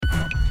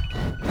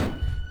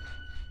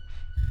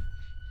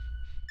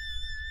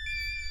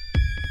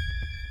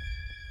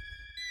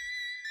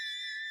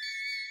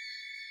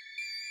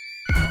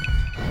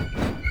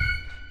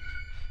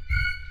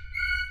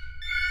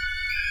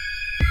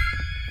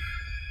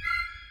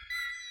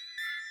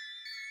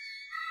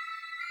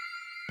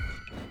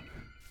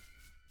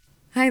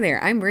Hi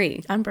there, I'm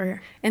Bri. I'm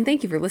Ber. And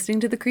thank you for listening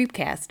to the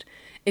Creepcast.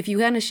 If you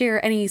want to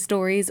share any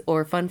stories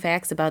or fun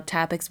facts about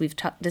topics we've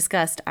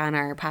discussed on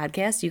our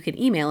podcast, you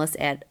can email us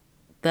at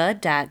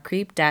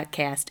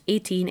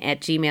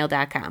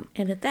the.creep.cast18@gmail.com.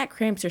 And if that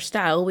cramps your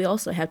style, we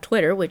also have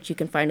Twitter, which you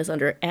can find us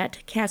under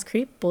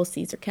 @CastCreep. Both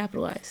C's are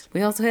capitalized.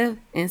 We also have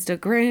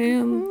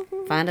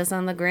Instagram. Find us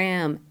on the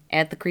gram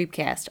at the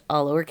Creepcast,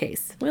 all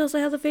lowercase. We also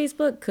have the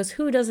Facebook, because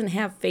who doesn't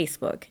have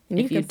Facebook? And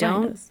If you can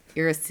find don't, us.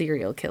 you're a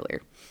serial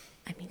killer.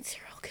 I mean,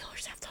 serial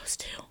killers have those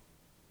too.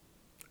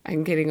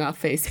 I'm getting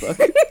off Facebook.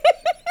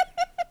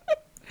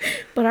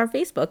 But our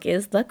Facebook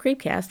is The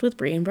Creepcast with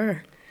Bri and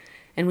Ber.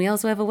 And we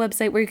also have a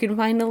website where you can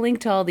find a link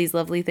to all these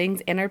lovely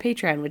things, and our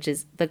Patreon, which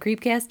is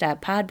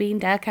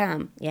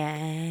thecreepcast.podbean.com.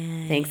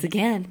 Yay. Thanks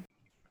again.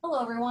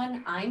 Hello,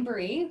 everyone. I'm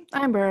Bri.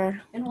 I'm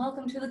Ber. And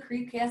welcome to the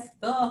Creepcast,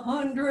 the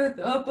 100th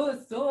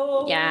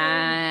episode.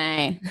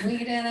 Yay. We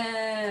did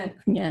it.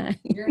 Yeah.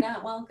 You're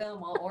not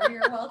welcome, or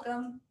you're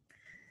welcome.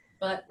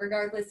 But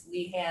regardless,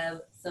 we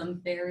have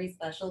some very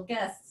special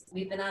guests.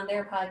 We've been on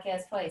their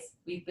podcast twice.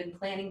 We've been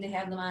planning to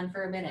have them on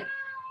for a minute.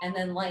 And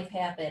then life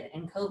happened,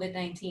 and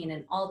COVID-19,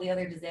 and all the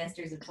other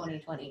disasters of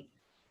 2020.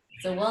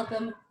 So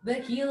welcome, the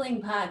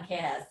Healing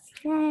Podcast.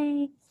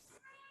 Yay.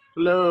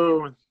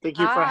 Hello. Thank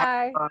you for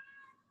Hi. having us.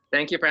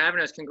 Thank you for having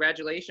us.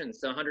 Congratulations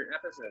to 100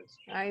 episodes.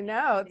 I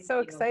know. It's so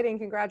Thank you. exciting.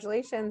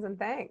 Congratulations and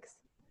thanks.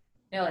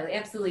 No,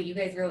 absolutely. You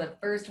guys were the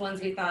first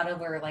ones we thought of.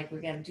 We're like, we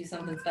got to do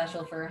something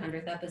special for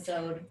 100th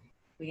episode.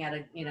 We got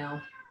to,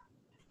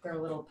 throw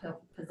a little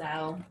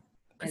pizzazz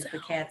as the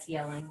cat's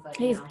yelling. But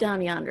He's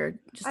down yonder.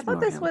 Just I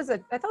thought this ignore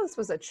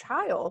was a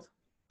child.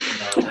 No,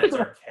 that's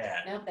our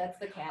cat. Nope, that's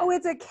the cat. Oh,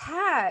 it's a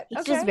cat. him. He's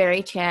Okay. just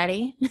very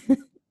chatty.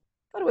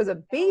 Thought it was a A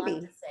lot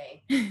baby. to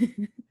say.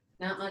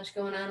 Not much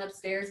going on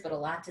upstairs, but a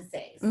lot to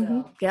say. So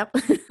Mhm. Yep.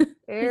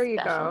 There He's you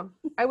special. go.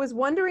 I was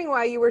wondering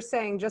why you were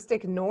saying just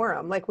ignore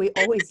him like we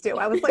always do.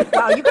 I was like,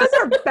 wow, you guys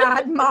are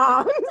bad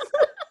moms.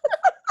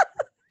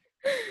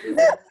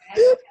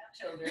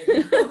 children.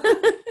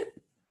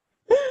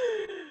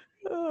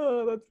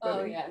 Oh, that's Oh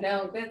funny. yeah,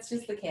 no, that's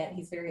just the cat.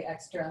 He's very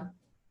extra.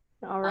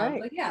 All right.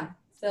 But yeah,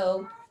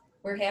 so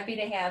we're happy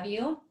to have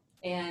you.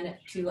 And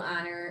to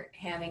honor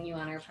having you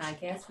on our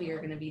podcast, we are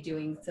going to be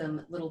doing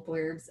some little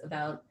blurbs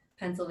about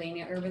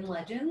Pennsylvania urban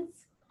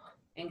legends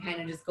and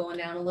kind of just going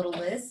down a little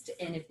list.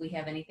 And if we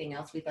have anything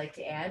else we'd like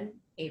to add,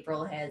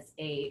 April has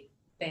a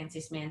fancy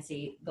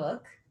smancy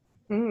book,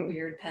 Mm.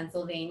 Weird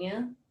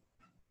Pennsylvania.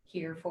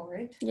 Here for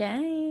it.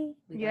 Yay.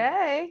 We like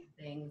Yay.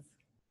 things.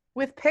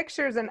 With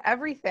pictures and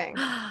everything.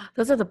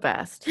 Those are the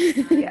best. I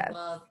Yes.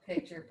 love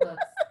picture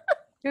books.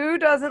 Who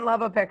doesn't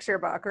love a picture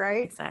book,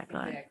 right?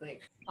 Exactly. Exactly.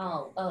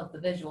 All of the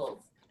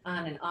visuals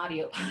on an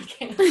audio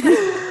podcast.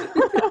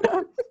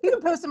 You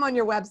can post them on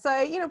your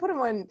website, put them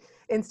on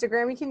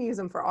Instagram. You can use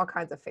them for all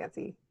kinds of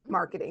fancy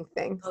marketing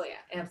things. Oh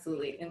yeah,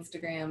 absolutely.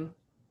 Instagram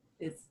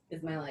is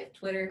my life.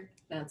 Twitter,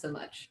 not so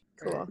much.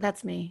 Cool.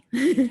 That's me.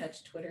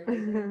 Touch Twitter.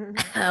 lately.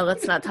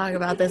 Let's not talk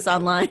about this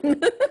online.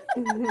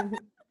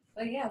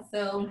 But yeah,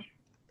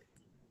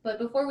 but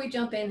before we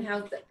jump in,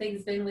 how's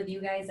things been with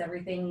you guys?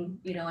 Everything,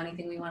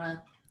 anything we want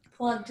to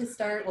plug to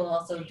start? We'll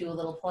also do a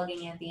little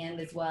plugging at the end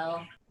as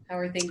well. How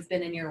are things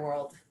been in your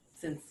world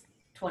since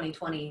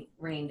 2020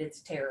 rained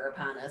its terror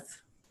upon us?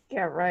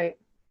 Yeah, right.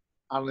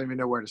 I don't even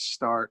know where to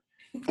start.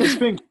 It's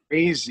been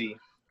crazy.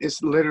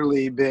 It's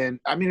literally been,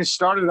 it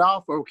started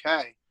off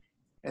okay.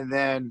 And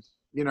then,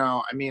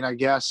 I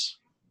guess,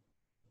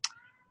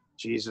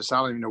 Jesus, I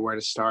don't even know where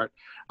to start.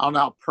 I don't know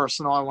how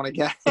personal I want to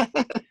get.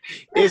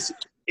 It's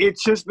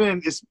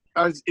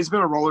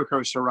been a roller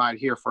coaster ride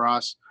here for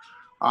us.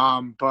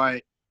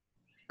 But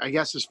I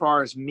guess as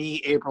far as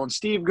me, April, and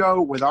Steve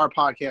go with our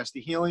podcast,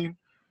 The Healing,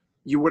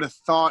 you would have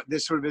thought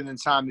this would have been the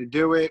time to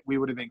do it. We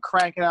would have been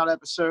cranking out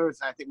episodes.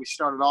 And I think we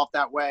started off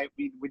that way.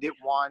 We did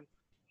one.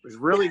 It was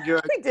really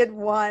good. We did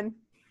one.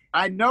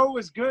 I know it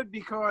was good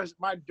because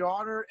my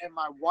daughter and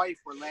my wife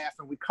were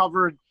laughing. We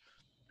covered,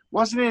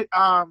 wasn't it?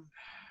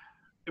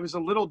 It was a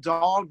little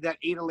dog that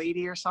ate a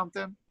lady or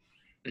something.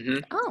 Mm-hmm.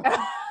 Oh.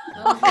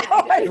 Oh,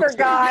 I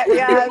forgot.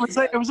 Yes.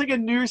 It was like a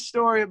news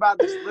story about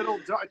this little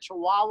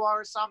chihuahua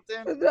or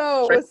something.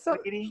 No, it was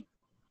Lady.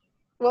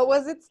 what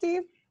was it,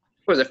 Steve?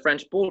 It was a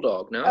French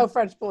bulldog, no? Oh,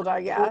 French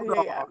Bulldog. Yeah.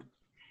 Bulldog. Yeah.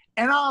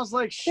 And I was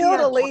like, she Killed had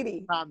a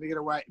lady. time to get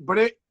away.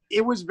 But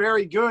it was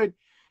very good.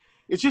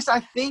 It's just, I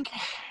think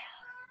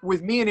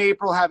with me and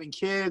April having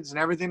kids and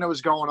everything that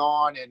was going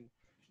on, and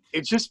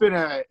it's just been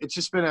a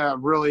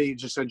really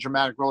just a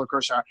dramatic roller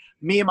coaster.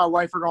 Me and my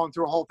wife are going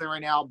through a whole thing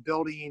right now,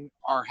 building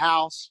our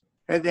house.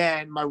 And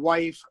then my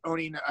wife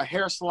owning a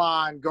hair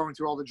salon, going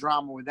through all the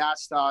drama with that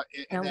stuff.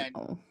 And then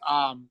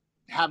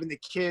having the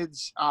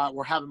kids,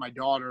 we're having my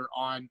daughter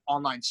on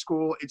online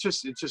school.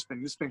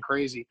 It's been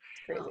crazy.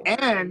 Crazy.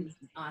 And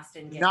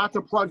Austin, not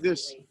to plug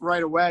this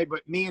right away,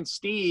 but me and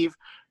Steve,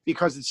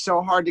 because it's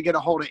so hard to get a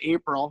hold of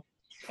April.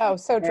 Oh,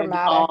 so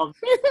dramatic.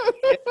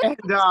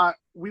 And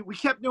we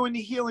kept doing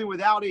the healing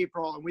without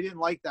April, and we didn't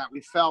like that.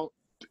 We felt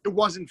it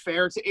wasn't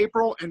fair to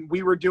April, and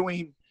we were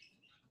doing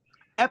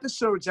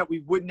episodes that we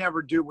would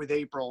never do with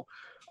April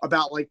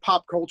about like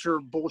pop culture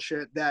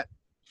bullshit that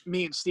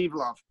me and Steve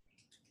love.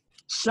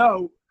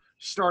 So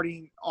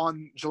starting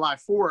on July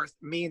 4th,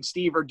 me and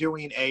Steve are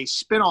doing a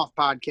spin-off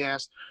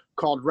podcast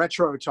called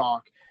Retro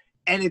Talk.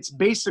 And it's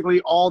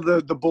basically all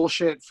the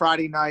bullshit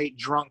Friday night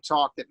drunk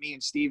talk that me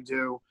and Steve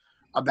do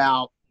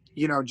about,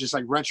 you know, just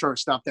like retro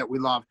stuff that we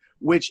love,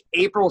 which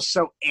April's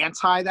so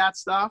anti that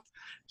stuff.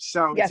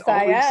 So Yes, it's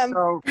always I am.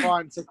 so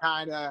fun to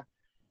kind of,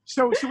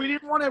 so we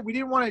didn't want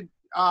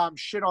to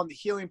shit on the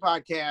healing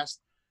podcast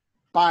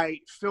by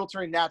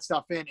filtering that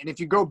stuff in. And if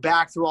you go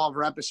back through all of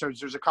our episodes,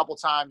 there's a couple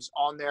times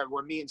on there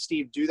where me and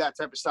Steve do that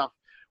type of stuff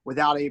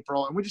without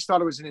April. And we just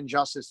thought it was an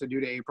injustice to do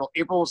to April.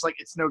 April was like,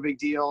 it's no big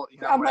deal. You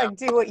know, I'm whatever. like,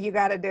 do what you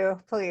got to do,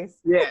 please.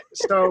 Yeah.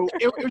 So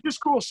it was just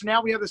cool. So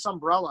now we have this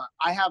umbrella.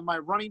 I have my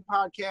running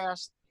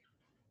podcast.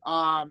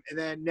 And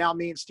then now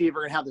me and Steve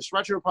are going to have this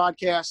retro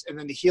podcast. And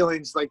then the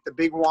healing's like the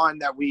big one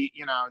that we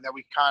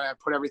kind of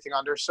put everything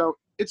under. So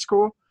it's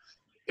cool.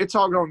 It's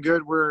all going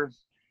good. We're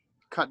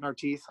cutting our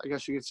teeth, I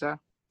guess you could say.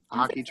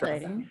 Hockey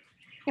Exciting.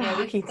 Yeah,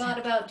 we Hockey thought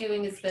about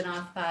doing a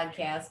spin-off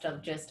podcast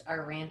of just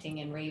our ranting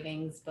and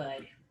ravings, but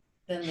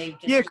then they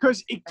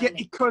just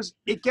because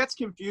it gets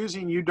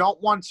confusing. You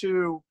don't want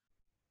to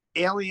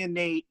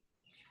alienate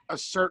a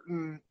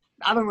certain,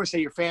 I don't want to say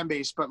your fan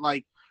base, but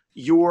like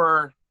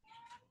your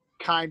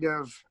kind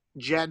of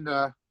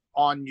agenda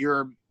on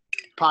your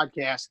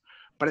podcast.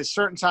 But at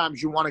certain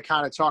times you want to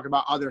kind of talk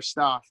about other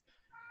stuff.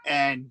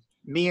 And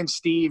me and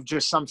Steve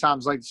just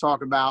sometimes like to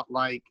talk about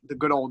like the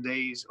good old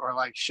days or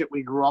like shit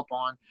we grew up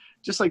on,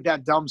 just like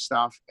that dumb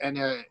stuff. And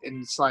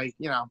it's like,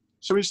 you know,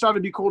 so we just thought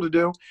it'd be cool to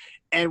do.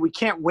 And we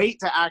can't wait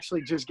to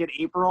actually just get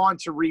April on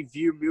to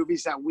review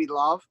movies that we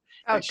love.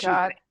 Oh,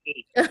 God.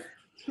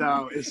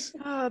 So it's.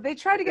 They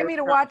tried to get me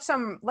to watch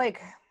some, like,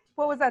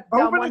 what was that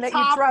dumb Over one the that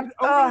Top. you dropped?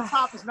 Over the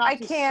Top is not I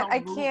just can't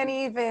some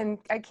even.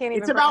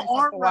 It's about bring myself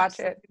arm to watch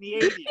wrestling it. in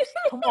the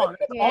 80s. Come on,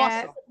 it's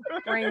Can't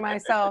awesome. bring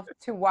myself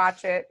to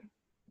watch it.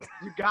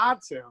 You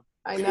got to.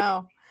 I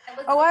know.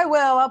 Oh, I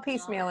will. I'll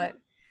piecemeal it.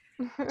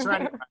 So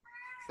anyway,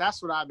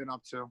 that's what I've been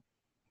up to.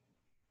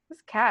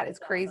 This cat is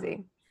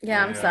crazy.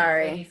 Yeah, I'm Yeah.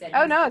 sorry.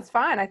 Oh no, it's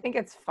fine. I think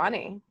it's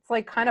funny. It's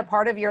like kind of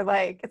part of your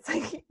like. It's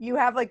like you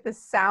have like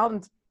this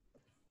sound.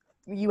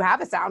 You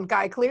have a sound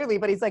guy clearly,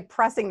 but he's like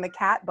pressing the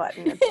cat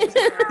button. It's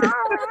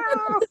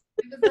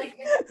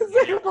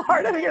like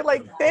part of your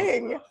like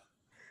thing.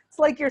 It's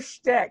like your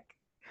shtick.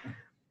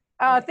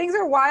 Things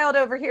are wild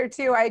over here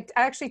too. I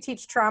actually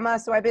teach trauma,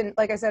 so I've been,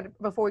 like I said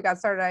before we got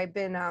started, I've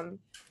been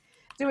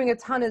doing a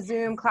ton of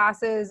Zoom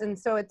classes, and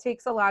so it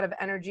takes a lot of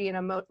energy and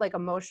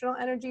emotional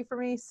energy for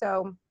me.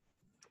 So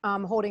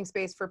holding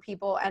space for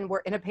people, and we're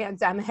in a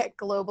pandemic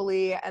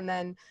globally, and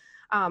then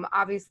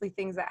obviously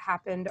things that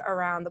happened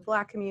around the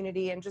Black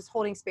community, and just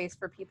holding space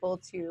for people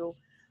to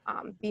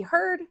be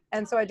heard.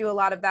 And so I do a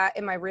lot of that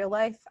in my real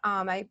life.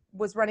 I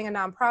was running a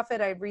nonprofit.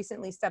 I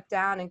recently stepped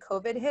down and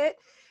COVID hit,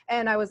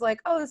 and I was like,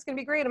 oh, this is gonna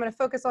be great. I'm gonna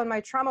focus on my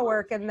trauma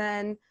work. And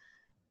then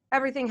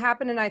everything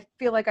happened, and I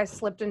feel like I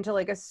slipped into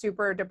like a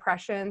super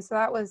depression. So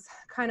that was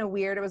kind of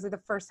weird. It was like the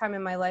first time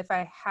in my life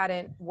I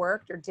hadn't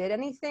worked or did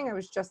anything. I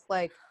was just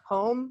like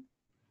home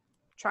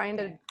trying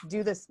to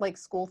do this like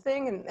school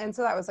thing. And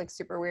so that was like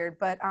super weird.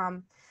 But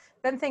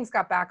then things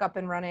got back up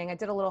and running. I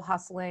did a little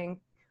hustling,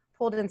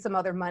 pulled in some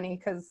other money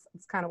because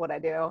it's kind of what I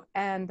do.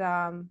 And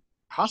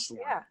Hustling.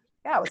 yeah,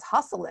 I was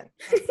hustling.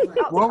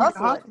 What was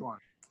hustling?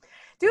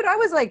 Dude, I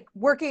was like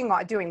working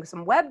on doing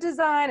some web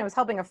design. I was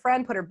helping a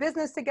friend put her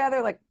business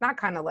together, like not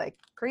kind of like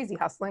crazy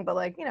hustling, but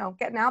like, you know,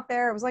 getting out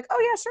there. I was like, oh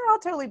yeah, sure, I'll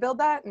totally build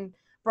that, and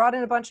brought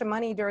in a bunch of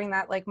money during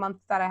that like month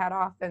that I had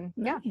off. And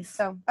yeah, Nice.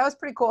 so that was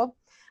pretty cool.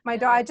 My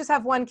daughter, I just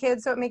have one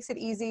kid, so it makes it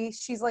easy.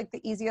 She's like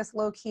the easiest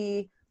low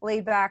key,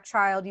 laid back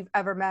child you've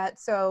ever met.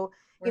 So,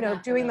 you know,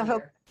 doing the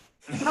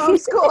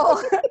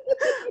homeschool,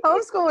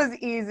 homeschool was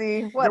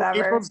easy,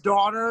 whatever. April's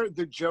daughter,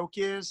 the joke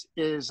is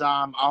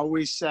I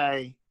always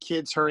say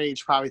kids her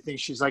age probably think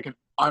she's like an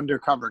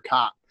undercover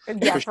cop.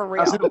 Yeah, for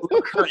real. Doesn't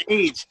look her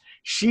age.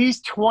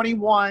 She's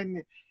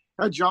 21,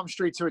 a jump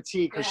street to a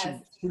T, because she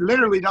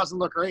literally doesn't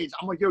look her age.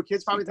 I'm like, yo,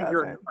 kids probably think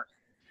you're a narc.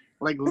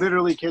 Like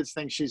literally kids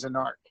think she's a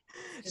narc.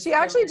 She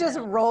actually just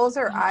rolls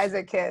her eyes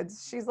at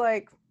kids. She's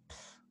like,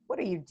 what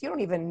are you don't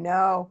even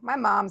know. My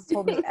mom's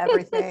told me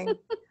everything.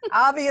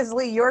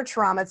 Obviously you're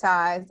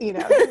traumatized, you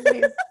know.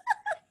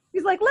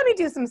 She's like, let me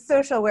do some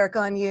social work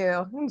on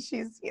you. And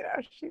she's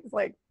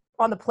like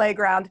on the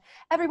playground.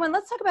 Everyone,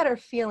 let's talk about our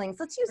feelings.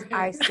 Let's use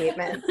I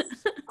statements.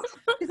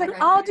 She's like,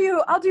 I'll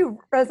do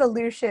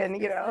resolution,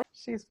 you know.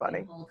 She's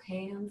funny. Hold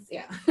hands.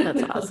 Yeah.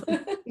 That's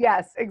awesome.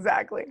 Yes,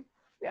 exactly.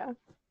 Yeah.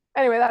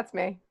 Anyway, that's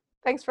me.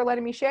 Thanks for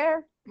letting me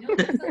share. No,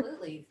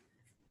 absolutely.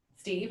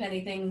 Steve,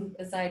 anything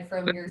aside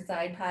from your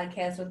side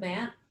podcast with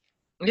Matt?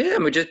 Yeah,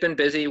 we've just been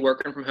busy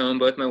working from home.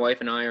 Both my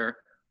wife and I our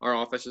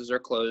offices are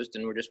closed,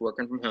 and we're just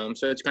working from home.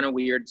 So it's kind of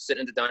weird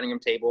sitting at the dining room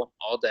table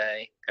all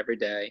day, every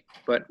day.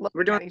 But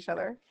we're doing at each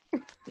other.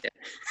 Yeah.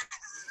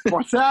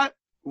 What's that?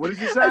 What did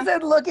you say? I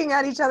said looking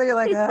at each other. You're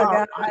like, oh,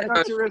 God. I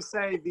thought you were going to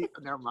say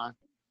never mind.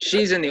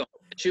 She's in the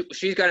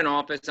she's got an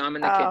office. I'm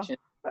in the Oh. kitchen.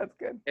 That's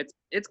good.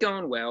 It's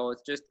going well.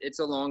 It's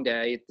a long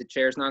day. The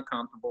chair's not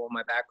comfortable.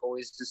 My back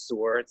always is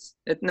sore. It's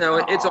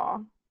Aw.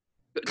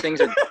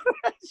 things are.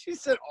 She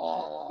said,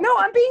 "Oh." No,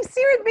 I'm being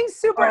serious, being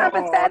super Oh,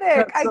 empathetic.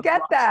 that's I so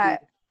get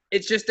that.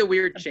 It's just a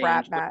weird The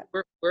brat change. Matt.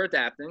 But we're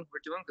adapting. We're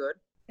doing good.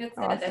 That's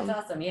Awesome. That's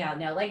awesome. Yeah.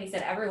 Now, like you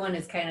said, everyone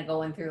is kind of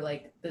going through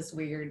like this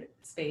weird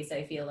space.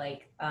 I feel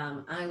like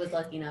I was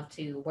lucky enough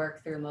to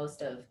work through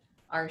most of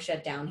our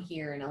shutdown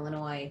here in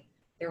Illinois.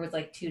 There was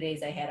like 2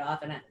 days I had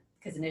off, and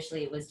because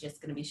initially it was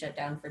just going to be shut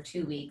down for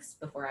 2 weeks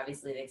before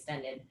obviously they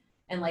extended.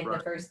 And like the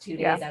Right. first 2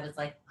 Yeah. days, I was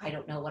like, I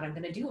don't know what I'm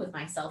going to do with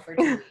myself for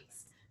 2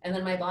 weeks. And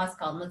then my boss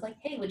called and was like,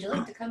 hey, would you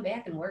like to come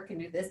back and work and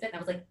do this bit? And I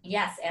was like,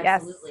 yes,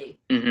 absolutely.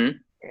 Mm-hmm.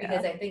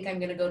 Because I think I'm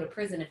going to go to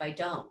prison if I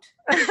don't.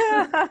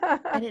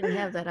 I didn't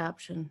have that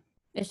option.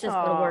 It's just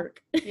go to Aw.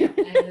 work. Yeah,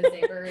 I had to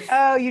say birds.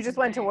 Oh, you just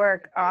went to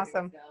work. Okay,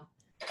 Awesome. let's go.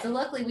 So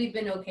luckily we've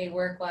been okay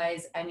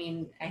work-wise. I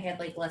mean, I had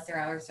like lesser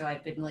hours, so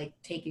I've been like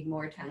taking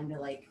more time to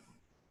like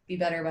be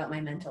better about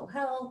my mental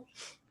health.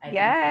 I've been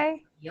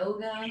Yay.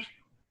 yoga,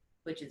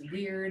 which is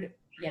weird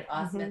yet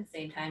awesome at the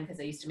same time because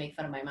I used to make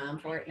fun of my mom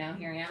for it. Now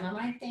here I am. I'm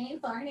like,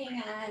 thanks,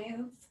 morning guys.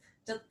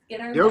 Just get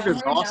our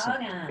Yoga's downward awesome.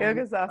 dog on.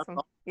 Yoga's awesome.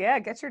 Yeah,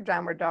 get your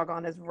downward dog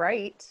on is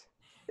right.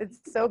 It's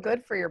so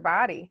good for your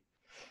body.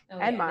 Oh,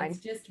 and yeah, mine. It's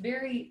just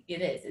very,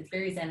 it's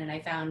very zen. And I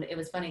found it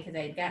was funny because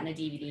I had gotten a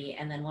DVD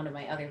and then one of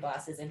my other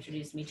bosses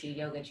introduced me to a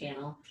yoga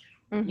channel,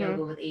 Mhm.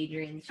 Yoga with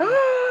Adrian.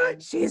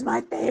 She's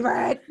my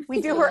favorite. We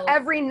do her So-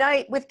 every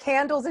night with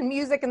candles and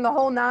music and the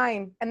whole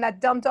nine. And that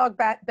dumb dog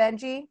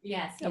Benji.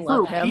 Yes. I he's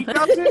love the best. him. Pete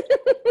does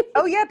it?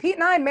 Oh yeah, Pete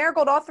and I,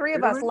 Marigold, all three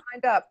of us Really?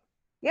 lined up.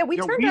 Yeah, we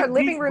Yo, turned our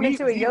living room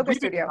into a yoga we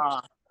did,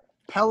 studio.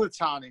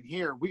 Peloton in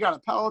here. We got a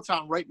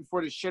Peloton right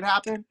before this shit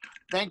happened.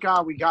 Thank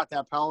God we got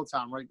that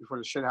Peloton right before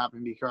the shit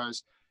happened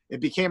because it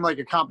became like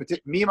a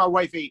competition. Me and my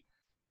wife ate.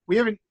 We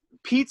haven't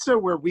pizza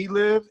where we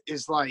live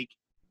is like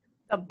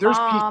The there's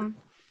bomb.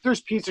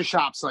 there's pizza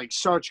shops, like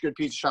such good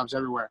pizza shops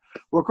everywhere.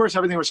 Well, of course,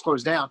 everything was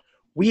closed down.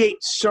 We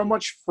ate so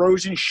much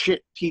frozen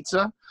shit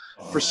pizza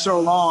for so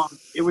long.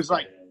 It was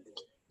like,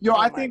 yo, Oh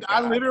I my think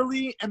I God.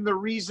 literally am the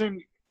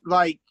reason,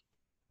 like,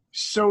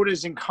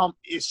 soda's in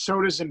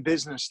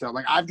business still.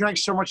 Like, I've drank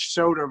so much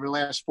soda over the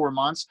last 4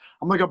 months.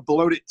 I'm like a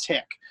bloated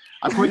tick.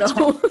 I put No.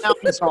 10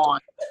 pounds on.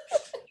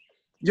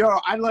 Yo,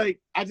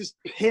 I just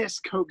piss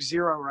Coke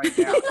Zero right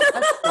now.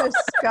 That's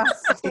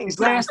disgusting. These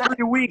last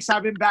 3 weeks,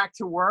 I've been back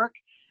to work.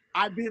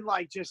 I've been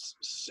like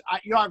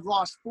I've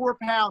lost 4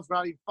 pounds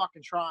without even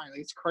fucking trying. Like,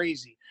 it's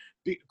crazy.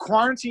 The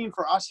quarantine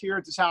for us here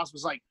at this house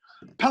was like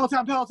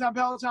Peloton,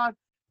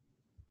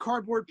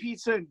 cardboard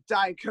pizza, and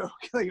Diet Coke.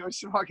 Like,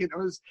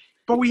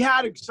 but we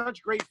had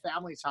such great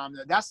family time.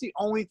 That's the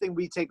only thing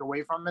we take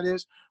away from it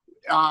is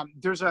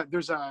there's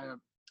a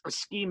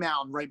ski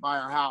mountain right by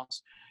our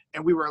house.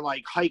 And we were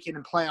like hiking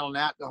and playing on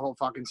that the whole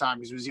fucking time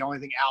because it was the only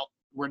thing out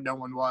where no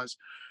one was.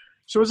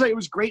 So it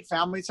was great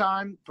family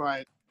time,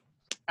 but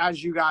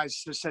as you guys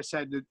just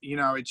said, you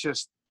know, it's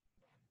just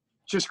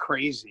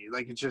crazy.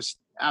 Like, it's just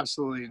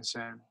absolutely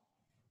insane.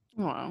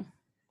 Wow.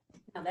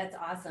 No, that's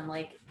awesome.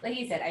 Like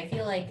you said, I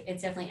feel like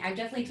I've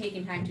definitely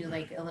taken time to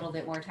like a little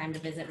bit more time to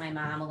visit my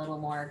mom a little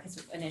more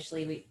because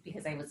initially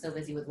because I was so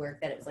busy with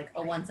work that it was like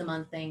a once a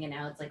month thing and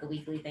now it's like a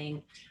weekly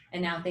thing.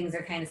 And now things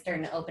are kind of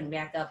starting to open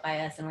back up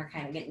by us and we're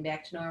kind of getting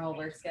back to normal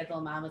work schedule.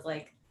 Mom was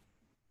like,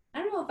 I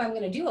don't know if I'm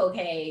going to do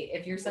okay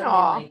if you're suddenly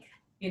Aw. like,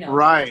 you know,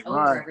 Right, over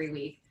right. every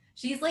week.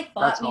 She's like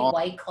bought That's me awesome.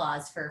 White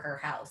Claws for her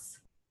house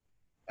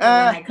for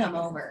when I come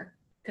over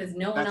because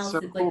no one That's else so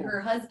is cool. like her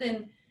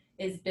husband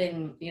has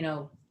been, you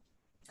know,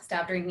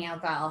 stopped drinking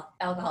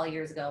alcohol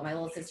years ago. My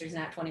little sister's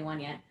not 21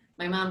 yet.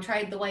 My mom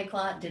tried the White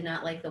Claw, did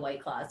not like the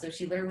White Claw. So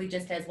she literally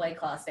just has White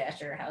Claw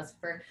stashed at her house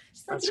for,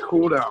 she's like, That's you know,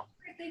 cool though.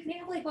 they can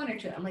have like one or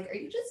two. I'm like, are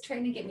you just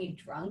trying to get me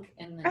drunk?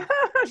 And then,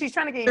 She's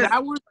trying to get you.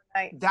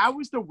 That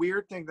was the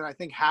weird thing that I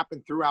think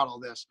happened throughout all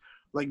this.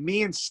 Like,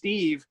 me and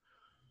Steve,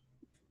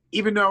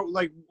 even though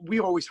like we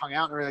always hung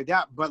out and everything like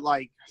that, but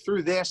like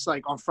through this,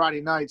 like on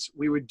Friday nights,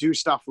 we would do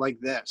stuff like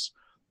this.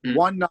 Mm.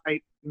 One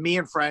night, me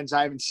and friends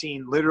I haven't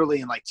seen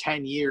literally in like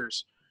 10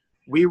 years,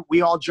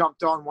 we all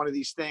jumped on one of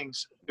these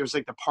things. It was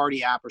like the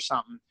party app or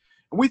something.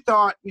 And we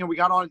thought, you know, we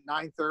got on at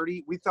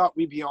 9:30. We thought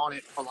we'd be on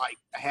it for like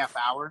a half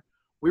hour.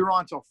 We were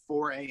on until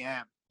 4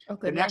 a.m.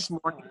 Okay. The next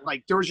morning,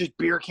 like there was just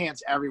beer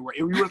cans everywhere.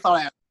 We would have thought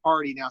I had a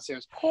party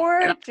downstairs. Poor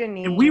And-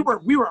 Janine. And we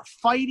were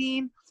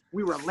fighting,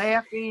 we were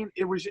laughing.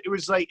 It was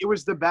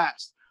the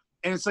best.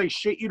 And it's like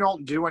shit you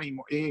don't do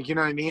anymore. You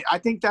know what I mean? I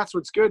think that's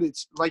what's good.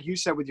 It's like you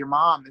said with your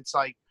mom, it's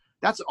like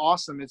that's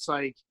awesome. It's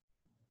like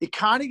it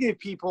kind of gave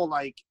people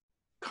like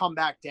come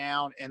back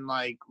down and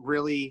like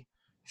really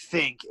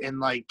think and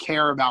like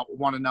care about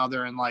one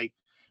another and like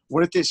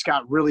what if this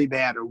got really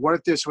bad or what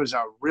if this was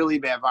a really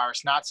bad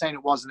virus? Not saying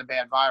it wasn't a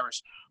bad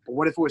virus, but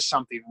what if it was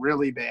something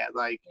really bad?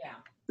 Like yeah.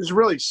 it was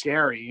really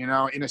scary, you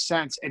know, in a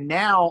sense. And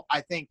now I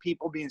think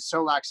people being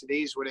so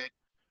laxadays with it,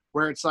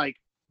 where it's like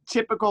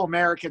typical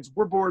Americans,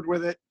 we're bored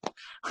with it.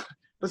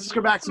 Let's just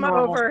go back to I'm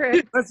normal. over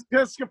it. Let's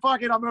just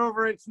fuck it. I'm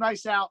over it. It's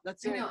nice out.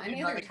 That's I it. know, any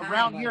And, other like, time,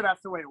 around like- here,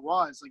 that's the way it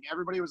was. Like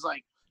everybody was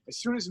like, as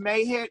soon as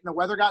May hit and the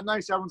weather got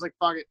nice, everyone's like,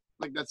 fuck it.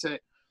 Like that's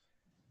it.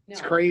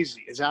 It's No.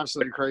 crazy. It's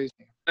absolutely crazy.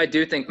 I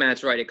do think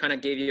Matt's right. It kind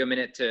of gave you a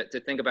minute to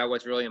think about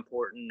what's really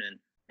important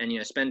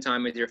and spend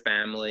time with your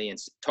family and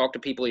talk to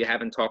people you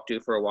haven't talked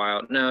to for a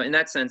while. No, in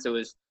that sense, it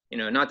was,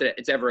 not that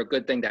it's ever a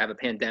good thing to have a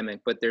pandemic,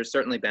 but there's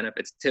certainly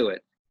benefits to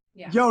it.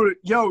 Yeah.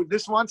 Yo,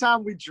 this one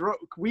time we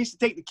used to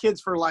take the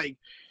kids for like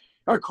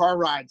our car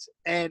rides,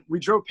 and we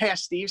drove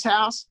past Steve's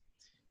house,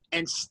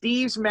 and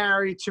Steve's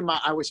married to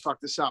I always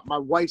fuck this up, my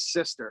wife's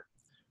sister.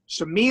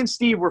 So me and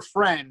Steve were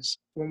friends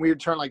when we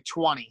turned like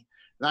 20.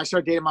 And I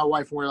started dating my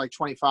wife when we were like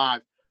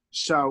 25.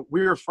 So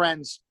we were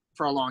friends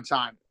for a long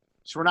time.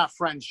 So we're not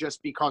friends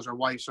just because our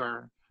wives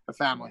are a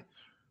family.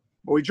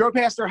 But we drove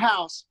past their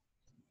house,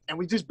 and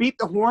we just beat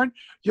the horn.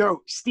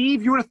 Yo,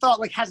 Steve, you would have thought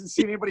like hasn't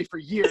seen anybody for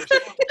years.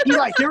 They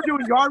were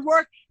doing yard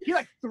work. He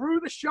like threw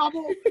the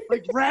shovel,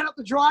 like ran up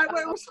the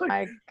driveway. It was like,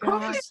 My come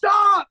God.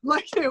 stop!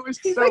 Like it was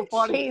He's so like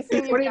funny.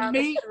 chasing you But down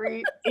the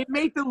street. it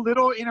made the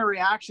little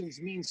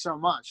interactions mean so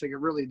much. Like it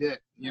really did.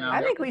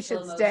 I think we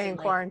should Slow stay in motion,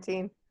 like-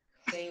 quarantine.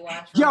 They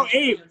watch. Yo, romance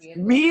Abe, movies.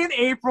 me and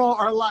April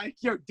are like,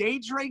 day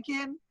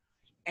drinking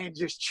and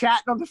just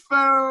chatting on the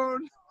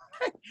phone.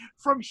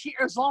 From here,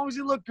 as long as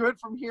you look good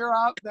from here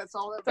up, that's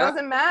all that matters.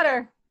 Doesn't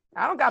matter.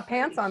 I don't got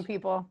pants on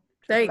people.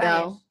 There you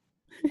go.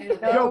 I know,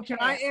 No. Yo, can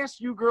I ask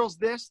you girls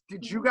this?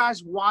 Did you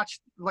guys watch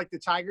like the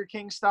Tiger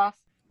King stuff?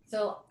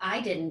 So I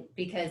didn't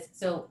because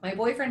my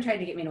boyfriend tried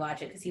to get me to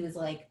watch it because he was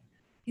like,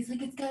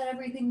 it's got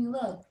everything you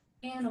love.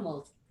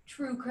 Animals,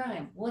 true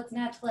crime. What's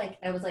not to like?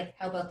 I was like,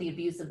 how about the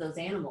abuse of those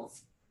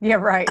animals? Yeah,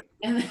 right.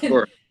 And then,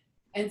 Sure.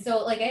 and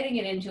so like I didn't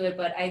get into it,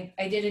 but I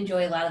did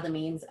enjoy a lot of the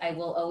memes. I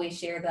will always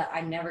share that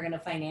I'm never gonna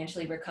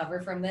financially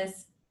recover from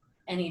this.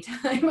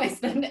 Anytime I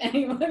spend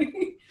any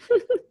money,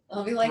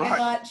 I'll be like, I Right.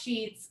 bought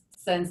sheets,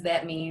 sends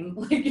that meme.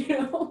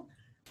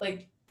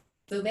 Like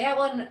so that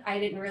one I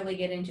didn't really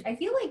get into. I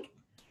feel like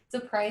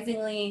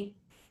surprisingly,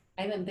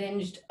 I haven't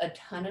binged a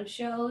ton of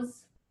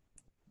shows.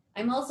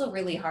 I'm also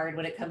really hard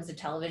when it comes to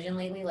television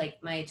lately. Like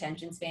my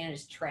attention span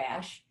is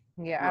trash.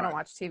 Yeah, I don't Right.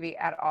 watch TV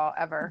at all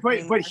ever. But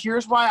anymore.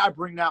 here's why I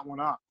bring that one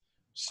up.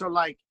 So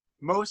like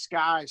most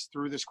guys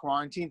through this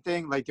quarantine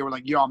thing, like they were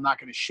like, yo, I'm not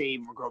gonna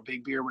shave or grow a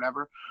big beard or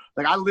whatever.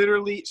 Like I've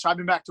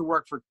been back to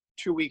work for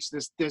 2 weeks.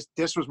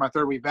 This was my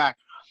third week back.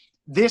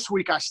 This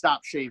week I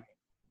stopped shaving.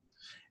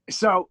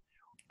 So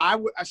I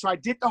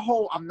did the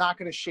whole I'm not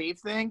gonna shave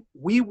thing.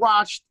 We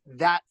watched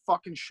that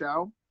fucking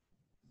show,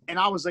 and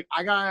I was like,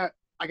 I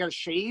gotta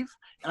shave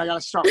and I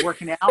gotta start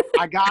working out.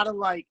 I gotta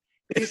like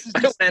this is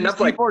just, Stand these up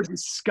like- people are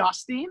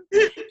disgusting.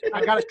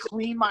 I gotta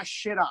clean my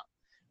shit up.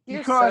 You're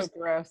Because so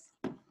gross.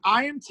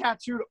 I am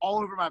tattooed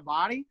all over my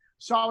body.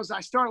 So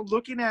I started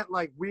looking at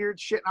like weird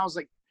shit, and I was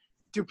like,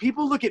 do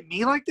people look at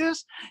me like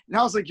this? And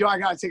I was like, yo, I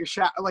gotta take a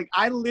shot. Like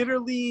I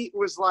literally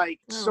was like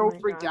Oh so my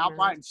freaked God, out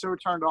by man. it and so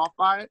turned off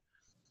by it.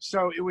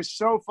 So it was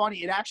so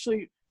funny. It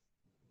actually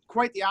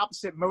quite the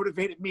opposite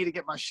motivated me to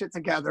get my shit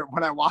together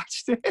when I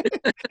watched it.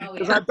 Oh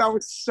Because yeah. I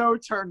was so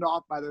turned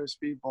off by those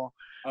people.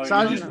 Oh, So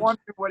I was you just did?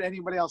 wondering what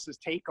anybody else's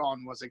take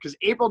on was it. Because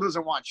April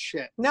doesn't watch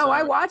shit. No, so.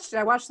 I watched it.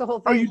 I watched the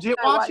whole Oh, thing. you did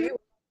I watch wa-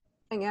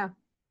 it? Yeah.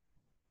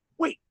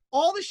 Wait,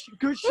 all the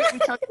good shit we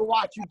tell you to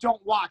watch, you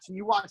don't watch, and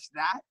you watch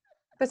that?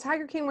 The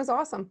Tiger King was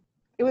awesome.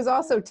 It was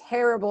also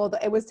terrible.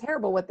 It was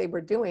terrible what they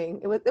were doing.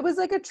 It was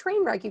like a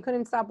train wreck. You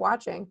couldn't stop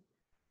watching.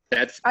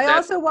 That's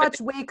Also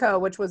watched Waco,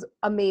 which was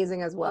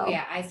amazing as well. Oh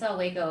yeah, I saw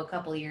Waco a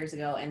couple years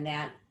ago, and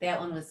that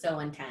one was so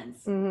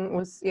intense.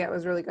 It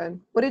was really good.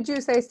 What did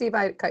you say, Steve?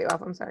 I cut you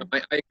off. I'm sorry.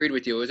 I agreed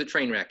with you. It was a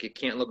train wreck. You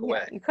can't look Yeah,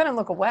 away. you couldn't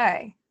look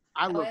away.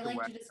 I How looked I like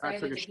away. to I describe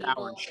took it a to shower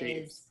people and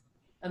shaved. is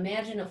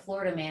imagine a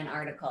Florida Man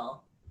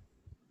article,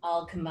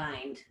 all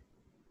combined.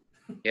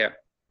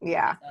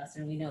 Yeah.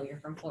 Austin, we know you're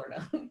from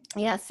Florida.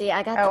 Yeah, see,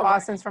 I got Oh, to watch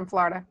Austin's from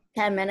Florida.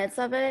 10 minutes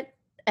of it,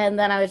 and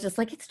then I was just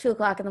like, it's 2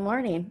 o'clock in the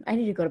morning. I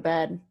need to go to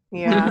bed.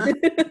 Yeah.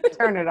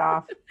 Turn it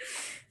off.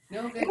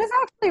 No good. It was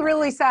actually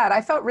really sad.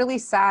 I felt really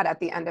sad at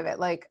the end of it.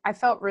 Like I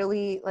felt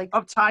really like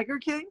Of Tiger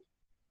King?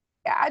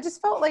 yeah, I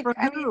just felt like For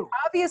I mean, who?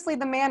 obviously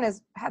the man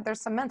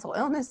there's some mental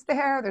illness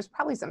there. There's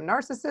probably some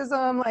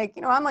narcissism. Like,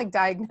 I'm like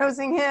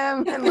diagnosing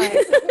him and like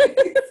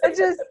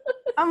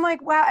I'm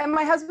like, wow. And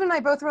my husband and I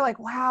both were like,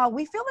 wow,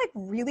 we feel like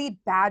really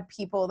bad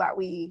people that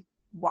we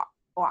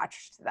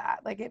watched that.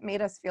 Like it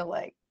made us feel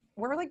like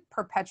we're like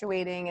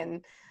perpetuating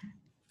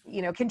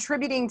and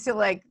contributing to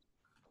like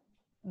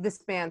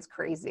this man's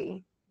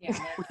crazy. Yeah,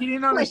 Well, he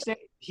didn't understand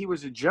he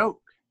was a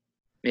joke.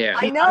 Yeah.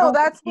 I I know don't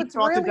that's think what's he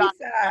thought the really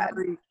sad.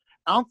 documentary-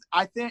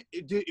 I think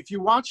if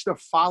you watch the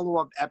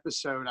follow-up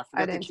episode, I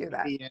forget didn't the do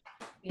that. comedian,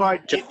 yeah.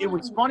 but it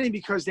was funny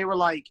because they were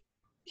like,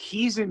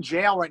 he's in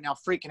jail right now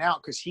freaking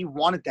out because he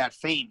wanted that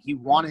fame. He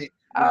wanted.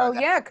 Oh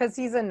that- yeah, because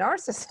he's a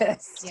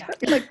narcissist. Yeah.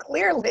 Like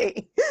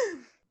clearly.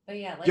 But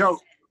yeah, like, Yo,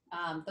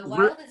 the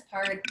wildest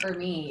part for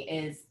me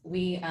is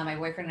my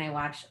boyfriend and I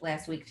watched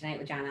Last Week Tonight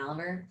with John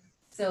Oliver.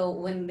 So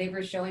when they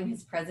were showing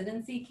his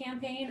presidency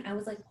campaign, I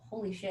was like,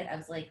 holy shit. I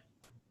was like,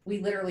 we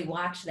literally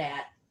watched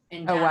that,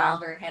 and Oh, John wow.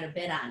 Oliver had a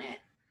bid on it.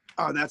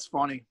 Oh, that's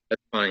funny.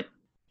 That's funny.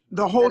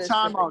 The whole That is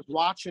time I funny. was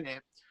watching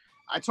it,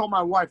 I told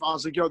my wife, I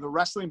was like, yo, the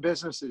wrestling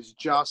business is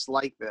just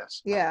like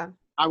this. Yeah.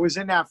 I was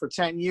in that for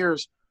 10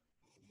 years.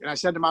 And I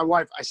said to my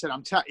wife, I said,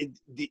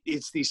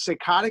 it's these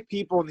psychotic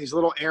people in these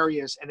little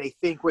areas, and they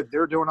think what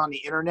they're doing on the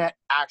internet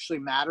actually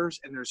matters.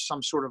 And there's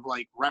some sort of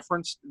like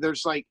reference.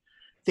 There's like,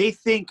 they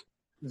think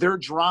their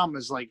drama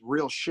is like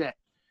real shit.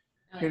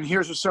 And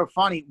here's what's so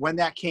funny. When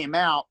that came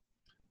out,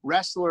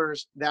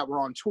 wrestlers that were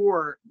on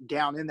tour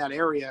down in that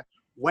area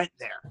went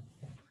there.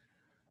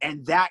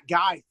 And that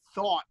guy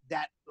thought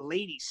that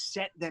lady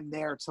sent them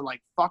there to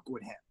like fuck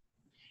with him.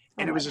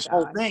 And Oh it was my this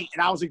whole God. thing.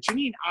 And I was like,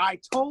 Janine, I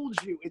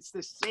told you it's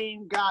the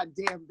same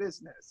goddamn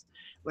business.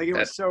 Like, it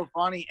was so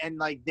funny. And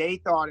like, they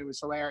thought it was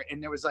hilarious.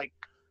 And it was like,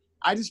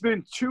 I just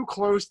been too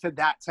close to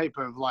that type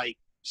of like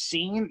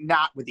scene,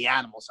 not with the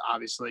animals,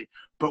 obviously,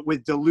 but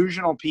with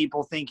delusional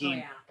people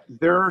thinking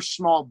their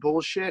small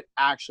bullshit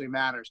actually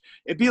matters.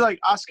 It'd be like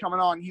us coming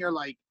on here,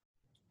 like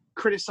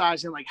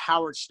criticizing like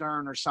Howard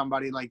Stern or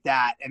somebody like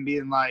that and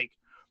being like,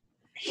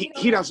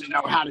 he doesn't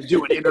know how to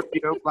do an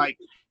interview. Like,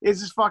 it's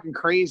just fucking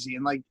crazy.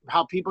 And like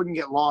how people can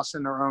get lost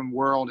in their own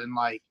world and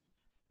like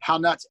how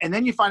nuts. And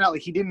then you find out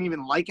like he didn't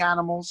even like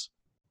animals.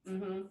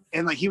 Mm-hmm.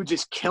 And like he would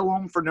just kill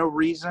them for no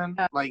reason.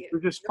 Like, it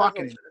was just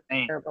fucking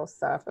insane. Terrible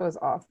stuff. It was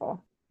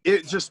awful.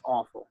 It's just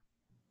awful.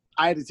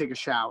 I had to take a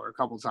shower a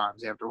couple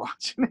times after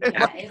watching it.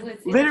 Yeah, Like, it was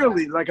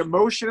literally, like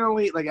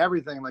emotionally, like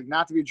everything. Like,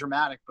 not to be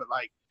dramatic, but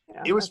like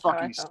Yeah, it was that's how I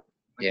fucking. felt.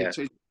 Like,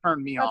 it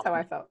turned me That's off. how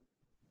I felt.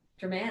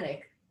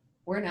 dramatic.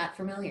 We're not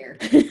familiar.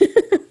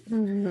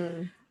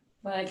 Mhm.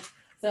 But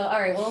so, all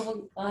right.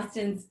 Well,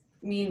 Austin's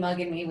mean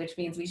mugging me, which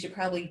means we should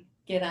probably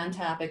get on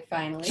topic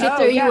finally. She Oh,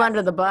 threw you yes.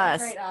 under the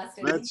That's bus. right,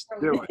 Austin. Let's You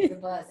do throw me under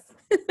the bus.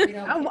 We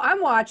don't-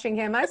 I'm watching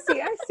him. I see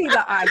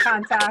the eye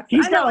contact.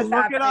 He's I know gotta what's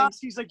look happening. at us.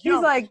 He's like, yo,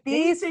 He's like, they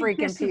these think freaking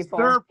this is people.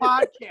 their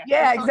podcast.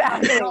 Yeah, They're talking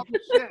about exactly. dumb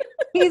shit.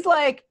 He's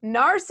like,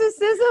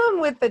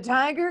 narcissism with the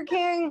Tiger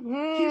King?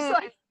 He's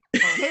like,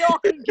 they all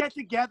can get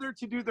together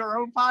to do their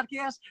own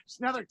podcast.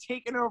 So now they're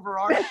taking over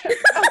our shit.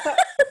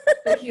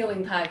 The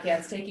healing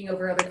podcast, taking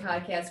over other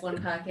podcasts, one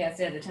podcast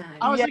at a time.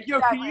 I was Yeah, like, yo,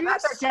 exactly. can you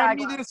That's our send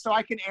me tagline. this so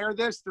I can air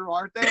this through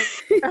our thing?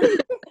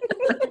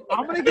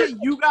 I'm going to get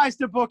you guys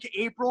to book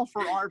April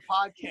for our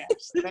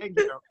podcast. Thank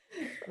you.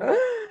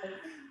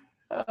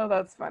 Oh,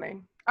 that's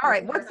funny. All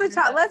right, what's the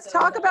top? Let's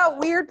talk about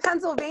weird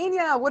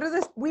Pennsylvania. What are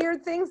the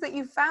weird things that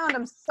you found?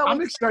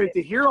 I'm excited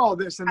to hear all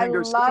this and I then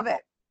go love see it.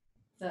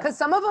 Because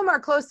some of them are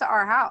close to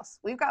our house.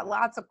 We've got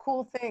lots of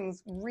cool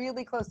things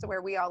really close to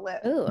where we all live.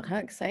 Ooh, how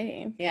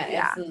exciting. Yeah,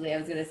 Yeah. absolutely. I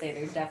was going to say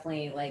there's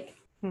definitely like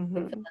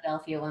Mhm.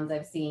 Philadelphia ones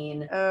I've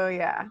seen. Oh,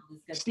 yeah.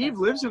 Steve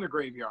lives in a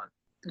graveyard.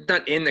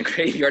 Not in the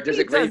graveyard. There's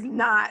He a grave. does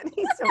not.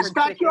 He's so His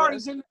backyard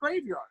ridiculous. is in the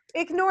graveyard.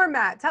 Ignore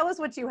Matt. Tell us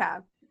what you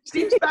have.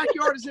 Steve's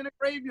backyard is in a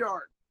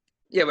graveyard.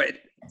 Yeah, but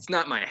it's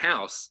not my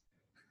house.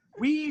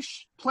 We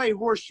play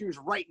horseshoes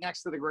right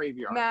next to the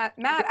graveyard. Matt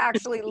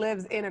actually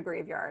lives in a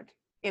graveyard,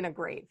 in a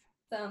grave.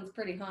 Sounds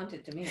pretty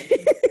haunted to me.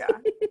 Yeah.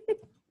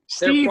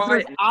 Steve,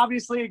 there's quiet.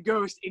 obviously a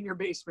ghost in your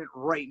basement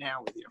right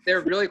now with you.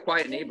 They're really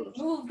quiet neighbors.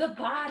 Move the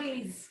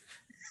bodies.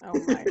 Oh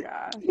my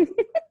God.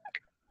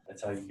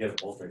 That's how you get a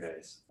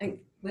poltergeist. And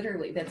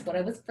literally, that's what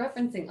I was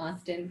referencing,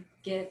 Austin.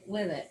 Get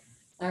with it.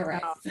 All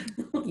right.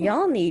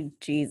 Y'all need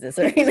Jesus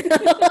right now.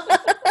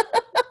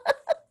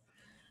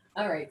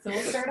 All right. So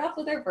we'll start off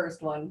with our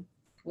first one,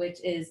 which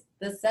is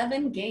the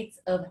 7 Gates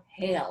of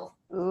Hell.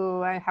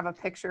 Ooh, I have a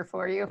picture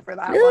for you for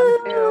that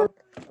one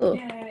too. Ooh.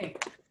 Yay.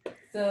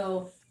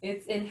 So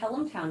it's in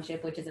Pelham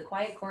Township, which is a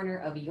quiet corner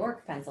of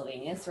York,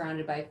 Pennsylvania,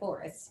 surrounded by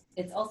forests.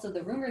 It's also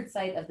the rumored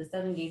site of the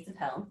 7 Gates of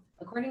Hell.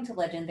 According to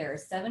legend, there are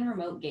 7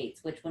 remote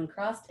gates, which when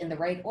crossed in the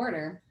right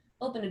order,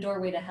 open a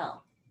doorway to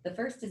hell. The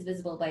first is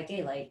visible by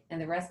daylight, and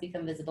the rest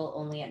become visible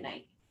only at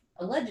night.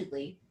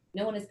 Allegedly,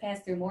 no one has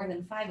passed through more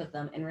than 5 of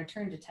them and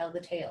returned to tell the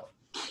tale.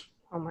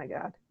 Oh my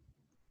God.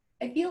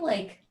 I feel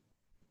like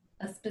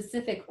a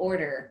specific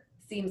order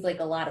seems like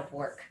a lot of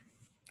work.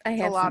 I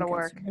It's a have lot some of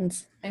work.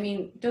 concerns. I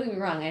mean, don't get me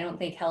wrong, I don't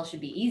think hell should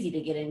be easy to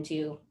get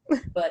into,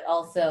 but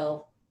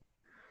also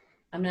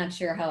I'm not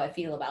sure how I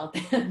feel about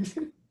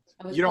that.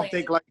 You don't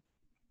think like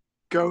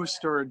ghosts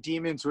or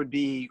demons would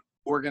be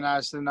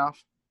organized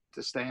enough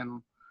to stay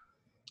in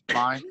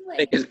line?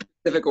 Like a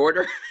specific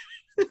order.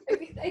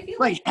 I feel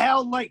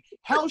Like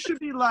hell should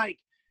be like,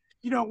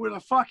 you know, where the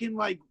fucking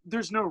like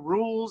there's no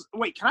rules.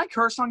 Wait, can I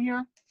curse on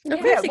here? Of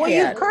Yeah, course you well,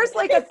 you can. cursed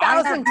like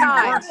 1,000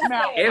 times.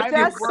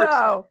 Just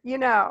so you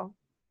know.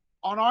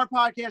 On our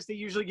podcast, they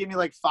usually give me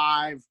like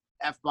 5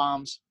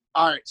 F-bombs.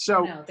 All right,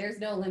 so no, there's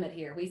no limit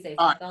here. We say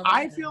all right, fuck all the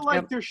I time. feel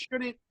like there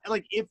shouldn't,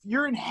 like, if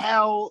you're in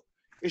hell,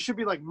 it should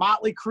be like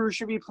Motley Crue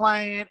should be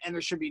playing, and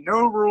there should be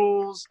no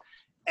rules,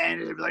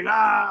 and it'd be like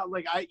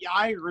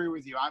I agree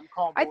with you. I'm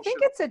calling I bullshit.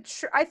 think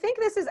it's I think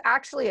this is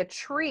actually a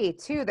tree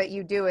too that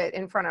you do it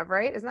in front of,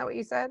 right? Isn't that what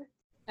you said?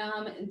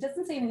 It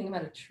doesn't say anything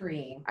about a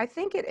tree. I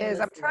think it Yeah, is.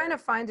 I'm let's see trying it. to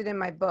find it in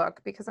my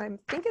book because I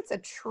think it's a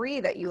tree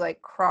that you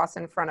like cross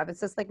in front of. It's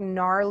this like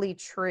gnarly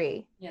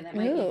tree. Yeah, that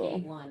might be Ooh.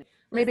 gate one.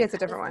 Maybe Listen,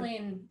 it's a different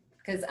one.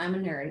 Because I'm a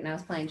nerd and I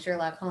was playing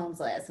Sherlock Holmes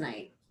last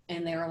night.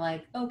 And they were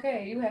like,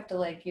 okay, you have to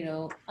like,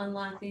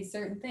 unlock these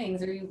certain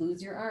things or you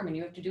lose your arm and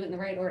you have to do it in the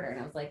right order. And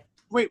I was like,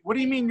 Wait, what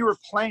do you mean you were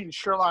playing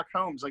Sherlock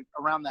Holmes like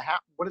around the house?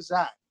 What is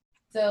that?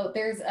 so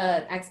there's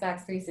a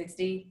Xbox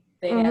 360.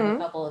 They have a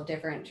couple of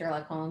different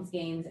Sherlock Holmes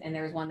games, and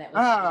there was one that was.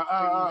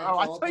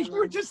 I thought you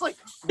were just like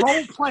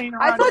role playing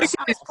I around. thought she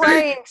was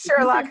playing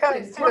Sherlock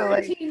Holmes too. Like,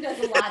 Quarantine does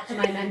a lot to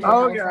my mental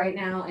health right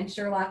now, and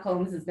Sherlock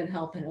Holmes has been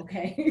helping.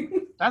 Okay.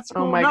 That's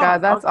cool. oh my God,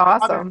 that's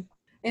awesome.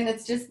 And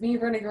it's just me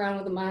running around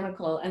with a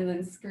monocle and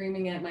then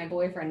screaming at my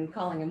boyfriend and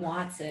calling him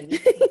Watson.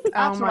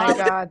 Oh my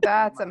God,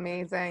 that's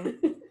amazing.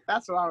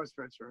 That's what I was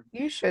picturing.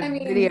 You should I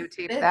mean,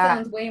 videotape that that.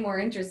 sounds way more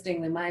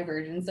interesting than my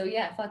version. So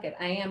yeah, fuck it.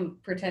 I am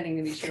pretending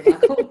to be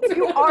Sherlock Holmes.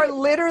 You are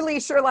literally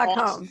Sherlock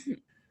Awesome.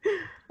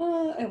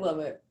 Holmes. I love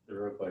it. The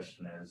real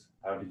question is,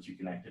 how did you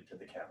connect it to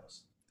the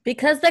cows?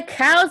 Because the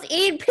cows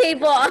eat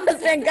people,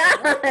 honest to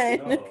God. No,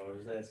 I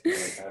was asking,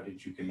 like, how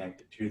did you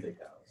connect it to the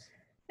cows?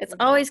 It's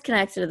always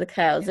connected to the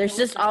cows. There's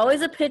just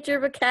always a picture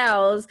of a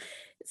cows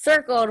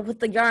circled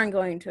with the yarn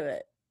going to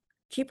it.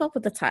 Keep up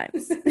with the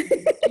times.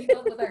 Keep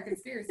up with our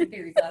conspiracy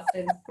theories,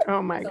 Austin.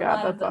 Oh my There's a God,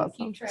 lot of that's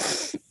them. awesome. Keep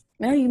track.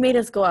 Now you made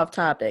us go off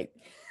topic.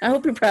 I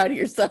hope you're proud of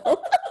yourself.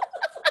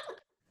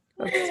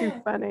 That's too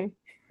funny.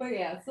 But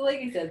yeah, so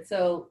like you said,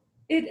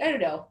 I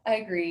don't know. I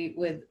agree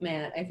with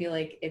Matt. I feel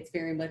like it's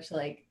very much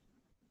like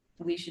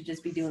we should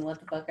just be doing what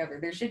the fuck ever.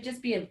 There should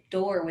just be a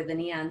door with a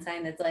neon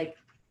sign that's like,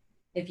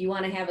 if you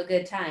want to have a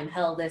good time,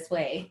 hell this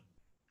way.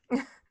 I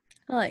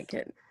like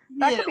it.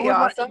 That could be or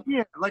like- awesome.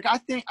 yeah, like I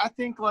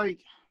think like,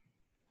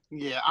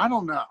 yeah, I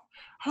don't know.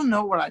 I don't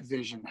know what I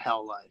vision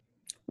hell like.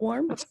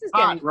 Warm. It's This is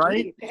hot, getting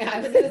right? deep. Yeah, I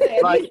was gonna say,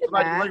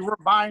 Like we're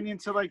buying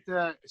into like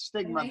the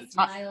stigma. nice That's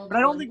hot. mild But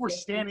I don't think we're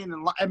 150. standing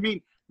in line. I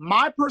mean,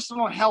 my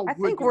personal hell I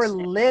would think be we're standing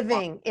in line.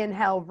 living in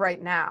hell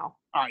right now.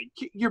 All right,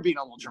 you're being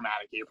a little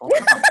dramatic, April.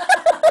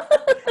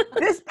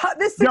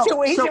 This No,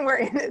 situation so- we're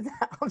in is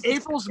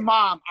April's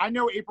mom, I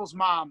know April's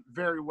mom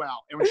very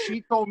well. And when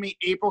she told me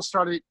April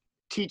started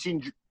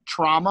teaching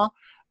trauma,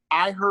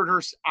 I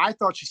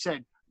thought she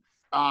said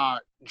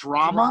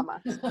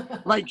drama.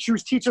 Like she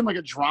was teaching like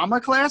a drama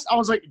class. I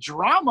was like,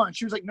 drama? And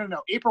she was like, no,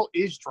 April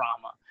is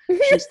drama.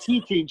 She's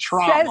teaching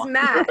trauma. Says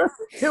Matt,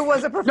 who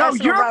was a No, professional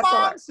your wrestler.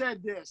 mom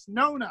said this.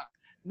 Nona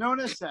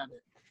said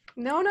it.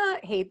 Nona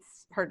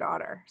hates her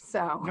daughter,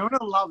 so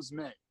Nona loves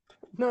me.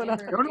 Nona.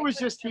 Nona was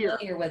just here.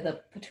 Familiar with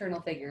a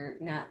paternal figure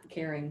not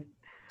caring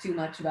too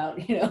much about,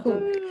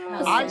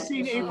 how I've sad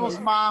seen she April's is.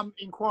 mom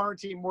in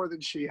quarantine more than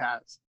she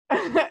has.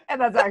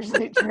 And that's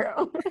actually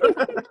true.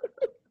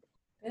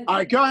 All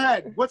right, go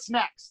ahead. What's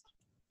next?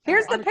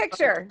 Here's the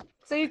picture,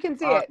 so you can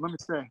see it. Let me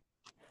see.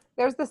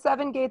 There's the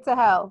 7 gates of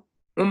hell.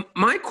 Well,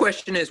 my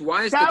question is,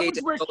 why is That the was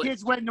gate where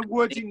kids went in the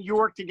woods in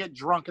York to get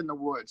drunk in the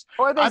woods.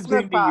 Or they I've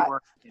smoke been to pot.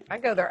 York. I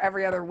go there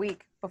every other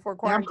week before Yeah,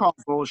 I'm quarantine. calling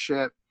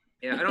bullshit.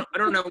 Yeah, I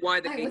don't know why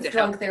the I gate was to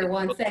hell. drunk there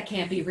once. That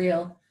can't be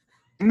real.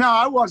 No,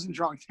 I wasn't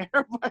drunk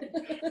there, but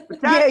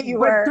Yeah, you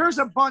but were. There's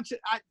a bunch of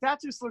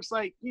that. Just looks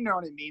like, you know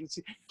what I mean. It's,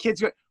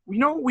 kids, you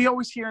know what we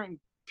always hear in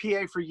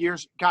PA for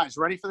years. Guys,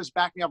 ready for this?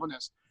 Back me up on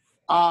this.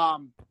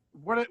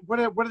 What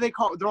do they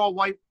call it? They're all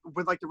white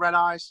with like the red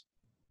eyes.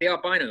 The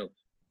albino.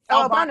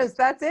 Albinos,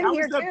 that's in That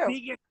here was the too.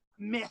 biggest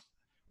myth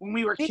when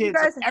we were Did you kids.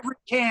 Like guys- every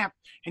camp,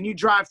 and you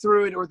drive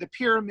through it, or the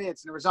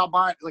pyramids, and there was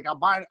albino. Like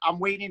albino. I'm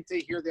waiting to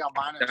hear the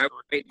albino I story.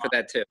 was waiting for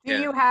that too. Do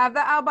Yeah. you have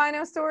the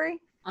albino story?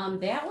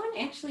 That one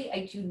actually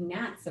I do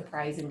not,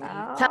 surprisingly.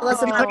 Tell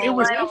us about it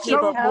was white so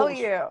people. Tell bullshit.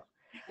 you.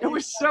 It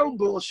was so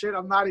bullshit.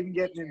 I'm not even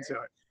getting into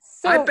it.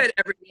 So, I bet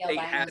every The state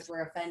albinos has.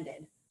 were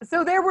offended.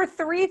 so there were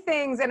 3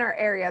 things in our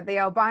area. The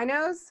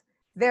albinos,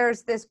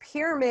 there's this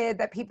pyramid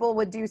that people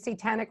would do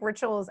satanic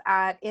rituals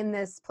at in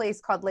this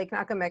place called Lake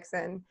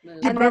Nakamixon. Yeah,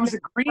 And but then it was a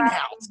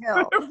greenhouse.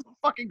 Hill. It was a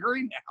fucking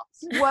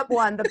greenhouse. What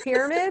one? The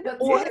pyramid? But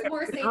Or, it's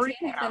more the satanic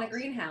than a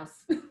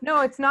greenhouse. greenhouse.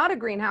 no, it's not a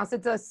greenhouse.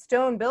 It's a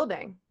stone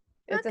building.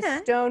 It's Okay.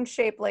 a stone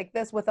shaped like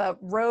this with a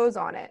rose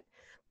on it.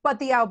 But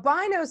the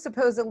albinos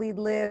supposedly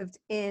lived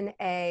in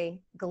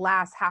a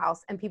glass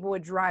house, and people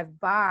would drive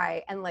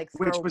by and like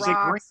throw Which was a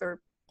rocks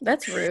or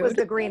That's it was rude.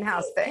 the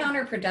greenhouse It's thing.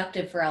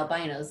 counterproductive for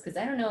albinos because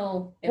I don't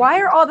know. if Why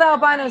are all the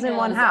albinos in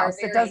one albinos house?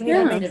 are It doesn't very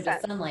even make sensitive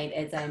sense. to sunlight,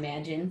 as I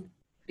imagine,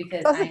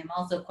 because Doesn't- I am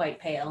also quite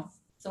pale.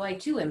 So I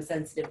too am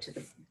sensitive to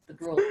the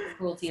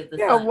cruelty of the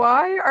Yeah, sun.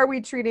 why are we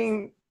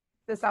treating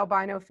this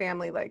albino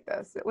family like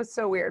this? It was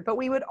so weird. But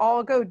we would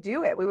all go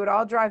do it. We would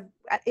all drive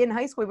in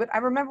high school. I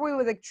remember we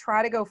would like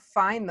try to go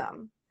find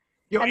them.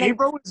 Yo, And then-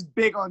 April was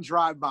big on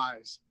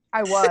drive-bys.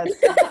 I was.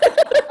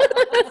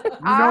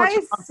 You know what I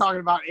I'm talking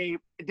about, Abe.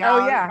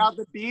 Down yeah. at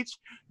the beach.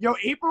 Yo,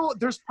 April,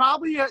 there's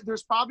probably a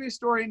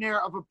story in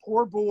there of a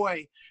poor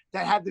boy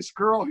that had this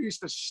girl who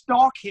used to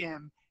stalk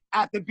him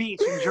at the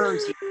beach in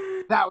Jersey.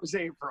 That was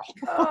April.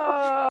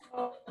 Oh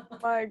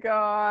my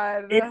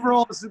God.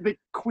 April is the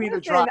queen of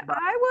Listen, drive-by.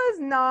 I was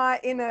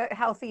not in the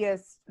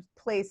healthiest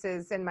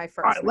places in my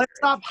first. All right, let's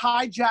marriage.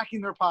 stop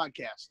hijacking their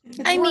podcast.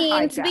 I We're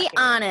mean, to be hijacking.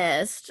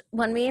 honest,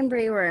 when me and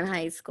Bri were in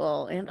high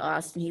school, and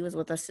Austin, he was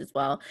with us as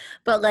well.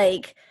 But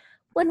like,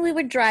 when we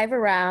would drive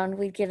around,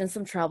 we'd get in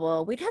some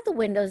trouble. We'd have the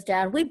windows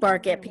down. We'd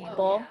bark at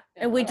people,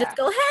 yeah. and we'd just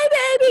go,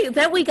 "Hey, baby!"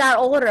 Then we got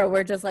older.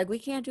 We're just like, we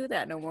can't do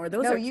that no more.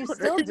 Those No, are you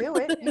children. still do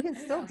it. You can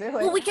still do it.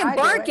 Well, we can I do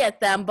bark it. at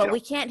them, but we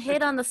can't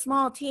hit on the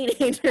small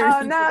teenagers.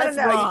 Oh, no, That's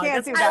you wrong.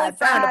 can't That's do highly that.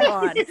 frowned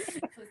upon.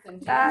 Listen,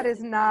 That Jen,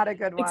 is not a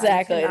good one.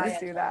 Exactly. You cannot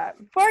do that.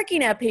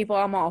 Barking at people,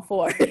 I'm all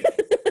for.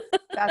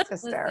 That's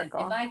listen,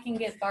 hysterical. if I can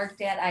get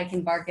barked at, I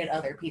can bark at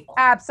other people.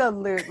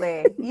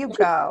 Absolutely. You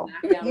go.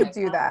 Knock down You my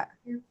do that.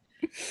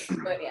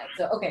 But yeah,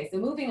 so okay, so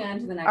moving on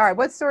to the next. All right,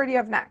 what story do you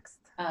have next?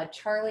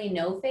 Charlie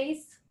No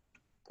Face.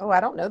 Oh, I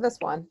don't know this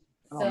one.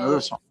 I don't know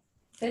this one.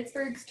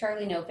 Pittsburgh's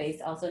Charlie No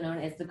Face, also known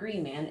as the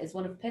Green Man, is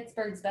one of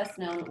Pittsburgh's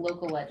best-known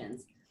local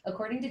legends.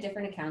 According to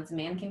different accounts, a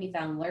man can be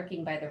found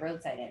lurking by the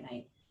roadside at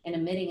night and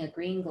emitting a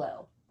green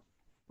glow.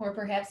 Or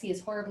perhaps he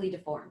is horribly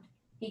deformed.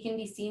 He can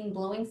be seen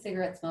blowing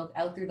cigarette smoke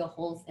out through the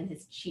holes in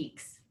his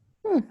cheeks.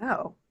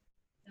 Oh.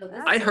 So this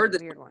I That's a heard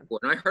this weird one. before,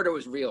 and I heard it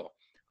was real.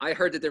 I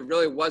heard that there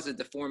really was a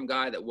deformed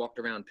guy that walked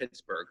around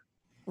Pittsburgh.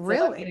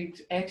 Really?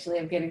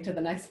 I'm getting to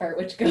the next part,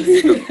 which goes.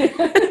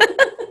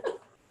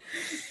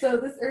 So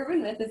this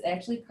urban myth is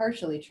actually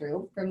partially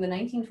true. From the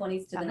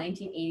 1920s to the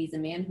 1980s, a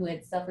man who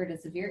had suffered a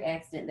severe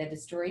accident that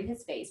destroyed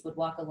his face would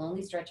walk a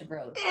lonely stretch of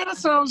road. Yeah,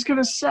 that's what I was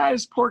gonna say.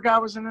 This poor guy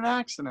was in an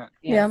accident.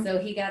 Yeah. So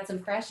he got some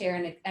fresh air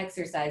and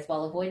exercise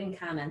while avoiding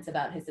comments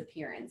about his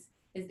appearance.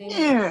 His name was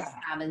Yeah. Chris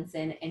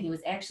Robinson, and he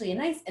was actually a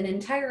nice and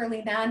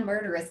entirely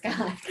non-murderous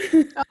guy.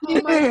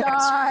 Oh my Yeah,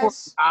 gosh. poor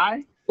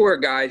guy. Poor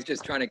guy's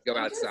just trying to go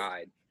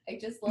outside. I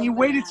just love He the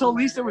waited till at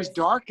least it was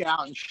non-murderous. dark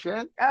out and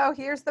shit. Oh,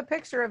 here's the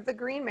picture of the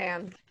Green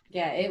Man.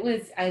 Yeah, it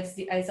was.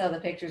 I saw the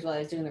pictures while I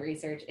was doing the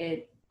research.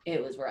 It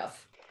was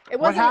rough. It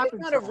What wasn't. It's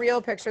happened not to a him?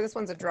 real picture. This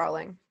one's a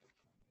drawing.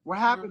 What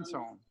happened to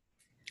him?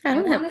 I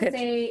don't have want to pictures.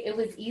 say it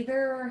was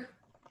either.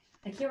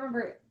 I can't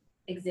remember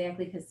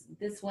exactly because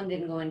this one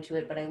didn't go into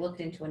it, but I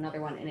looked into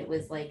another one and it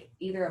was like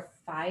either a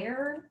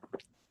fire,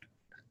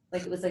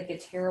 like it was like a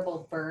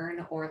terrible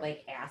burn, or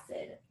like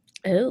acid.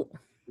 Oh.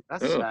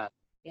 That's Oh. sad.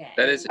 Yeah.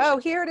 That is- Oh,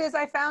 here it is.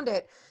 I found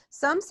it.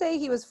 Some say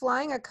he was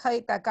flying a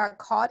kite that got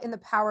caught in the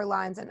power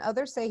lines, and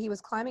others say he was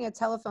climbing a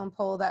telephone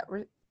pole that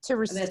And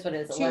that's what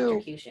it is. to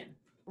Electrocution.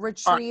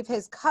 retrieve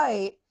his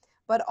kite,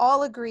 but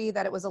all agree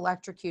that it was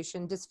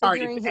electrocution, All right,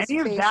 disfiguring if his any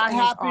of face that and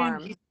his happened,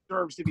 arm. he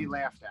deserves to be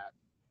laughed at.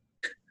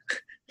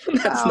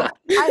 That's Oh, not.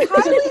 I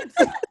highly.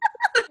 But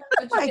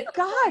Oh my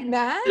God,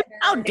 man!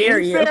 How dare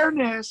In you?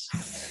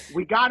 fairness,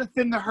 we got to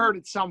thin the herd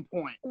at some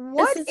point.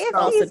 What This is if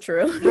also he's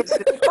true.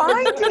 Listen,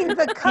 finding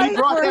the he kite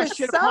brought for that his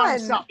shit upon son?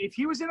 himself. If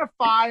he was in a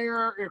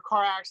fire or a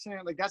car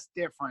accident, like that's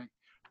different.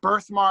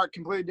 Birthmark,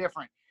 completely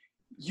different.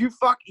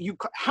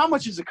 How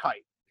much is a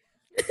kite?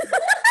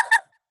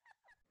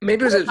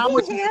 Maybe it was How a,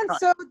 much He is a hand kite?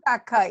 sewed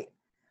that kite.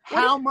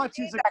 What How did much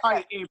you is pay a that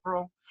kite, guy?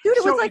 April? Dude,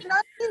 it was So like if-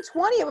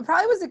 1920. It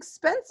probably was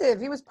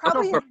expensive. He was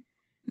probably.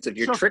 if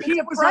you're So if tricky.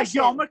 he was like,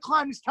 yo, I'm gonna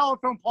climb this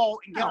telephone pole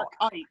and get a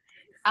kite.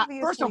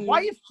 First off, why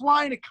are you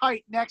flying a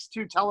kite next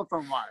to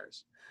telephone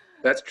wires?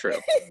 That's true.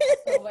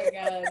 Oh my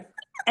God.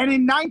 And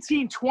in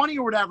 1920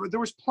 or whatever, there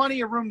was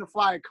plenty of room to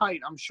fly a kite,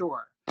 I'm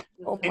sure.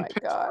 Oh in my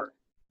God.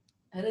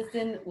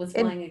 Edison was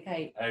And- flying a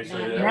kite.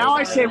 Actually, not- that Now I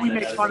was- say we that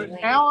make was- fun of.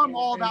 Now I'm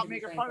all about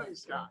making fun of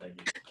this guy.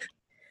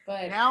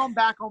 But Now I'm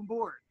back on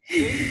board.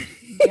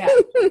 yeah.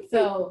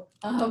 So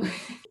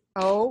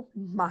Oh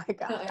my I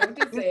God. have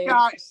to This say,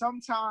 guy,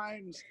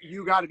 sometimes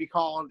you got to be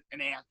called an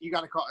ant. You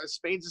got to call a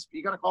spade.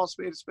 You got to call a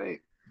spade a spade.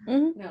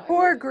 no,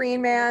 Poor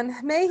Green Man.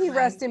 May he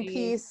rest in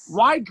peace.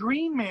 Why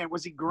Green Man?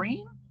 Was he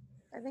green?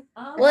 I think.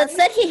 Well, it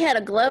said he had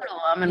a glow to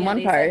him in Yeah, one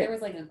they said part. there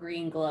was like a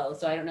green glow,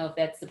 so I don't know if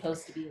that's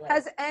supposed to be like.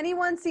 Has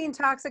anyone seen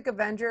Toxic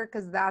Avenger?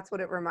 Because that's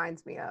what it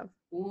reminds me of.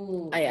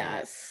 Ooh,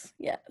 Yes.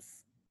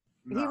 Yes.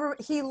 No.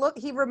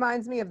 He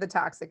reminds me of the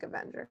Toxic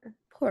Avenger.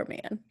 Poor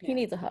man. He Yeah.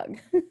 needs a hug.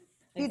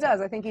 He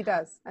does. I think he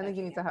does. I think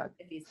he needs a hug.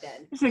 If he's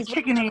dead. He's a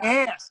kick in the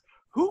ass.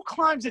 Who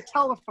climbs a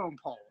telephone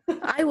pole?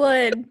 I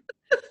would.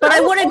 But I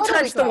wouldn't totally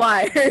touch the could.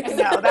 wires.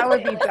 No, that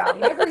would be dumb.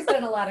 Never's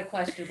done a lot of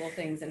questionable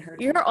things in her.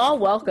 You're all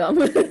welcome.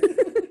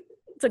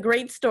 It's a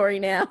great story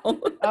now.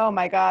 Oh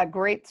my God.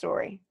 Great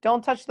story.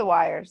 Don't touch the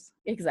wires.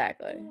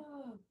 Exactly.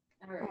 All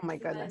right, Oh my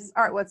so goodness. then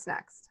All right. What's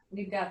next?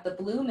 We've got the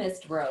Blue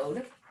Mist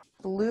Road.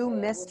 Blue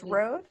Mist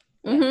Road?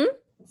 Mm-hmm.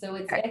 So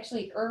it's Okay.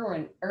 actually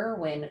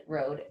Irwin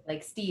Road,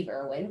 like Steve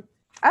Irwin.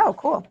 Oh,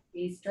 cool.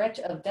 A stretch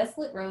of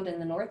desolate road in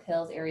the North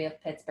Hills area of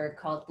Pittsburgh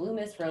called Blue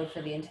Mist Road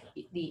for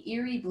the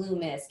eerie blue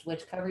mist,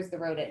 which covers the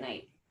road at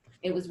night.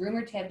 It was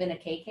rumored to have been a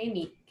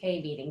KKK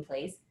meeting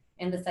place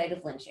and the site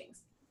of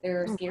lynchings.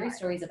 There are scary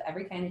stories of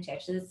every kind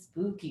attached to this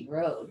spooky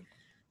road,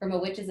 from a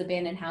witch's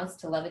abandoned house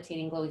to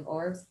levitating glowing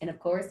orbs, and of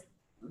course,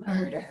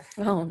 murder.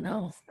 Oh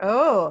no.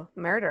 Oh,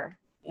 murder.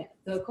 Yeah.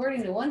 So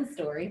according to one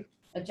story,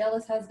 A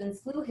jealous husband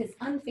slew his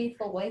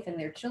unfaithful wife and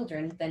their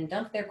children, then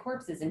dumped their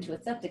corpses into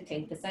a septic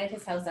tank beside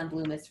his house on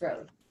Blue Mist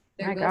Road.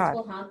 Their My ghosts God.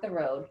 will haunt the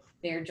road.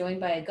 They are joined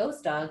by a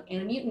ghost dog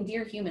and a mutant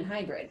deer-human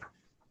hybrid.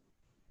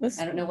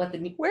 I don't know what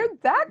the...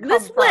 Where'd that come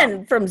This from?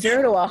 went from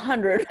 0 to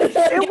 100.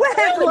 It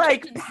went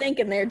like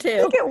thinking there I too.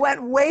 think it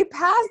went way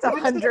past This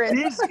is 100.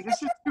 busy.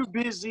 This is too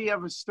busy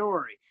of a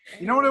story.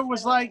 You know what it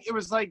was like? It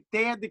was like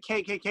they had the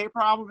KKK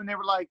problem, and they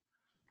were like,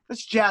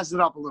 "Let's jazz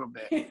it up a little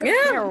bit."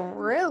 Yeah,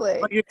 really.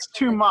 Like it's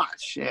too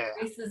much. Yeah.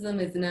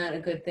 Racism is not a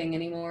good thing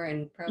anymore,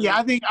 and probably... Yeah,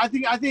 I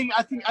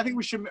think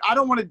we should. I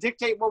don't want to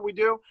dictate what we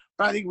do,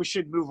 but I think we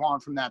should move on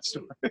from that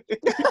story.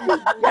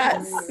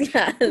 Yes.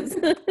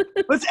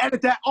 Let's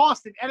edit that,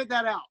 Austin. Edit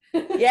that out.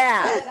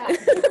 Yeah.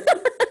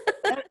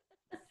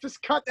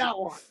 Just cut that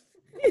one.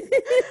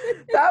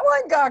 That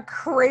one got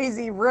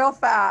crazy real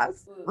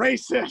fast.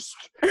 Racist.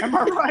 Am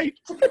I right?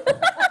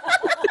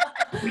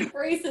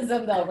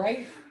 Racism, though,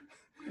 right?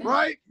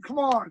 Right? Come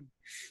on.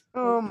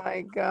 Oh my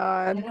I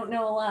God. don't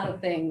know a lot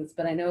of things,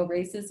 but I know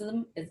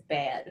racism is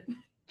bad.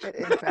 It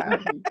is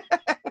bad.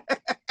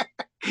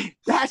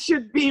 That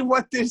should be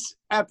what this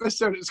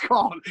episode is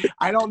called.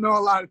 I don't know a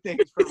lot of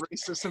things, but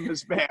racism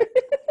is bad.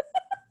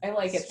 I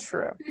like it. It's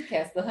true.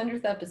 Podcast, the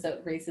 100th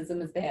episode,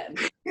 racism is bad.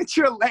 It's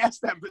your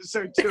last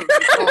episode, too.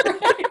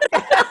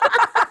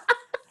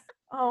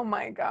 Oh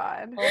my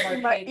God. All of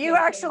our But you KKK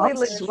actually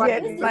listeners.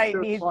 legit might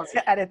need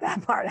to edit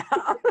that part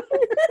out.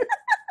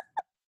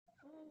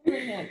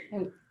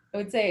 I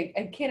would say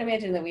I can't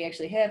imagine that we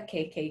actually have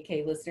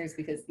KKK listeners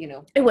because, you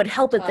know, It would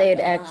help if they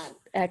had Come on.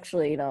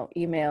 actually,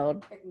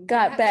 emailed, they're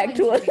got not back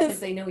going to because us.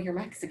 they know you're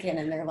Mexican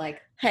and they're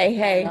like, Hey, I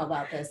hey, don't know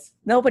about this.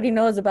 nobody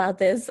knows about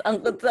this.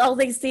 All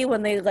they see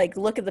when they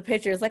look at the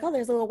picture is like, oh,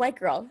 there's a little white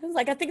girl. It's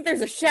like, I think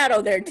there's a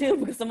shadow there too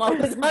because I'm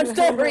always hunched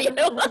over you.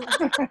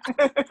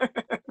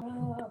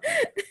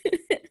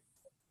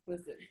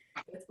 Listen,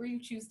 that's where you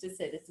choose to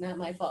sit. It's not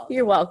my fault.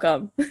 You're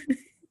welcome.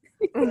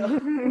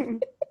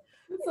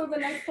 So the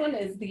next one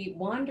is the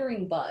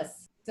wandering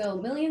bus. So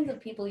millions of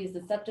people use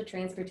the SEPTA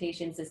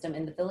transportation system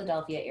in the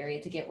Philadelphia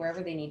area to get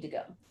wherever they need to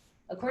go.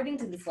 According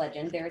to this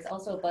legend, there is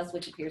also a bus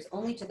which appears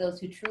only to those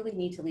who truly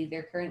need to leave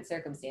their current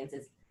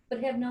circumstances,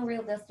 but have no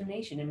real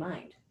destination in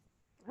mind.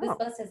 This Oh.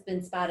 bus has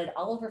been spotted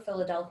all over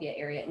Philadelphia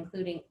area,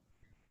 including,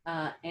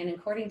 and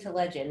according to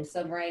legend,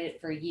 some ride it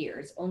for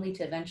years, only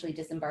to eventually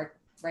disembark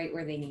right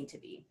where they need to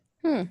be.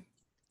 I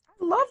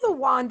love the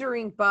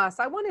wandering bus.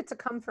 I want it to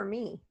come for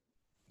me.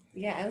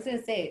 Yeah, I was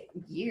gonna say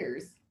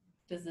years.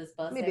 Does this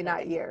bus Maybe have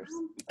not a- years.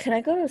 Can I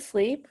go to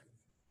sleep?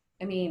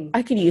 I mean,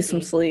 I could use some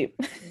maybe. sleep.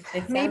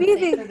 It Maybe sounds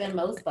the- safer than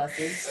most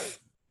buses.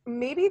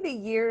 Maybe the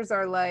years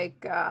are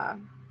like,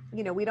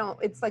 we don't,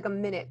 it's like a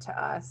minute to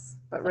us,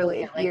 but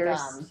really Yeah, like, years.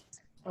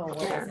 what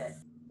Yeah. was it?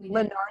 We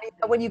The did-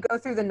 Narnia, when you go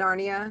through the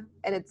Narnia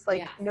and it's like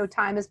Yeah. no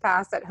time has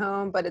passed at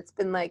home, but it's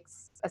been like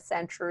a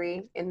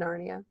century in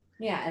Narnia.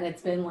 Yeah, and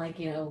it's been like,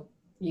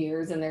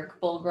 years and they're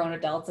full grown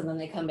adults and then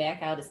they come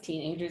back out as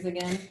teenagers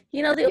again.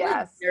 The only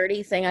Yes.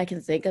 dirty thing I can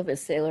think of is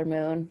Sailor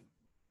Moon,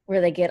 where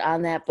they get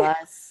on that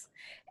bus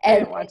I and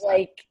didn't watch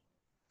they, that.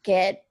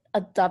 get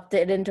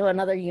adopted into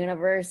another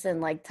universe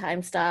and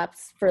time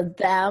stops for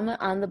them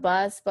on the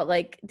bus, but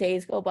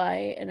days go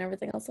by and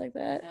everything else like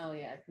that. Oh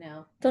yeah,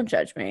 no. Don't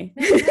judge me.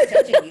 No, I'm not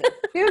judging you.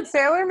 Dude,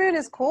 Sailor Moon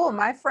is cool.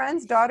 My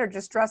friend's daughter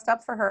just dressed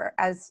up for her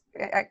as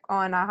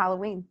on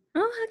Halloween.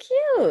 Oh,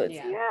 how cute.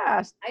 Yeah.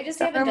 Yeah. I just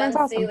Sailor haven't Moon's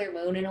done awesome. Sailor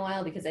Moon in a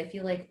while because I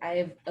feel like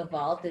I've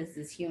evolved as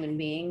this human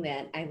being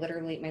that my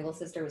little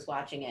sister was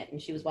watching it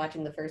and she was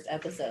watching the first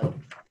episode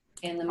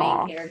and the main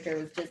Aw. character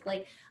was just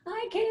like,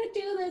 I can't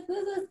do this.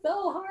 This is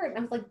so hard. And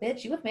I was like,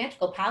 bitch, you have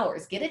magical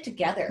powers. Get it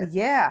together.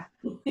 Yeah.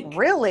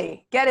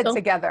 Really. Get it Don't-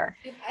 together.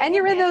 If I And had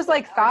you're in those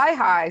magical thigh powers-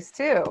 highs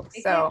too.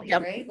 So Exactly,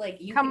 Yep. right? Like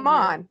you come can wear-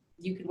 on.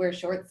 You could wear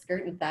short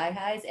skirt and thigh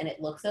highs and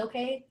it looks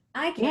okay.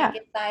 I can't Yeah.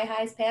 get thigh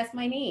highs past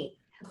my knee.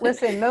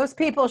 Listen, most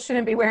people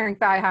shouldn't be wearing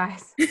thigh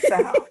highs.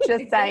 So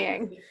just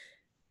saying.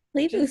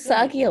 Leave Just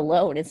saying. Usagi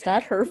alone. It's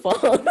not her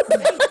fault.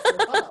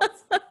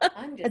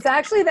 I'm just It's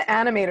actually the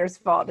animator's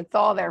fault. It's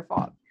all their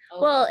fault.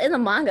 Well, in the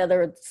manga,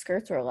 the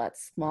skirts were a lot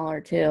smaller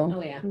too.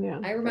 Oh yeah. Yeah.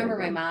 I remember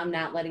my mom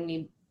not letting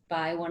me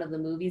buy one of the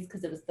movies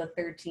because it was the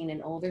 13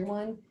 and older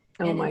one.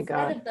 Oh and my instead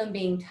God. of them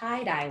being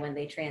tie-dye when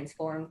they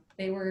transformed,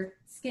 they were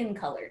skin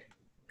colored.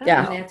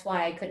 Yeah. And that's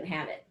why I couldn't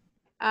have it.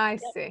 I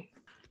see.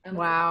 I'm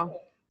Wow.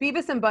 like,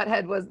 Beavis and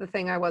Butthead was the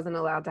thing I wasn't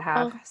allowed to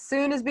have. Oh.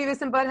 Soon as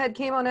Beavis and Butthead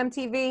came on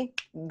MTV,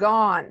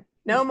 gone.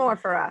 No more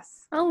for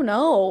us. Oh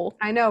no,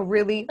 I know,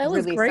 really, that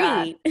was really great.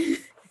 sad.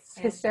 It's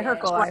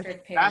hysterical. hashtag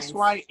strict That's parents.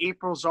 why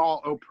April's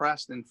all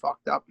oppressed and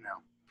fucked up now.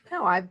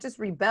 No, I've just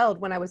rebelled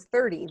when I was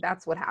 30.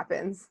 That's what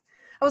happens.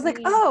 I was like,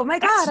 Mm. oh my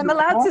That's God, I'm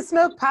allowed to normal.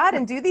 smoke pot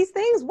and do these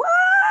things? What?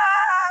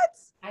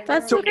 I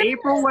That's So literally-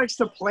 April likes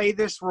to play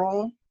this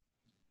role.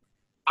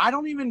 I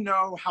don't even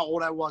know how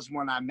old I was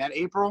when I met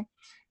April.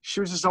 She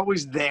was just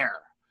always there.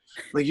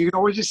 Like you could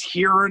always just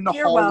hear her in the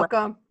You're hallway.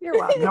 welcome. You're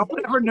welcome. No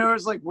one ever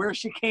knows where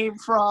she came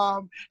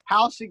from,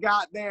 how she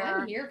got I'm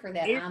there. here for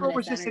that. April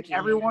was ominous just in energy.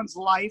 everyone's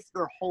life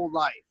their whole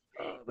life.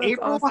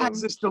 April awesome.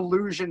 has this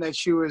delusion that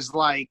she was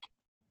like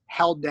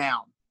held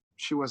down.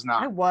 She was I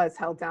not. was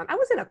held down. I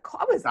was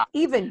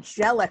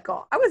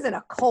evangelical. I was in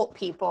a cult,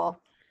 people.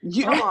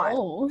 You, Come on.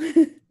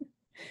 Oh.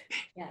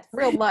 Yes.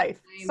 Real life.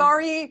 I'm-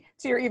 Sorry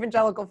to your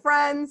evangelical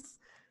friends.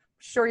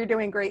 Sure, you're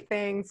doing great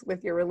things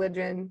with your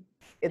religion.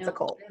 It's a No,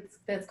 cult.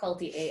 That's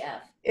culty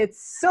AF.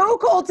 It's so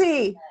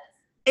culty.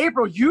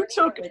 April, you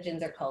took.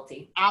 Religions are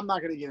culty. I'm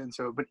not gonna get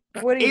into it,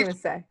 but What are you April- going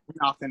to say?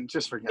 nothing.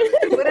 Just forget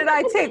it. What did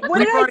I take? What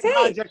We've did I already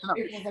take? hijacked enough.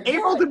 April's like,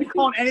 April "What?" to be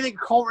calling anything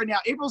cult right now.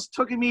 April's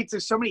taken me to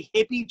so many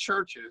hippie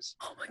churches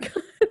Oh my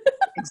god.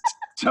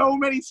 so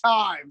many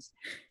times,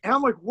 and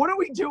I'm like, what are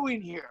we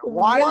doing here?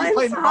 Why are we One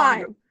playing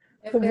Mario? time.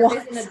 If there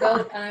What? isn't a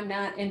goat, I'm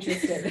not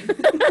interested.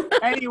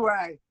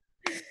 Anyway,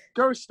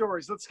 ghost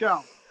stories. Let's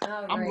go.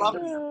 All I'm right.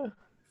 loving it.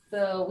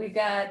 So we've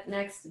got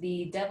next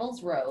the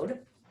Devil's Road,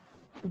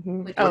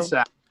 Mhm. which Oh, What's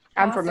that?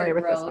 I'm Foster familiar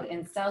with this Road one.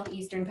 in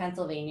southeastern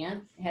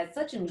Pennsylvania. It has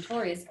such a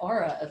notorious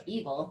aura of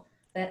evil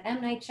that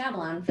M. Night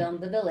Shyamalan filmed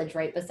The Village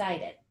right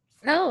beside it.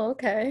 Oh,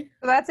 okay.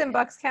 So that's in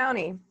Bucks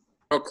County.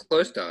 Oh,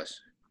 close to us.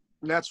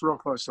 That's real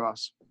close to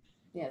us.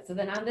 Yeah, so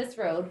then on this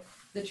road,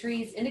 the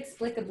trees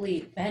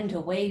inexplicably bend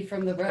away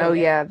from the road. Oh,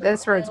 yeah, as if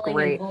this road's wailing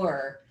in great.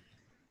 horror.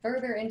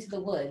 Further into the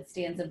woods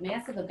stands a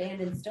massive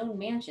abandoned stone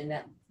mansion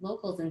that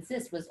locals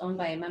insist was owned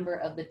by a member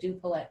of the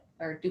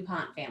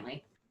DuPont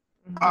family,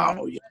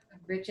 Oh yeah. the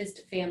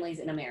richest families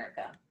in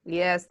America.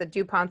 Yes, the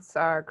DuPonts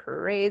are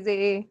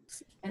crazy.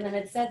 And then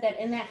it's said that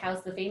in that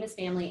house, the famous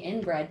family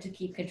inbred to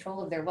keep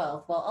control of their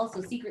wealth while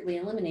also secretly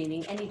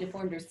eliminating any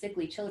deformed or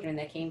sickly children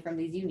that came from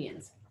these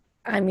unions.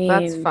 I mean,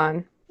 That's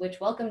fun. Which,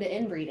 welcome to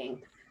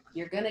inbreeding.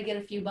 You're going to get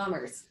a few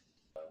bummers.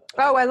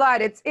 Oh, I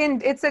lied. I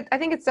think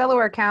it's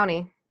Delaware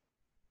County.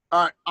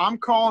 All right, I'm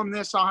calling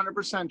this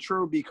 100%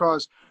 true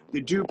because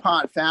the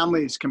DuPont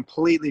family is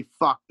completely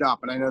fucked up,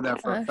 and I know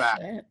that for a oh,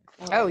 fact. shit.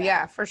 Oh,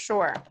 yeah, for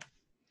sure.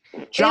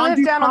 John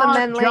live down on the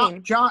DuPont,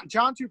 Men John, Lane.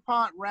 John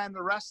DuPont ran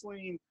the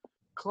wrestling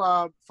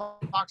club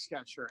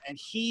Foxcatcher, and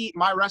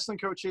my wrestling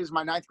coach is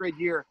my 9th grade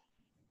year.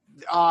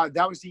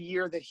 That was the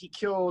year that he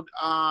killed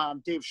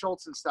Dave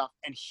Schultz and stuff,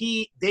 and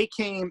they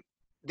came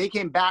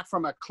back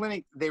from a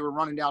clinic they were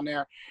running down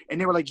there, and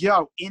they were like,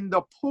 "Yo, in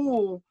the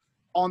pool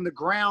on the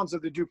grounds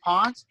of the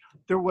DuPonts,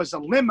 there was a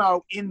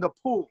limo in the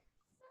pool,"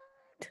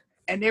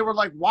 and they were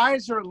like, "Why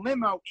is there a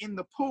limo in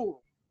the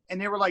pool?" And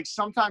they were like,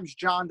 sometimes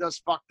John does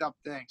fucked up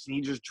things, and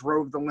he just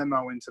drove the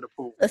limo into the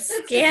pool. The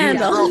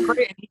scandal.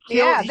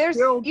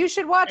 You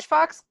should watch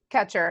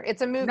Foxcatcher.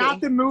 It's a movie.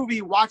 Not the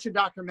movie. Watch a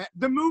document.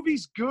 The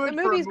movie's good.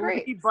 The for a movie's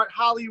movie, great. but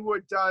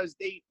Hollywood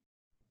they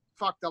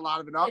fucked a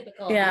lot of it up.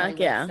 Typical Yeah, Hollywood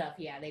yeah. stuff.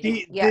 Yeah, they The,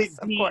 do. Yes,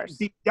 of course.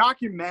 The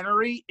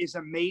documentary is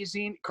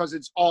amazing because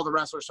it's all the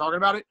wrestlers talking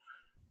about it.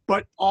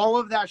 But all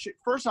of that shit.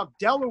 First off,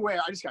 Delaware.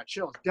 I just got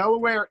chills.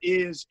 Delaware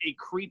is a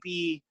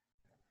creepy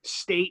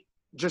state,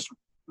 just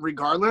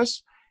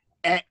regardless.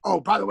 And oh,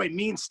 by the way,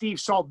 me and Steve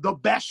saw the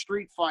best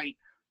street fight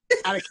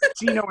at a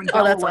casino in Oh,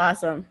 Delaware that's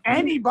awesome.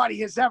 anybody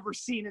has ever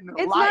seen in their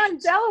It's life. not in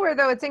Delaware,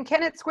 though. It's in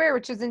Kennett Square,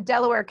 which is in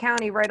Delaware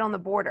County, right on the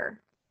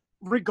border.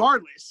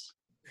 Regardless,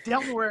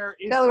 Delaware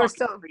is Delaware's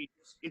fucking still- crazy.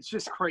 It's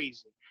just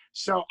crazy.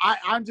 So I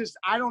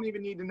don't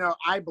even need to know.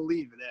 I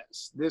believe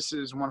this. This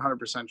is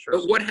 100%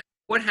 true. But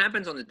what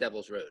happens on the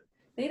Devil's Road?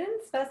 They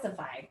didn't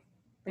specify.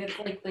 It's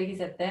like you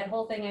said, that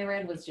whole thing I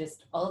read was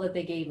just all that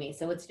they gave me.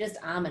 So it's just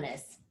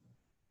ominous.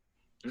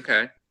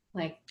 Okay.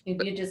 Like,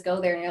 if you just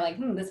go there and you're like,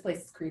 this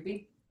place is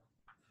creepy.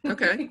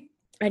 Okay.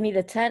 I need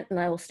a tent and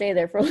I will stay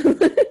there for a little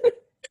bit.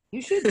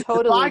 You should If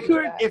totally. I do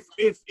could,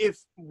 that.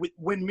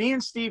 when me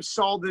and Steve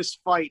saw this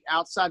fight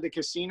outside the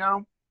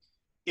casino,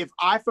 if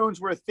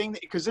iPhones were a thing,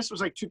 because this was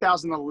like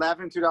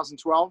 2011,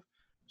 2012,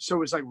 so it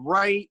was like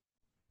right.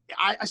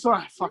 I still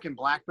had a fucking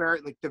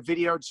BlackBerry. Like the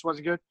video just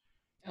wasn't good.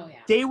 Oh, yeah.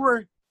 They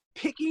were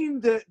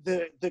picking the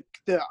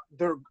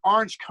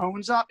orange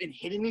cones up and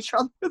hitting each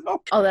other with them.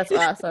 Oh, that's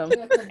awesome.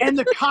 And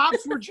the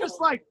cops were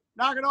just like,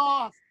 knock it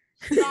off.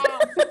 Stop.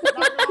 Knock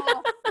it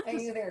off. I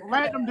knew they were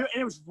Let them do it.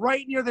 And it was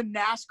right near the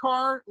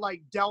NASCAR,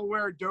 like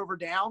Delaware, Dover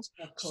Downs.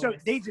 Of So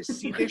course. they just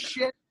see this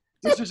shit.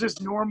 This is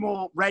just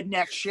normal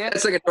redneck shit.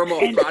 That's like a normal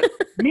And-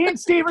 product. Me and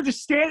Steve are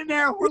just standing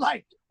there. We're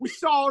like, we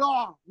saw it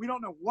all. We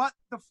don't know what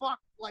the fuck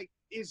like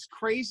is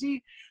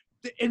crazy.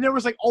 And there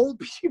was like old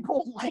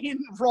people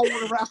rolling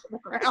around the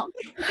ground.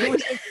 It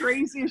was the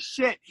craziest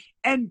shit.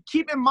 And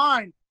keep in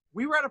mind,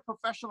 we were at a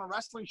professional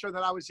wrestling show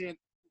that I was in,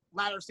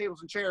 ladders,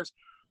 tables, and chairs,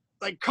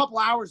 like a couple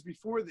hours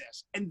before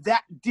this. And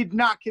that did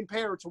not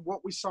compare to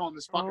what we saw in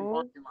this fucking Oh,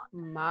 parking lot.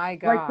 My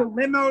Like the God.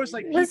 limos,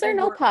 like Was there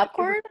people no were-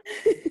 popcorn?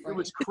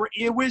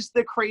 It was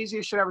the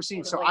craziest shit I've ever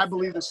seen. So I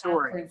believe the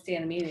story. Popcorn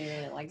stand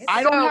immediately, like,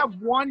 I don't So- have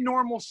one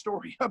normal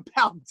story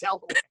about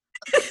Delaware.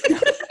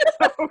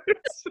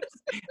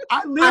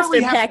 I literally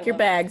Austin, have, pack your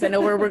bags. I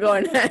know where we're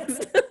going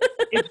next.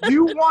 if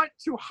you want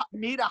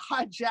me to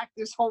hijack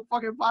this whole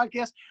fucking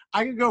podcast,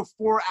 I can go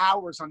 4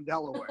 hours on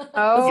Delaware.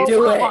 Oh,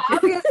 do well, it.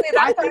 obviously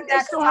I that's our think they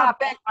next still have.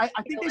 topic. I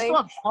think they still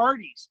have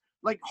Hardee's.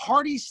 like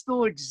Hardee's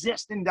still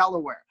exist in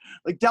Delaware.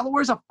 Like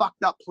Delaware's a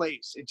fucked up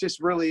place. It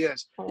just really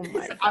is. Oh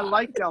my God. I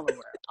like Delaware.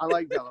 I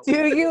like Delaware.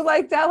 Do you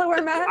like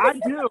Delaware, Matt? I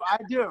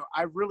do.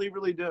 I really,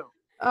 really do.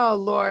 Oh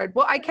Lord.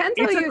 Well, I can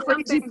tell It's a you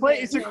crazy something.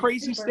 place. It's a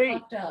crazy Super state.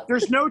 fucked up.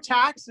 There's no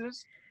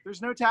taxes.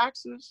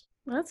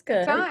 That's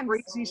good. Time.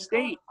 Crazy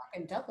state.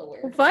 Fucking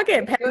Delaware. Fuck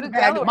it. Go to pack a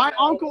bag. Delaware. My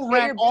uncle Get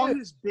ran your all boots.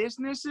 his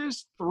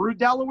businesses through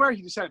Delaware.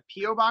 He just had a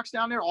P.O. box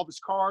down there, all of his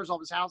cars, all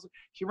of his houses.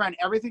 He ran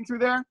everything through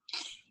there.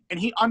 And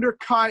he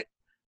undercut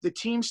the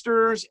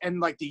Teamsters and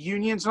like the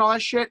unions and all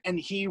that shit. And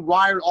he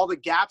wired all the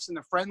gaps in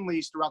the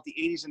friendlies throughout the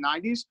 80s and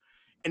 90s.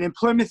 And in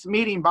Plymouth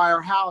Meeting by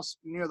our house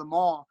near the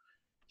mall,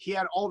 he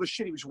had all the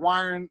shit. He was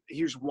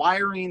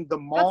wiring the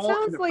mall. That and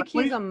sounds the like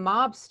friendlies. he's a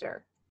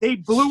mobster. They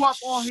blew up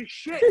all his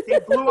shit. They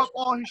blew up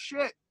all his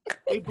shit.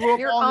 They blew up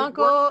Your all his work.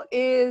 uncle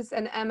is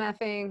an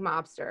MFing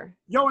mobster.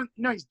 No,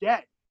 he's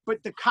dead.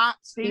 But the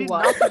cops, they He did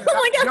was. nothing.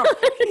 Oh my Yo,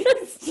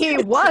 God. He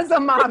was a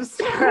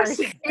mobster.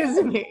 Listen.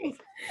 Excuse me.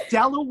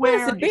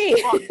 Delaware Listen, is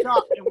B. fucked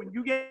up. And when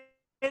you get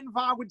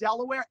involved with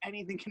Delaware,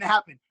 anything can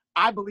happen.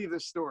 I believe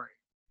this story.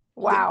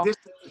 Wow. This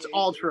is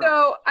all true.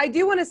 So I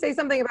do want to say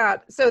something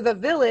about the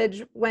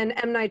Village. When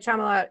M. Night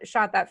Shyamalan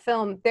shot that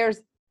film,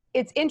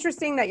 it's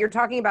interesting that you're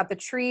talking about the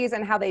trees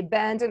and how they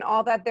bend and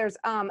all that. There's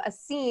a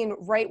scene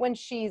right when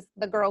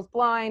the girl's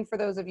blind. For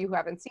those of you who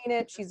haven't seen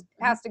it, she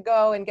has to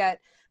go and get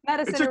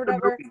medicine It's a or good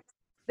whatever. movie.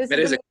 This It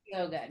is is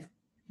So good.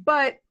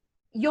 but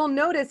you'll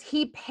notice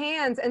he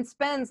pans and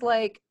spends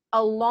like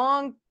a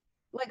long,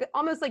 like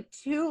almost like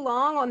too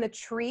long on the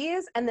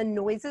trees and the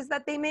noises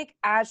that they make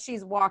as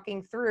she's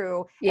walking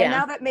through. Yeah. And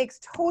now that makes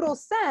total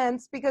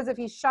sense, because if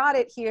he shot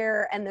it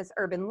here and this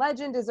urban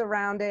legend is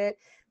around it,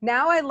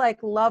 now I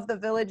love the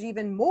Village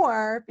even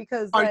more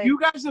because Are you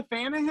guys a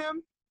fan of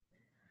him?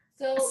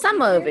 So Some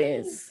he's very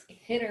movies.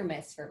 hit or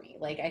miss for me.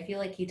 Like I feel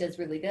like he does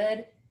really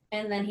good,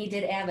 and then he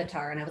did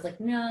Avatar, and I was like,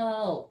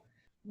 no.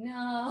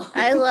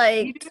 I He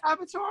liked. did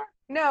Avatar?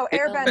 no,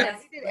 Airbender.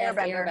 Last, He did last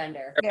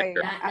Airbender. Yeah.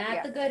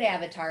 Not the good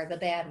Avatar, the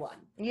bad one.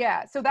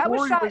 Yeah. So that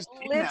was Corey shot was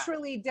in that.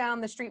 literally down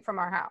the street from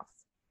our house.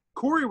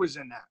 Corey was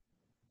in that.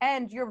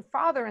 And your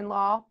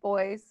father-in-law,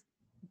 boys,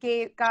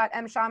 got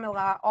M.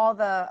 Shyamalan all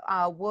the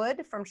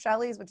wood from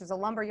Shelley's, which is a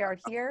lumber yard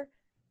here,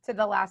 to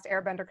the last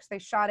Airbender, because they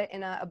shot it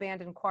in an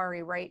abandoned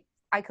quarry. Right,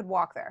 I could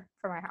walk there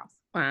from my house.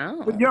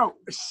 Wow. But yo,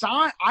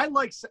 Signs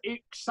has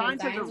a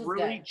Signs was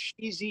really good.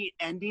 cheesy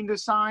ending to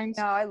Signs.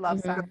 No, I love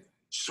Mhm. Signs.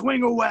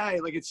 Swing away,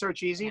 like it's so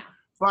cheesy. Yeah.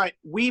 But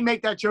we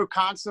make that joke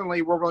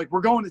constantly where we're like,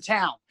 we're going to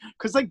town,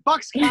 because like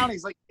Bucks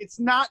County's like, it's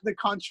not the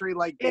country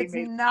like they It's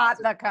made. not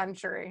the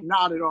country.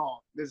 Not at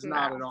all. It's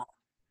not No. at all.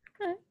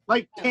 Okay.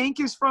 Like Pink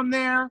is from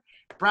there.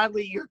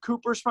 Bradley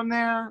Cooper's from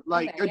there.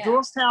 Like Okay, yeah.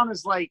 Doylestown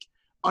is like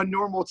a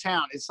normal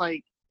town. It's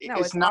like No,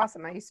 it's it's not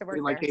awesome. I used to work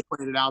like there. they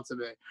put it out to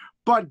be.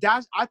 But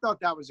I thought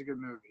that was a good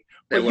movie. It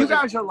But you was a-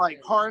 guys are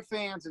like horror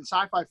fans and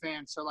sci-fi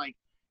fans, so like,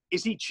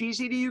 is he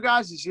cheesy to you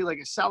guys? Is he like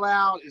a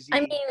sellout? Is he?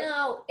 I mean,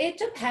 No, it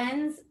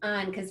depends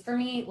on, because for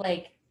me,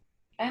 like,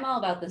 I'm all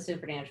about the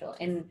supernatural,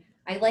 and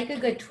I like a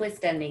good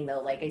twist ending though.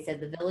 Like I said,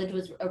 The Village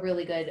was a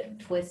really good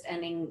twist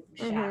ending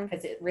shot, Mhm.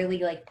 because it really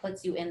like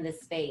puts you in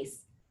this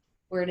space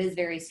where it is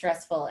very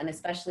stressful, and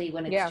especially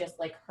when it's Yeah. just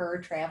like her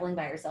traveling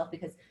by herself,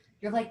 because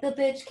you're like, the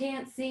bitch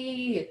can't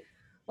see.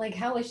 Like,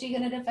 how is she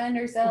gonna defend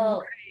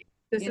herself?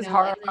 This You is know,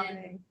 and then-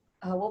 horrifying.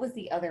 Oh, what was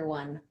the other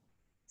one?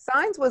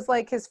 Signs was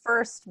like his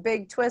first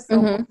big twist. The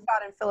Mhm. one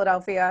shot in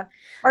Philadelphia,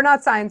 or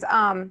not Signs.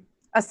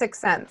 A Sixth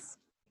Sense.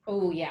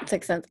 Oh yeah,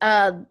 6 Sense.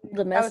 The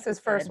Mist. That was his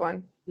good. first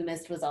one. The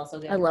Mist was also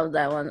good. I love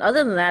that one.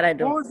 Other than that, I What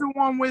don't. was the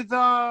one with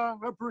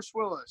Bruce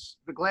Willis,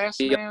 the Glass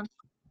Yeah. Man?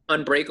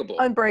 Unbreakable.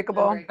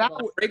 Unbreakable. That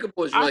Unbreakable. Unbreakable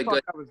was I really thought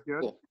good. that was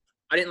good. Cool.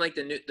 I didn't like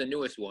the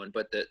newest one,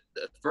 but the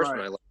first Right.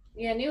 one I liked.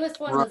 Yeah, newest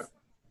one Right. was,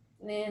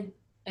 eh.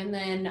 And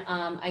then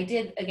I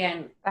did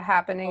again. The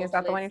Happening. Is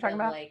whole that the one you're twist talking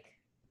of, about? Like,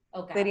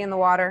 oh god, Lady in the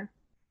Water.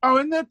 Oh,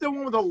 isn't that the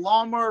one with the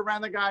lawnmower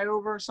ran the guy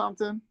over or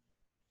something?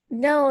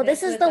 No,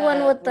 this That's is the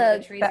one with where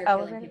the. trees the are killing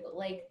elevator? people.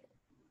 Like,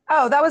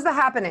 Oh, that was The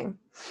Happening.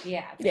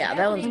 yeah, Yeah,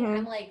 that one's-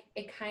 I'm like,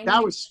 it kind That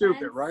of. was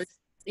stupid, right?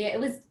 Yeah, it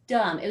was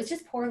dumb. It was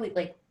just poorly.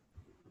 Like,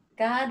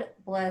 God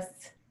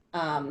bless.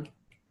 Oh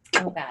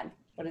God,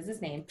 what is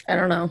his name? I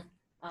don't know.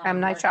 M.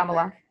 Night Marky Shyamalan.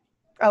 Mark.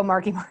 Oh,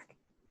 Marky Mark.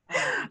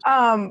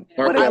 Um,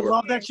 Mark What is I it? Wahlberg.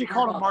 love that she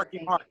called him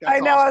Marky Mark. That's I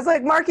know. I awesome. was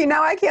like, Marky.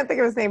 Now I can't think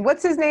of his name.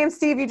 What's his name?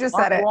 Steve, you just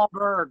said Mark it.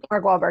 Wahlberg.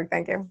 Mark Wahlberg.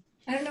 Thank you.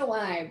 I don't know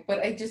why, but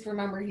I just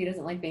remember he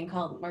doesn't like being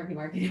called Marky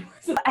Mark anymore.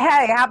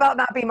 Hey, how about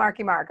not be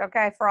Marky Mark?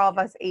 Okay, for all of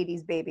us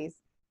 '80s babies.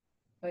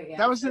 But yeah,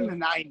 That was in so- the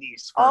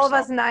 90s. All of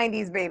first us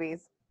 '90s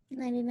babies.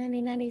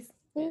 90s.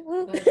 But,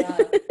 Was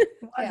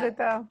Yeah. it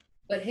though?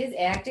 But his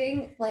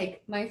acting,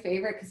 like my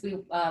favorite, because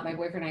my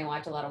boyfriend and I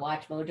watch a lot of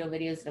Watch Mojo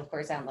videos, and of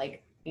course on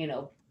like, you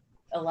know,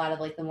 a lot of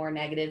like the more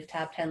negative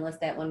top 10 list,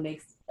 that one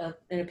makes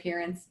an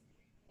appearance.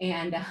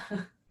 And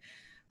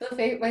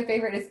my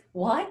favorite is,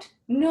 what?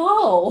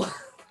 No.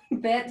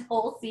 That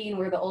whole scene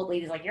where the old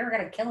lady's like, you're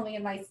going to kill me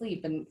in my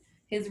sleep. And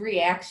his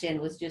reaction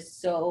was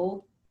just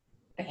so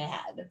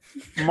bad.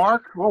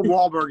 Mark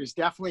Wahlberg is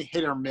definitely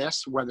hit or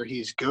miss whether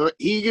he's good.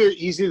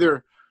 He's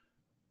either,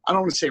 I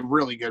don't want to say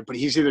really good, but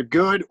he's either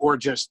good or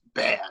just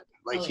bad.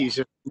 Like he's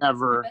just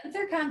never.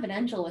 Spencer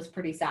Confidential was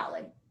pretty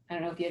solid. I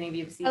don't know if any of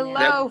you have seen that.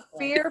 Hello,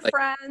 Fear,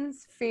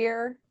 friends.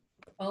 Fear.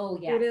 Oh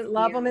yeah. Who didn't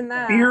love him in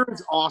that? Fear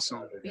is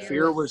awesome. Fear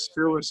Fear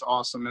was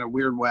awesome in a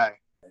weird way.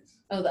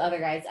 Oh, the other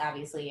guys,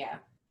 obviously, yeah.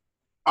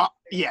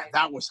 Yeah,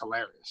 that was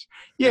hilarious.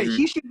 Yeah,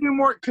 he should do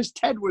more because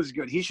Ted was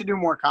good. He should do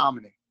more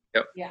comedy.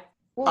 Yep. Yeah.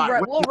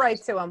 We'll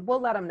write to him. We'll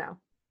let him know.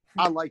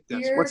 I like this.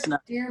 Dear, What's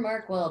next? Dear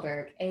Mark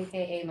Wahlberg,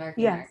 aka Mark.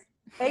 Yes.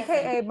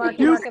 AKA Marky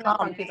Do Mark and the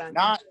Funky comedy,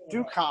 Bunch.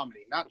 do comedy,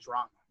 not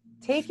drama.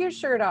 Take your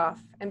shirt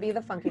off and be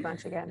the Funky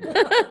Bunch again.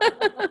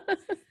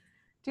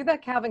 Do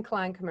that Calvin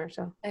Klein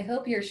commercial. I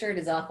hope your shirt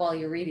is off while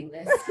you're reading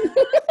this.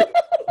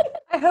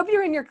 I hope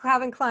you're in your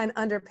Calvin Klein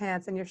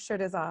underpants and your shirt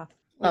is off.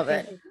 Love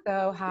it. It's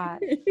so hot.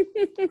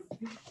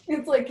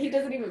 It's like he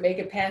doesn't even make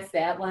it past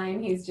that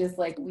line. He's just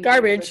like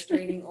Garbage.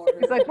 restraining orders.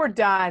 He's like, we're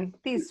done.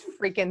 These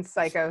freaking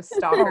psycho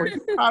stalkers.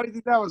 I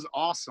think that was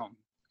awesome.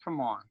 Come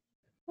on.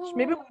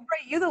 Maybe we'll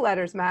write you the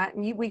letters, Matt,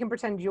 and we can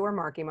pretend you're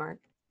Marky Mark.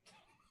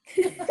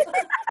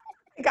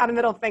 I got a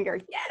middle finger.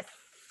 Yes.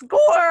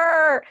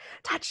 Score.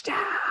 Touchdown.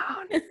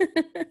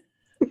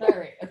 All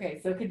right. Okay.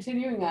 So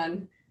continuing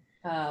on.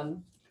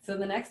 So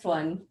the next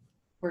one,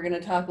 we're going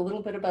to talk a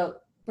little bit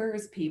about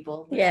Burr's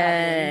people. the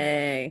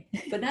Yay.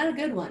 goblins, but not a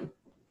good one.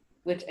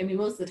 Which, I mean,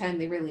 most of the time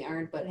they really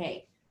aren't, but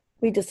hey.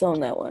 We disown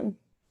that one.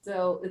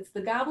 So it's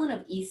the Goblin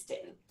of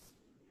Easton.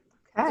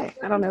 Okay.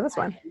 I don't know this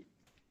one.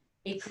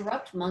 A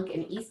corrupt monk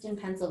in Easton,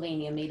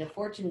 Pennsylvania made a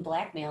fortune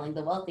blackmailing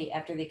the wealthy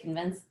after they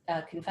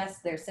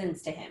confessed their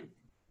sins to him.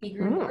 He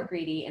grew more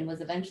greedy and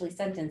was eventually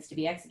sentenced to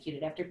be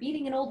executed after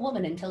beating an old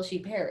woman until she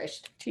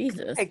perished.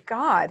 Jesus. Hey,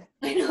 God.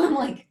 I know, I'm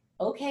like,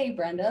 okay,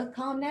 Brenda,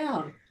 calm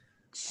down.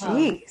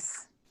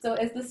 Jeez. So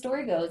as the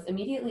story goes,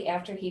 immediately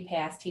after he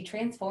passed, he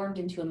transformed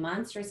into a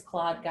monstrous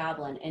clawed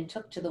goblin and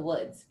took to the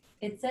woods.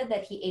 It said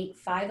that he ate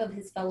 5 of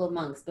his fellow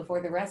monks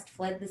before the rest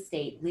fled the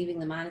state, leaving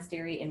the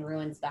monastery in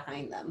ruins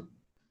behind them.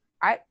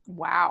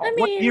 Wow. I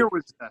What mean- year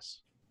was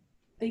this?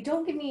 They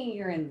don't give me a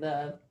year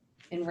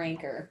in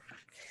Rancor.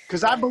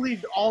 Because I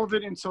believed all of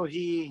it until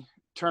he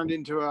turned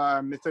into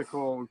a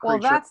mythical creature. Well,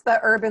 that's the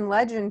urban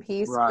legend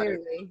piece, Right.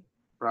 clearly.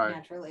 right.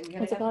 Naturally, we What's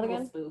gotta it have called a little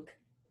again? spook.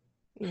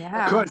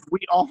 Yeah. Because we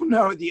all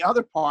know the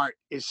other part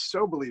is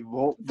so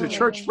believable. The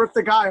church ripped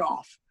the guy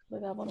off. The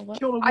Goblin of what?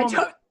 Killed a I woman.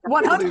 took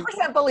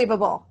 100%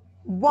 believable.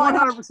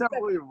 100%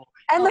 believable.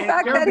 And the Oh,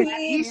 fact they're that being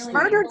he Easton.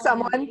 murdered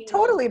someone,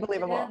 totally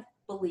believable.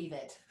 Believe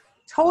it.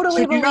 Totally So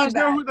do you believe guys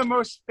know that. who the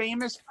most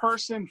famous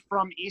person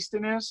from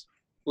Easton is?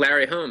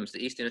 Larry Holmes, the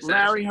Eastern Assassin.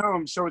 Larry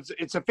Holmes. So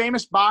it's a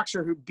famous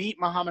boxer who beat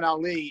Muhammad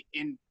Ali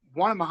in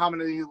one of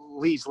Muhammad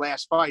Ali's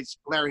last fights,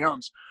 Larry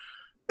Holmes.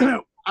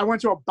 I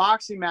went to a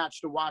boxing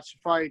match to watch the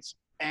fights,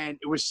 and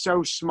it was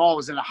so small. It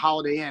was in a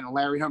Holiday Inn. And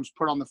Larry Holmes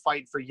put on the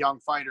fight for young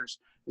fighters.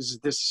 This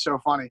is so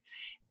funny.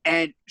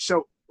 And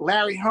so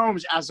Larry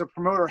Holmes, as a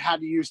promoter, had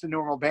to use the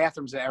normal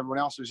bathrooms that everyone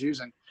else was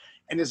using.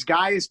 And this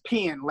guy is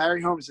peeing.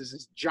 Larry Holmes is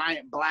this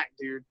giant black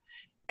dude.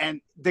 And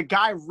the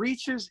guy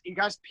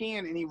guy's peeing,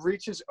 and he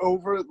reaches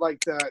over like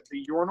the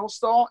urinal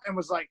stall and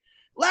was like,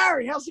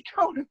 Larry, how's it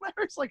going? And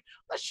Larry's like,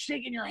 let's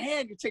shaking your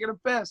hand. You're taking a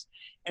piss.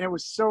 And it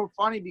was so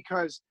funny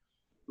because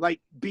like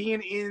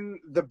being in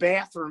the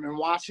bathroom and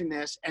watching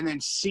this and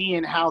then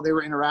seeing how they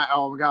were interacting.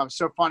 Oh my God, it was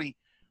so funny.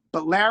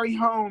 But Larry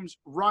Holmes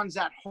runs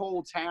that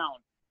whole town,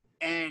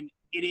 and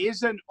it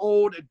is an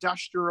old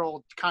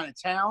industrial kind of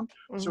town.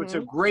 So it's a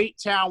great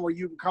town where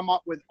you can come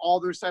up with all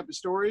those type of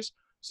stories.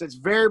 So it's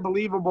very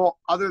believable,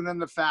 other than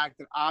the fact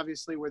that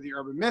obviously where the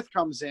urban myth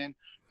comes in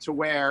to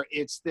where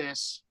it's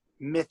this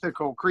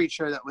mythical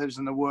creature that lives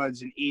in the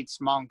woods and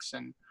eats monks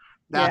and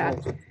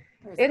that whole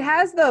It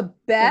has the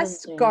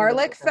best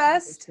garlic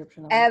fest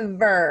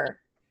ever,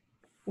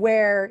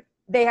 where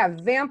they have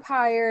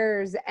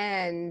vampires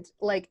and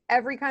like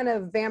every kind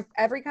of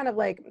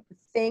like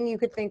thing you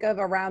could think of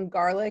around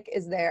garlic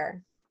is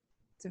there.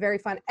 It's very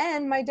fun.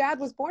 And my dad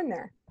was born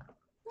there.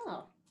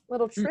 Oh,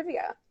 Little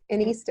trivia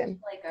in Easton.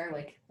 like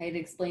garlic. I had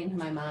explained to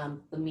my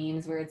mom the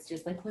memes where it's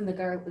just like when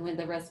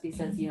the recipe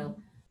says,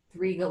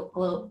 3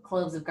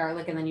 cloves of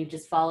garlic, and then you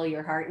just follow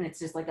your heart, and it's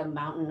just like a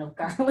mountain of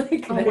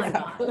garlic. Oh my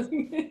God.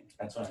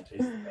 That's when it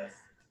tastes the best.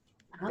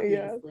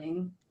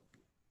 Obviously.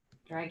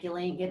 Dracula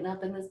ain't getting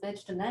up in this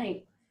bitch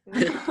tonight.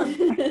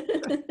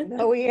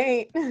 No, we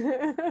ain't.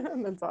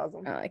 That's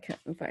awesome. Oh, I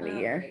couldn't find a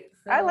year. Alright,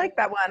 so- I like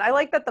that one. I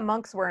like that the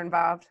monks were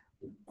involved.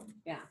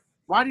 Yeah.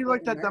 Why do you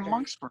like that the Murder.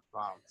 monks were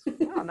involved?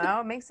 I don't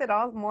know. It makes it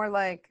all more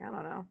like, I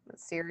don't know,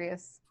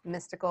 serious,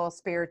 mystical,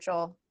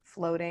 spiritual,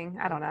 floating.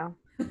 I don't know.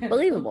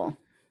 Believable.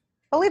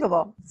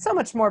 Believable. So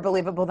much more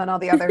believable than all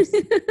the others.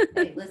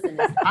 Hey, listen.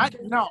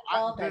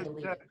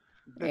 The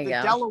There you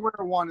go. Delaware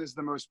one is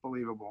the most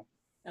believable.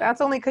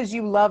 That's only because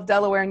you love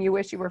Delaware and you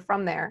wish you were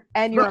from there.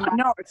 And you're a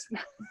No, it's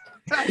not.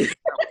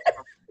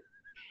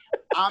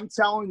 I'm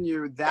telling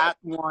you, that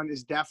one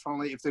is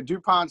definitely, if the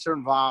DuPonts are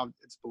involved,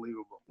 it's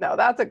believable. No,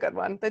 that's a good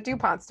one. The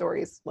DuPont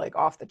story's like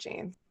off the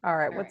chain. All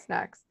right, what's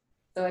next?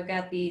 So I've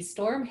got the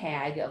storm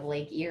hag of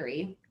Lake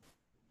Erie.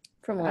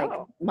 From like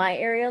Oh. my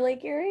area,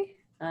 Lake Erie.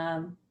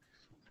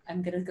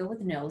 I'm gonna go with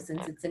no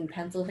since it's in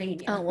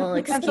Pennsylvania. Oh well,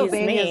 excuse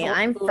Pennsylvania's me. Lake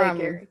I'm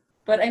from. Erie.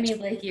 But I mean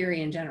Lake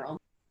Erie in general.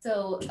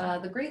 So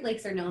the Great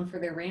Lakes are known for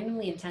their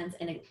randomly intense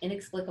and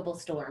inexplicable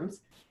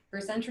storms. For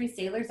centuries,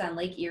 sailors on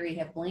Lake Erie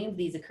have blamed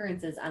these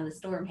occurrences on the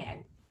storm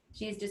hag.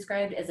 She is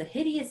described as a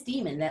hideous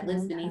demon that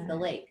lives beneath the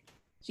lake.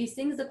 She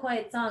sings a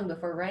quiet song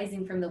before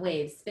rising from the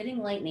waves, spitting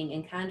lightning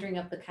and conjuring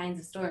up the kinds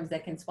of storms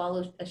that can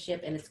swallow a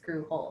ship and its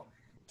crew whole.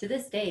 To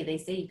this day, they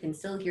say you can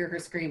still hear her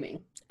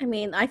screaming. I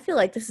mean, I feel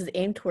like this is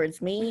aimed towards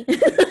me.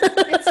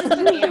 It's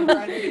just me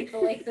underneath the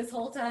lake this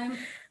whole time.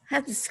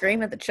 Have to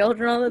scream at the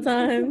children all the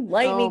time.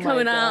 Lightning Oh my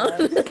coming out.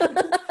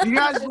 Do you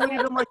guys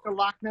believe in like the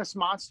Loch Ness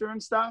monster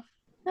and stuff?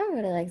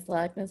 Everybody likes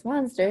Loch Ness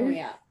Monster. Oh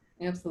yeah,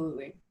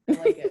 absolutely. I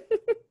like it.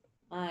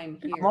 I'm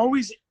here. I'm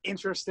always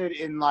interested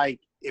in like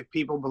if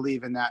people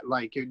believe in that.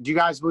 Like, do you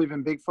guys believe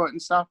in Bigfoot and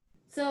stuff?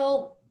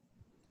 So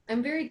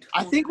I'm very torn.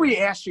 I think we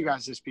asked you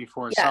guys this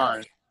before. Yeah.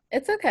 Sorry.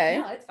 It's okay.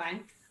 No, it's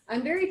fine.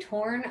 I'm very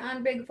torn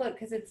on Bigfoot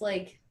because it's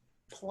like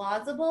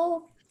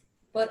plausible,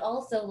 but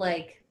also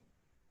like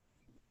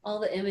all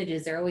the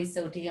images are always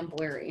so damn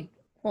blurry.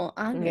 Well,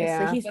 obviously,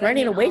 Yeah. he's But I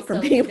running mean, away also,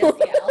 from he people.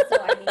 just- yeah, also,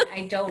 I mean,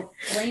 I don't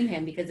blame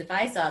him because if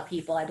I saw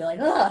people, I'd be like,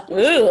 ugh.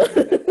 Ooh.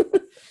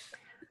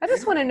 I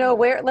just want to know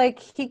where,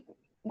 like,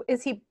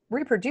 is he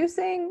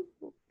reproducing?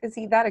 Is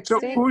he that So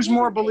extinct? who's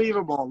more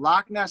believable,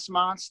 Loch Ness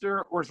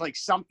monster, or like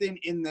something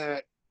in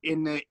the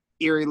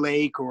Erie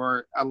Lake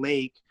or a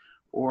lake,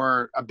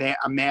 or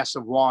a mass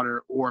of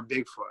water, or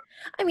Bigfoot?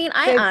 I mean,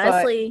 I Bigfoot.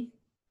 honestly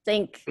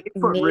think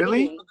Bigfoot, maybe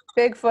really?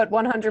 Bigfoot,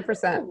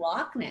 100%.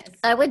 Loch Ness.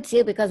 I would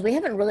too, because we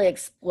haven't really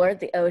explored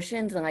the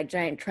oceans and like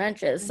giant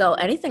trenches, so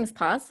anything's They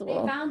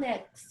possible. found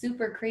that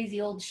super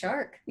crazy old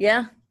shark.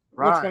 Yeah.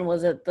 Right. Which one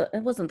was it?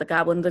 It wasn't the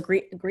goblin, the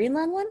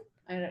Greenland one?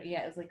 I don't.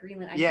 Yeah, it was like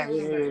Greenland. I Yeah, can't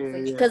remember. yeah, It was,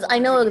 like, yeah. Because I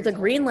 400 know years the old.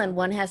 Greenland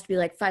one has to be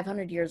like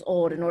 500 years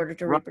old in order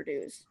to Right.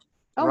 reproduce.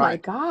 Oh my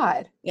Right.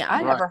 God. Yeah. I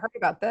Right. never heard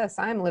about this.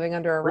 I'm living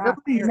under a rock.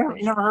 Really?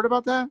 You never heard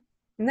about that?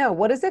 No,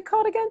 what is it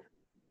called again?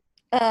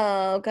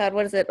 Oh God,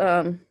 what is it?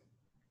 The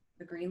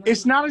Greenland.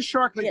 It's not a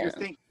shark like Yeah. you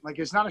think. Like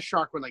it's not a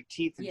shark with like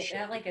teeth and Yeah, shit.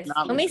 not like a.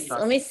 Not Let me species.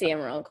 let me see him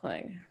real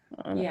quick.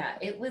 Yeah,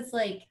 it was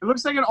like. It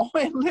looks like an old.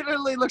 It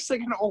literally looks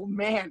like an old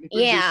man.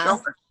 who's a Yeah.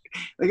 shark.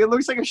 Like it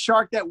looks like a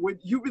shark that would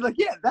you'd be like,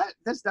 yeah,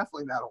 that's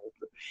definitely not old.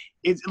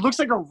 It looks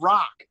like a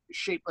rock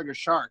shaped like a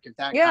shark. If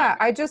that. Yeah,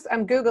 kind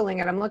I'm Googling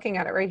it. I'm looking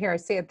at it right here. I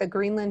see it. The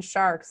Greenland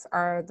sharks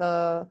are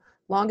the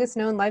longest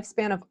known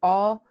lifespan of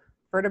all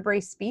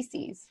vertebrate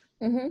species.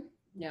 Mm-hmm.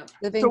 No,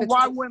 Living So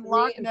why between wouldn't 3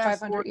 Loch and Ness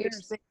 500 or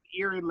years. this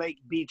Erie Lake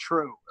be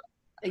true?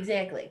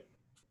 exactly.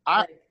 I-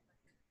 Like,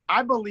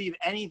 I believe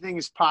anything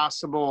is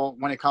possible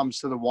when it comes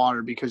to the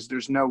water because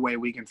there's no way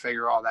we can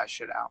figure all that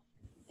shit out.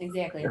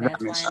 exactly. If And that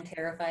that's why makes I'm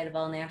terrified of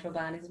all natural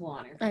bodies of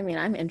water. I mean,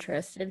 I'm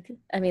interested.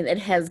 I mean, it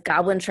has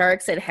goblin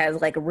sharks. It has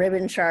like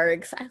ribbon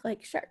sharks. I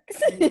like sharks.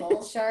 And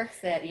bull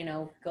sharks that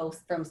go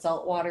from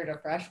salt water to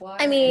fresh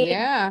water. I mean,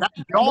 Yeah.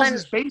 Jaws When-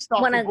 is based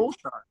off when the I- bull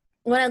shark.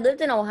 when I lived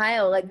in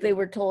Ohio, like they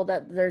were told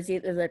that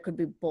there could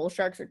be bull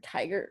sharks or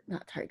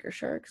not tiger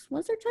sharks.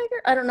 Was there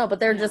tiger? I don't know, but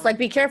they're just No. like,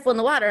 be careful in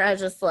the water. I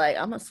was just like,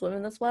 I'm gonna swim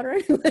in this water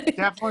anyway.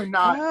 Definitely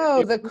not.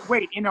 Oh, the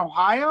Wait, in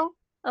Ohio?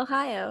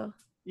 Ohio.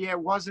 Yeah, it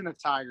wasn't a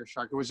tiger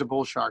shark. It was a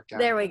bull shark. Down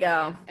There we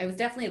go. It was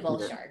definitely a bull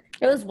shark.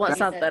 It was They said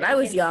something. they I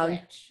was can young.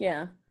 switch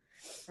Yeah.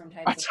 From A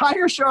type of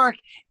tiger shark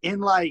in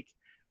like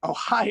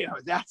Ohio.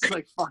 That's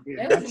like fucking.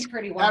 That would That's, be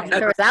pretty wild.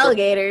 There was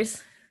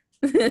alligators.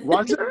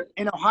 was there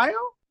in Ohio?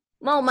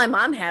 Well, my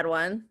mom had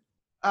one.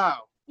 Oh,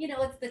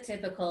 It's the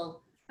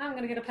typical. I'm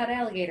gonna get a pet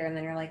alligator, and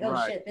then you're like, oh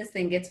Right. shit, this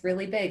thing gets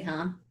really big,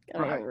 huh? Oh,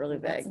 Right. really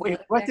big. wait,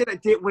 what did I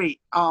did? Wait,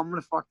 I'm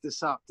gonna fuck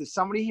this up. Did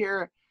somebody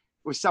hear?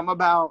 Was something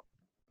about?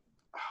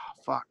 Oh,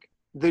 fuck.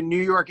 The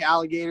New York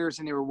alligators,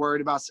 and they were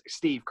worried about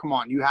Steve. Come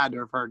on, you had to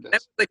have heard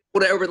That's this. like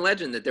old urban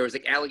legend that there was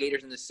like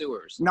alligators in the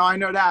sewers. No, I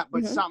know that,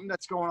 but Mhm. something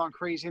that's going on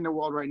crazy in the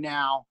world right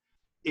now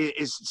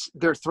is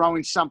they're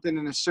throwing something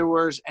in the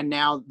sewers, and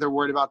now they're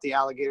worried about the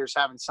alligators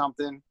having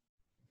something.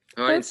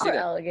 Oh, I didn't see Poor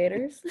that.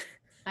 alligators.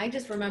 I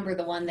just remember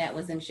the one that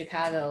was in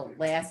Chicago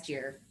last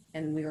year,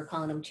 and we were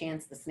calling him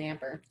Chance the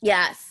Snapper.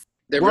 Yes.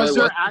 There Was really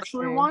there was.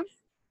 actually Mm. one?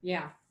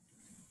 Yeah.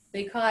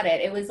 They caught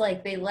it. It was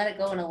like they let it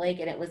go in a lake,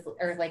 and it was,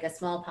 or like a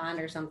small pond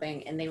or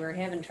something, and they were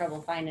having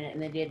trouble finding it,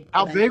 and they did.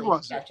 How big eventually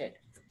was it? catch it?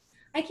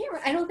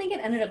 I don't think it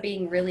ended up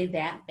being really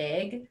that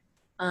big,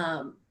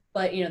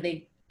 but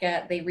they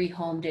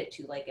rehomed it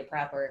to like a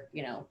proper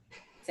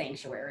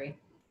sanctuary.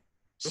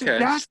 See,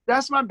 Okay.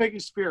 that's my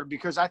biggest fear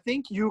because I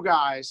think you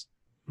guys.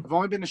 I've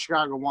only been to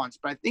Chicago once,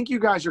 but I think you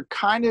guys are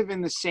kind of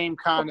in the same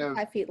kind of.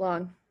 5 feet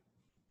long.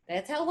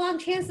 That's how long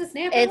Chance the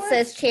Snapper It was?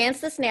 says Chance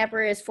the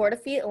Snapper is 4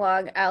 feet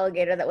long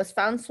alligator that was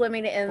found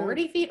swimming in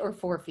 40 feet or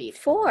 4 feet?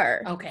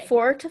 4. Okay.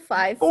 4 to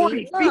 5 40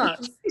 feet long.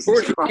 feet.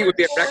 Four Jesus feet would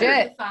be a Christ.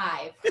 record. Shit.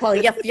 5. Well,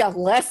 yeah,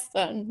 less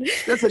than.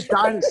 That's a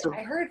dinosaur.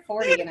 I heard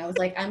 40 and I was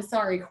like, I'm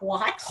sorry,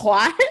 what?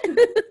 What?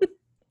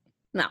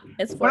 No,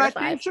 it's 4 But to I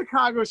 5. think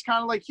Chicago is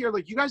kind of like here.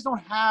 Like you guys don't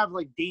have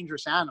like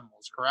dangerous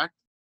animals, correct?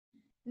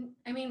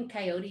 I mean,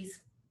 coyotes.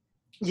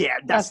 Yeah,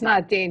 That's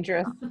not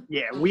dangerous.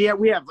 Yeah, we have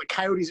like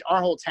coyotes.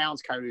 Our whole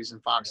town's coyotes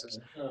and foxes.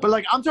 But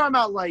like I'm talking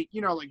about like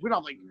like we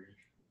don't like.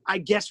 I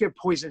guess we have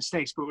poisonous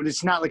snakes, but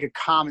it's not like a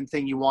common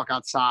thing. You walk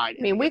outside.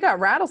 I mean, we got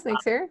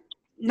rattlesnakes here.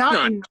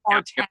 Not in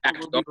our town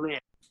where we live.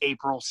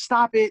 April,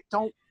 stop it!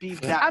 Don't be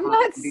that. I'm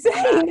not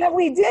saying that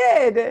we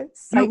did.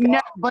 Psycho.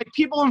 Like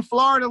people in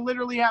Florida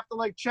literally have to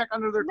like check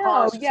under their No,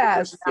 cars. to see if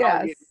there's yes, an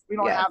alligator. yes, We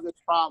don't yes. have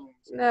those problems.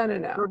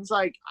 No. So it's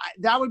like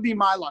that would be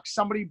my luck.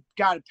 Somebody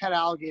got a pet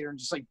alligator and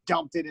just like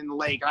dumped it in the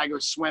lake, and I go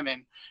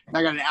swimming, and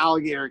I got an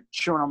alligator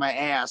chewing on my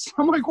ass.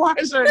 I'm like, why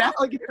is there an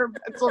alligator in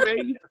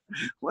Pennsylvania?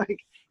 Like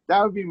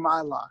that would be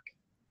my luck.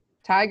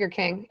 Tiger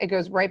King. It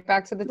goes right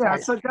back to the Yeah,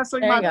 tiger. that's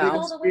like There my you go. All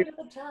biggest the way fear.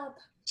 to the top.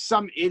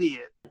 Some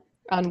idiot.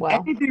 Unwell.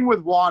 Anything with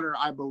water,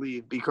 I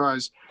believe,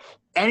 because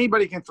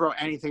anybody can throw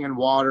anything in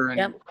water, and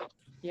Yep.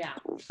 Yeah.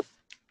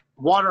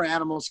 water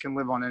animals can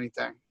live on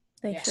anything.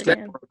 They Yeah. sure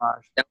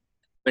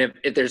can.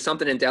 If there's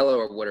something in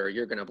Delaware water,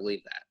 you're gonna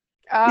believe that.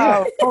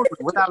 Yeah, Oh, totally,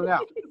 without a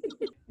doubt.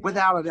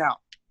 Without a doubt.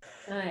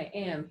 I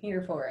am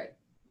here for it.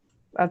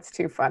 that's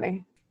too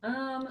funny.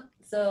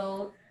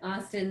 So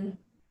Austin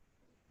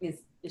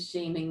is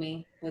shaming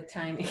me with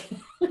timing.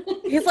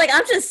 He's like,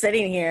 I'm just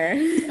sitting here.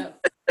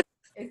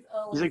 It's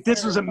always He's like,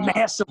 this was a their fault.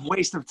 massive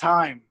waste of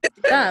time.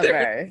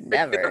 Never.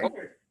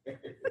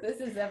 This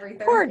is every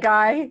Thursday. Poor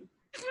guy.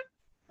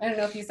 I don't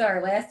know if you saw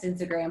our last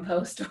Instagram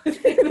post with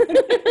him.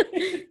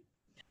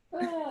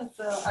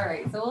 So all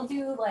right, so we'll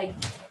do like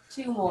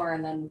 2 more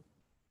and then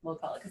we'll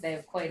call it because I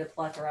have quite a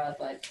plethora,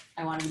 but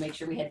I wanted to make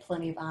sure we had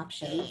plenty of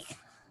options.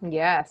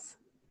 Yes.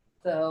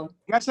 So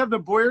You guys have the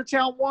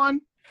Boyertown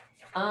one?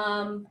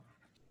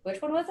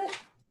 which one was it?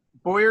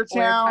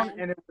 Boyertown, Boyertown.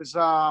 and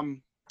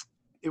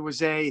it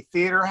was a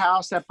theater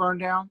house that burned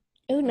down.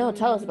 Oh no,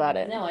 tell us about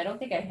it. No, I don't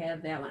think I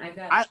have that one. I've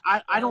got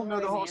I don't know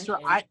the whole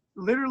story.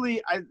 Mansion.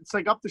 It's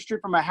like up the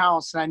street from my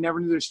house, and I never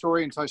knew the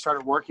story until I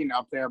started working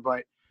up there.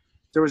 But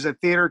there was a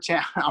theater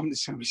town. I'm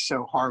just gonna be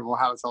so horrible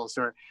how to tell the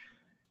story.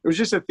 It was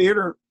just a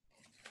theater.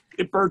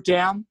 It burnt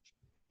down,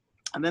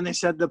 and then they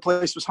said the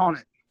place was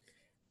haunted.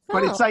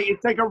 But it's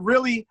like a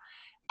really,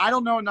 I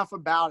don't know enough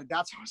about it.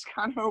 That's what I was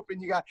kind of hoping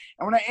you got.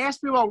 And when I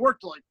asked people at work,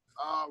 they're like,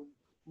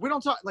 we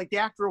don't talk. Like they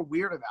act real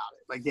weird about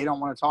it. Like they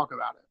don't want to talk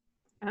about it.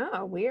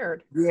 Oh,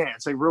 weird. Yeah,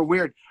 it's like real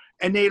weird.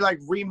 And they like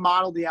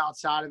remodeled the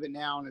outside of it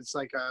now, and it's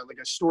like a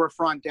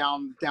storefront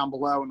down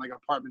below and like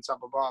apartments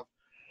up above.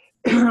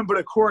 But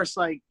of course,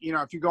 like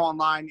if you go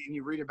online and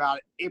you read about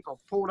it,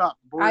 April, pull it up.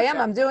 I am.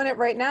 I'm doing it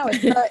right now.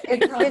 It's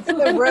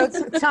the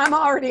Rhodes. I'm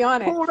already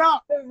on it. Pull it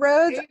up. The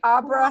Rhodes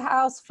Opera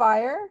House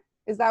fire.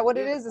 Is that what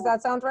it is? Does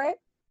that sound right?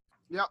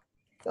 Yep.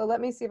 So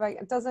let me see if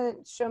it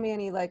doesn't show me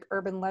any like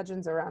urban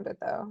legends around it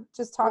though. It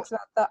just talks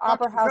about the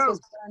opera house was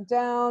burned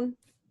down.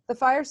 The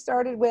fire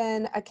started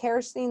when a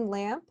kerosene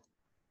lamp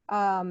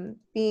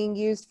being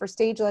used for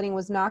stage lighting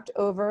was knocked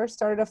over,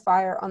 started a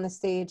fire on the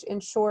stage. In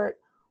short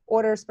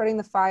order, spreading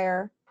the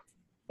fire,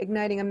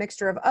 igniting a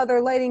mixture of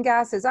other lighting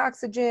gases,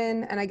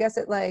 oxygen, and I guess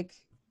it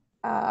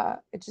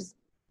just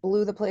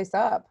blew the place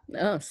up.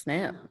 Oh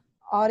snap.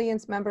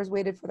 Audience members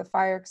waited for the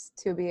fire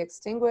to be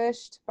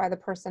extinguished by the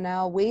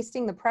personnel,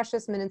 wasting the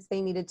precious minutes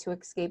they needed to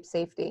escape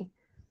safety.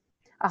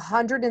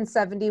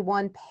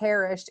 171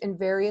 perished in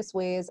various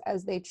ways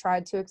as they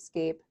tried to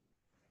escape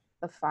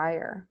the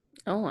fire.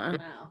 Oh wow.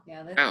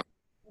 Wow. Wow.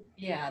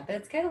 Yeah,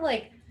 that's kind of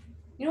like,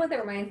 what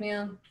that reminds me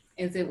of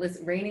is it was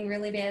raining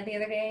really bad the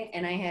other day,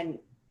 and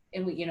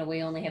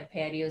we only have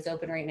patios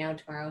open right now.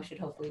 Tomorrow should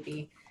hopefully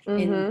be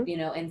Mhm.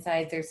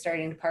 inside they're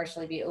starting to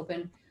partially be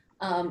open.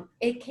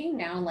 It came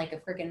down like a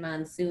freaking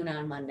monsoon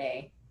on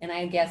Monday, and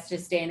I guess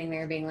just standing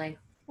there being like,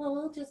 well,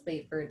 we'll just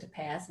wait for it to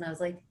pass, and I was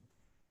like,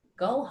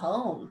 go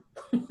home.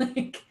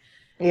 Like,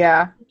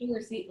 Yeah.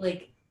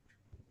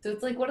 so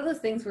it's like one of those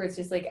things where it's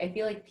just like I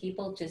feel like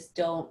people just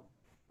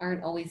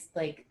aren't always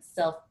like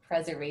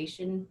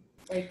self-preservation.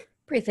 Like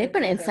Bri, they've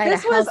been inside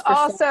This a house was for so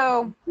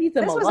also leave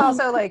them this was alone.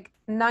 also like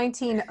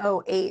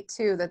 1908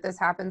 too that this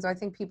happened. So I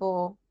think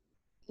people,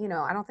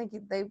 I don't think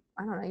I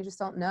don't know, you just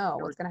don't know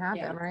what's gonna happen,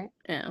 Yeah. right?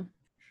 Yeah.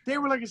 They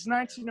were like, it's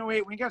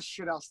 1908. We got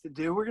shit else to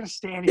do. We're gonna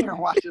stand here and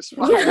watch this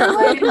fire. Yeah.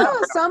 Like,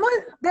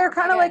 they're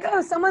kind of like,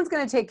 someone's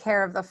gonna take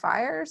care of the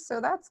fire, so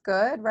that's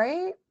good,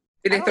 right?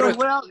 Did they I throw don't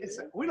know,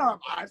 well, we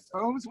don't have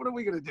iPhones. What are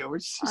we gonna do? We're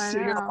just I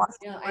sitting here know.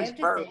 watching I this have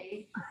to burn.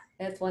 say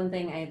that's one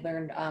thing I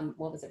learned.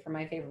 What was it from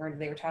my favorite word?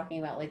 They were talking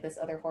about like this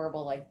other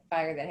horrible like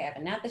fire that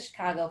happened, not the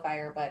Chicago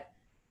fire, but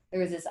there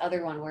was this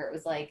other one where it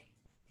was like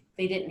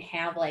they didn't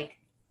have like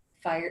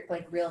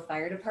real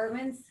fire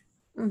departments.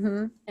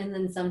 Mm-hmm. And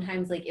then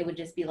sometimes like it would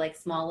just be like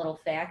small little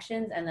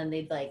factions, and then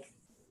they'd like,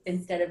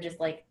 instead of just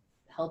like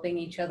helping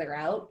each other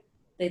out,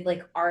 they'd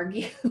like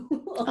argue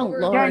over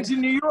Lord. Gangs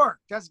in New York.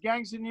 That's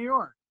gangs in New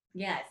York.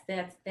 Yes,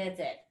 that's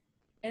it.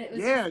 And it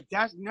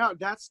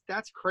was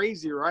That's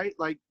crazy, right?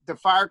 Like the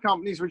fire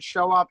companies would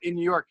show up in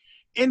New York.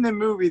 In the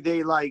movie,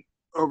 they like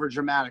over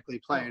dramatically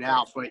play it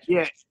out, but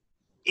yeah,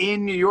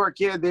 in New York,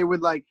 they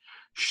would like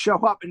show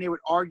up and they would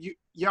argue.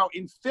 Yo,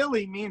 in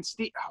Philly, me and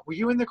Steve, were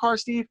you in the car,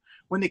 Steve?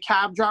 When the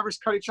cab drivers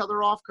cut each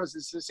other off? Because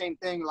it's the same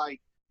thing.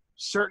 Like,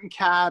 certain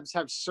cabs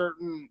have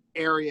certain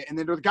area. And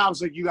then the guy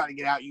was like, you got to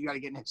get out. You got to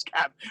get in his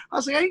cab. I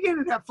was like, I ain't getting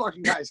in that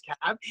fucking guy's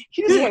cab.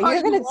 He doesn't Yeah, cut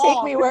you're going you to take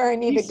off. me where I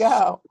need to He's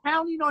go.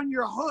 pounding on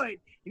your hood. And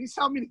he's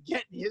telling me to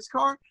get in his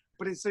car.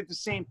 But it's like the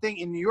same thing.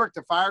 In New York,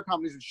 the fire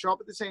companies would show up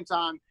at the same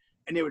time.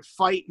 And they would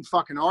fight and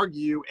fucking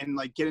argue and,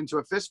 like, get into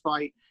a fist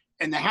fight.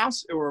 And the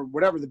house or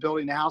whatever, the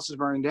building, the house is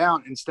burning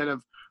down instead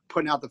of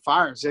putting out the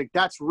fires. Like,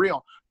 that's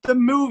real. The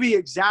movie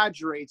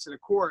exaggerates it, of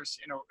course,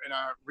 in a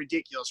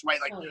ridiculous way,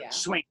 like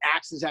swing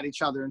axes at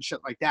each other and shit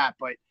like that.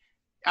 But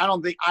I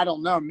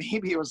don't know.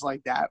 Maybe it was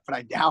like that, but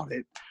I doubt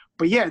it.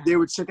 But yeah, they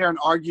would sit there and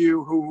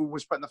argue who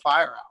was putting the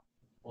fire out.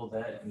 Well,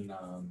 that and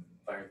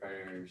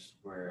firefighters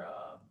were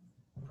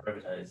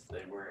privatized.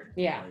 They weren't.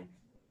 Yeah. Like,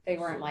 They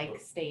weren't like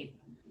state.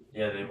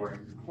 yeah, they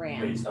weren't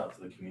Ran. based off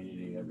of the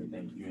community and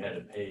everything. You had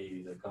to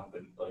pay the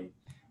company. Like,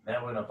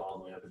 that went up all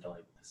the way up into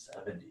like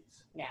the 70s.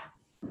 Yeah.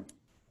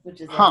 Which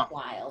is Huh.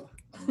 wild.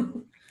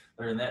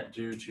 Learned that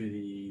due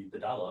to the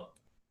Dollop.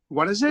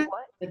 What is it?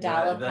 The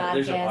Dollop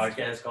There's a podcast.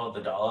 podcast called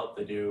The Dollop.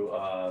 They do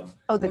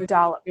Oh, the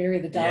dollop. Barry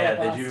the Dollop. yeah,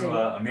 they Austin. do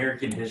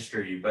American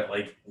history, but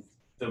like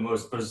the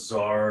most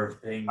bizarre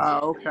things.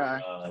 Oh, you okay.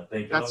 could,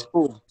 think That's of.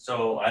 cool.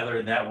 So I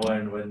learned that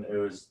one when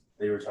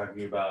they were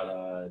talking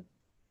about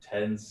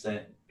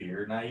 10-cent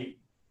beer night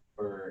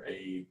for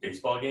a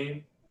baseball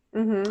game.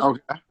 Mm-hmm.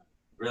 Okay.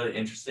 Really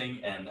interesting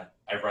and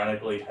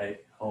ironically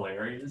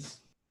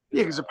hilarious.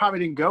 Yeah, because it probably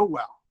didn't go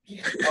well.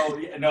 Oh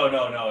yeah, no.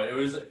 It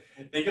was,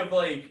 think of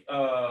like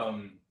a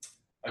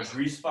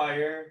grease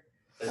fire.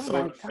 That's Oh my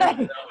sort of God.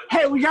 with-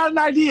 Hey, we got an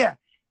idea.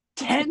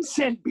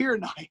 10-cent beer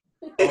night.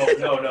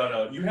 Oh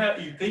no.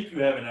 You think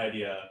you have an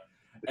idea,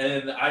 and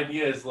then the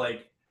idea is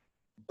like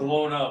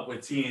blown up with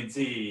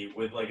TNT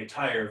with like a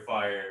tire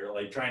fire,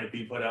 like trying to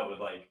be put out with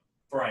like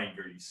frying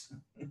grease.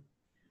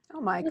 Oh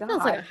my It God.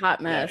 sounds like a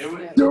hot mess.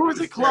 Yeah, There was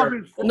a club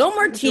in No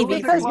more There TV. was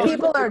a Because club-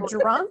 people are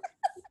drunk?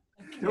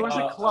 There was a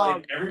Like,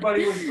 club.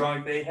 everybody was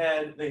drunk. They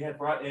had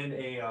brought in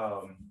a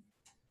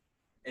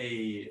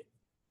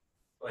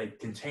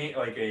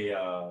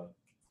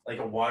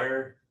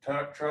water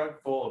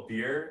truck full of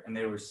beer, and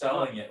they were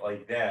selling it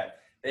like that.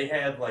 They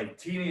had like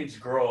teenage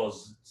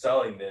girls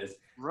selling this,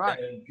 Right.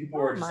 and people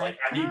were Oh just my like,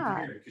 "I need God.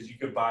 beer," because you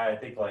could buy, I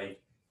think,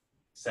 like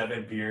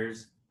 7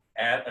 beers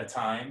at a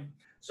time.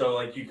 So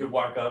like you could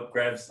walk up,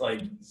 grab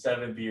like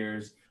 7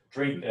 beers,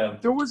 drink them,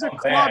 There was a come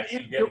club back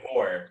in and get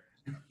more.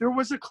 there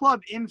was a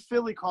club in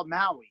Philly called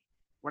Maui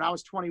when I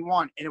was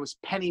 21, and it was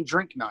penny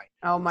drink night.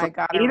 Oh my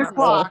God. I 8 remember.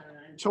 o'clock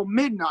till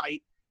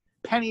midnight,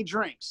 penny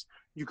drinks.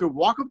 You could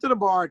walk up to the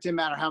bar. It didn't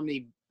matter how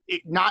many,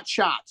 not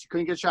shots. You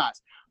couldn't get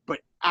shots, but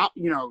out,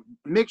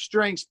 mixed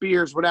drinks,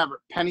 beers,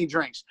 whatever, penny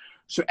drinks.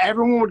 So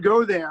everyone would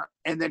go there,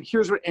 and then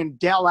here's what, in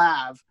Del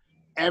Ave,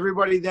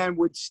 everybody then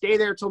would stay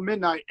there till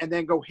midnight and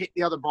then go hit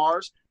the other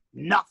bars.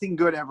 Nothing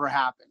good ever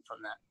happened from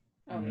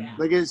that. Oh yeah.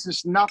 Like, it's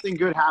just nothing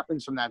good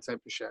happens from that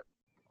type of shit.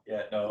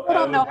 Yeah, no. People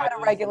don't know how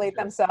to regulate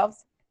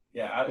themselves.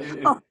 Yeah,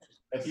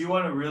 if you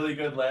want a really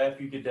good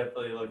laugh, you could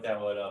definitely look that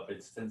one up.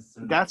 It's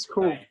That's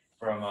cool.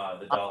 From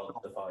the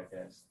Dollop, the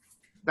podcast.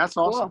 That's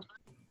awesome. Cool.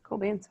 Cool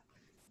beans.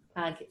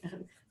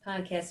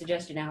 Podcast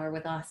suggestion hour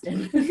with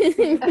Austin.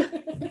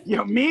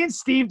 Me and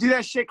Steve do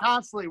that shit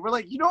constantly. We're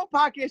like, what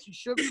podcast you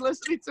should be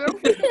listening to?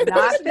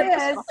 Not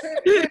this.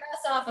 Turn us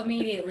off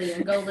immediately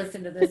and go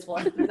listen to this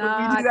one. We do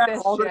Not that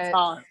this all the shit.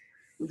 time.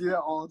 We do that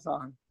all the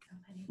time.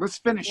 Let's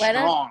finish Why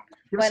don't- strong.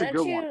 Give Why us a don't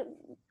good you one.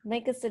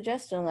 make a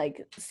suggestion?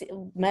 Like,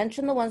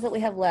 mention the ones that we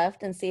have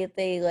left and see if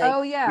they like.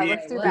 Oh yeah, Yeah.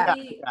 let's do Let that.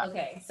 me-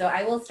 okay, so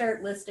I will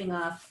start listing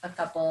off a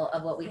couple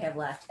of what we have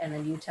left, and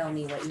then you tell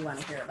me what you want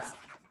to hear about.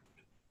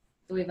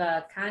 So we have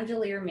a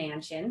Congealier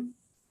Mansion,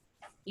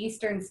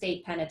 Eastern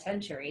State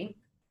Penitentiary.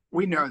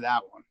 We know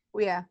that one.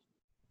 Yeah,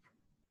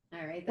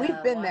 All right.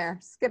 we've been there.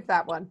 Skip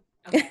that one.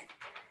 Okay.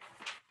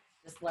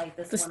 Just light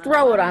this Just one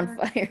throw it on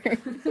fire.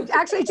 fire.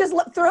 Actually, just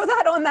throw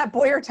that on that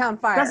Boyertown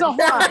fire. That's a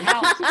haunted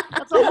house.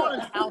 That's a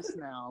haunted house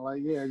now.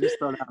 Like, yeah, just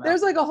throw that out.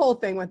 There's like a whole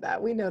thing with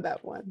that. We know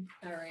that one.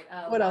 All right.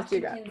 What else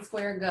you got? Washington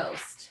Square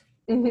Ghost,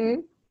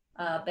 Mm-hmm.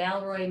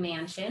 Balroy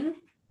Mansion,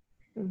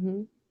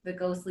 Mm-hmm. The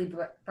Ghostly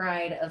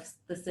Bride of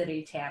the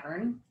City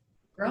Tavern,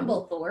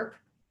 Grumblethorpe,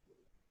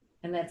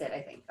 and that's it, I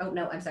think. Oh,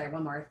 no, I'm sorry,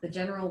 one more. The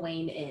General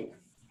Wayne Inn.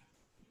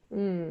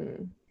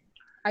 Mm.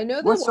 I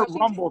know the What's the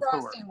Washington Rumblethorpe?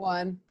 Crossing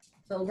one.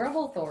 So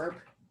Grumblethorpe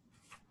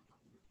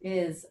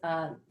is,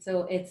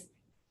 so it's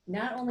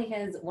not only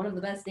has one of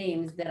the best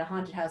names that a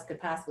haunted house could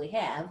possibly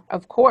have,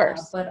 Of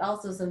course. but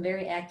also some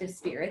very active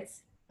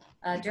spirits.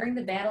 During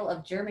the Battle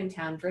of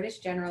Germantown, British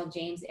General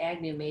James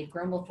Agnew made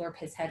Grumblethorpe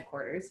his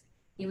headquarters.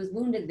 He was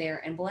wounded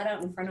there and bled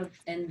out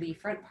in the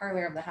front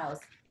parlor of the house,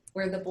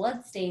 where the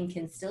blood stain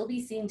can still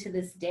be seen to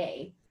this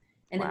day.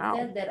 And Wow. It's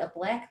said that a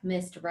black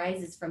mist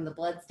rises from the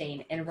blood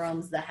stain and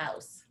roams the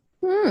house.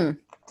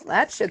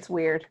 That shit's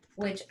weird.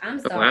 Which, I'm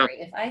Oh, wow.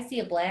 sorry, if I see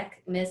a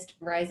black mist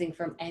rising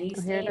from any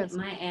Oh, here it stain, is.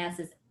 my ass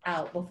is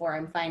out before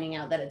I'm finding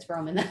out that it's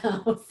roaming the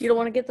house. You don't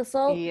want to get the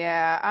salt?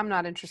 Yeah, I'm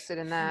not interested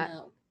in that.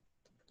 No.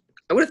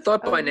 I would have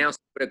thought Oh. by now someone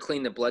would have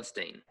cleaned the blood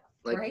stain.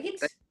 Like, Right?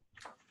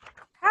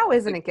 How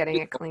isn't it getting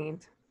it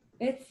cleaned?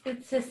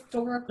 It's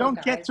historical.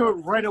 Don't get guys. to it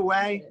Let's right just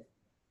away. do it.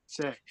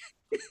 That's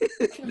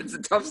it. it's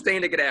a tough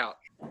stain to get out.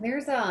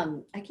 There's I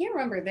can't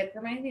remember. That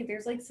reminds me.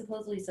 There's like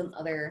supposedly some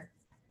other,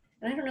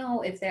 and I don't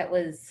know if that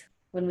was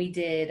when we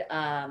did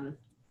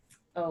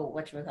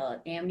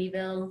whatchamacallit,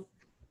 Amityville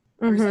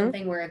or Mhm.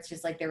 something, where it's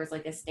just like there was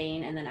like a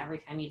stain, and then every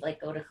time you'd like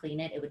go to clean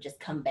it, it would just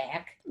come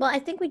back. Well, I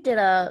think we did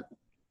a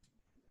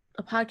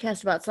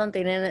podcast about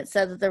something, and it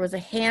said that there was a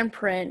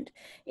handprint,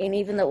 and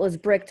even though it was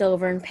bricked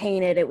over and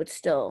painted, it would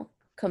still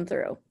come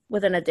through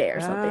within a day or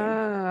something.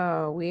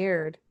 Oh,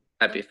 weird.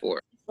 That before.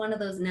 It's one of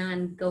those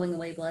non-going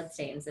away blood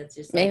stains. It's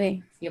just like,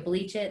 Maybe. you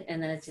bleach it,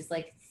 and then it's just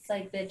like,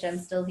 psych, bitch, I'm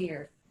still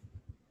here.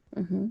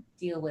 Mm-hmm.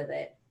 Deal with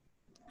it.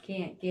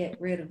 Can't get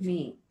rid of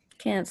me.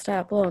 Can't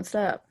stop, won't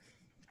stop.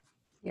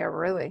 Yeah,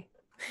 really.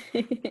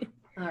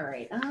 All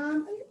right. I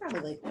could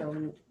probably like throw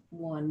in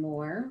one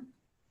more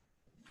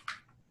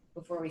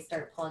before we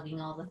start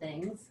plugging all the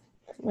things.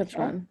 Which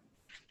one?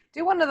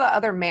 Do one of the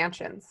other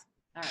mansions.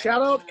 All right.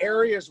 Shout out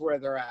areas where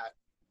they're at.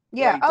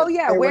 Yeah. Like, Oh,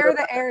 yeah. they Where were- are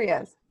the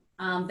areas?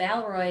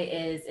 Valroy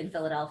is in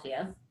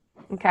Philadelphia.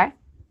 Okay.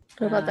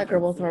 What about that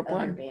let's see, Gerblethorpe other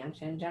one?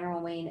 mansion.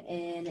 General Wayne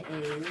Inn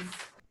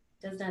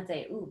does not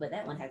say, ooh, but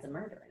that one has a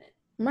murder in it.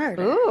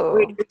 Murder. Ooh.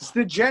 Wait, it's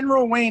the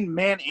General Wayne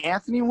man,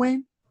 Anthony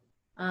Wayne?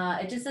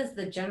 It just says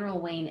the General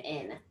Wayne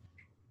Inn.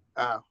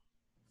 Oh.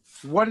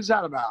 What is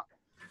that about?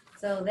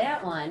 So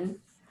that one,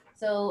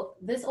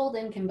 this old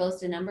inn can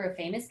boast a number of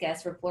famous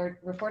guests,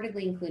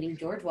 reportedly including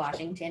George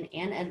Washington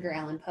and Edgar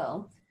Allan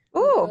Poe. The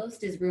Ooh.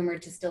 ghost is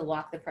rumored to still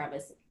walk the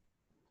premise,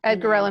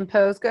 Edgar Allan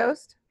Poe's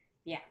ghost?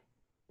 Yeah.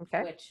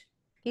 Okay. which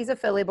He's a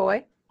Philly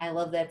boy. I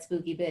love that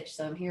spooky bitch,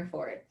 so I'm here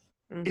for it.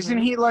 Isn't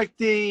he like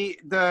the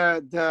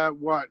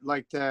what?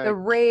 Like The the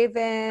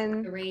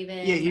Raven? The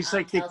Raven. Yeah, he's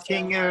like the Telltale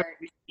king of Heart.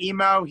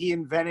 emo. He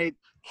invented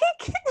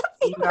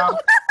emo.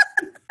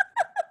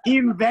 He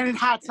invented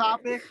Hot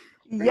Topic.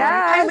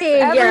 Yes. I mean,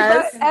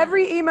 yes.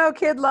 Every emo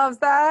kid loves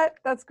that.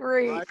 That's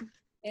great.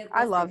 Right.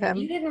 I love Listen, him.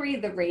 If you didn't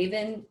read The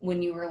Raven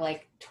when you were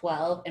like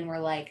 12 and were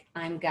like,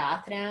 I'm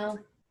goth now,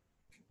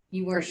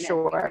 you were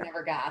sure.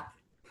 never goth.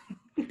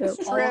 Yep.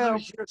 All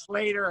those years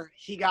later,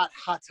 he got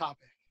Hot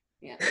Topic.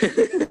 Yeah.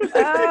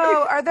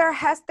 Oh,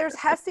 there's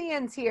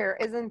Hessians here,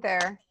 isn't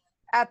there?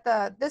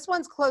 This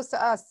one's close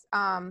to us,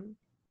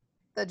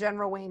 the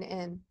General Wayne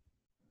Inn.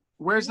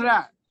 Where's it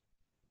at?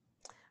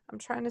 I'm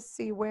trying to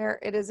see where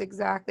it is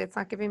exactly. It's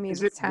not giving me Is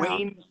the it town.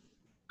 Wayne?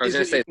 I was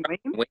Is gonna it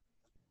say Wayne?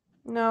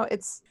 No,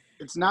 it's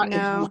It's not.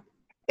 no.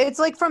 It's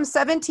like from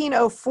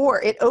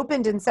 1704. It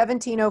opened in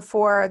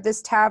 1704.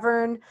 This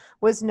tavern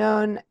was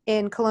known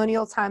in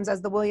colonial times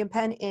as the William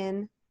Penn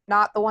Inn,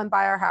 not the one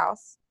by our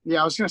house.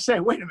 Yeah, I was gonna say.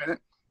 Wait a minute.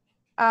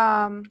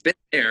 been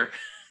there.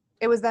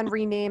 It was then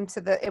renamed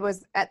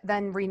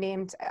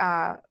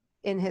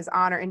in his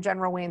honor, in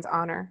General Wayne's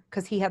honor,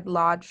 because he had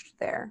lodged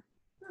there.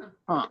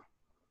 Huh?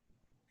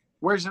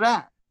 Where's it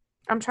at?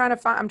 I'm trying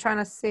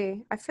to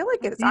see. I feel like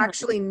it's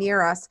actually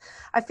near us.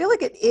 I feel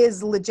like it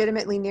is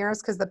legitimately near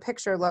us because the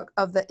picture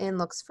of the inn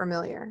looks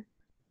familiar.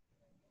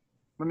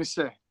 Let me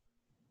see.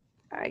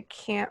 I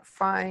can't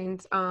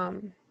find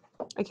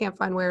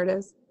where it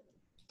is.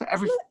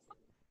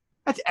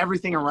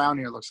 Everything around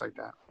here looks like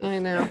that. I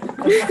know.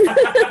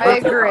 I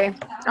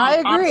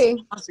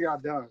agree. Honestly,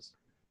 God does.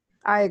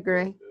 I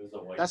agree.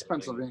 That's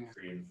Pennsylvania.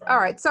 All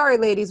right. Sorry,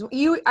 ladies.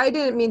 I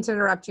didn't mean to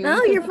interrupt you.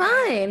 No, You you're can-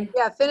 fine.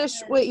 Yeah, finish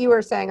what you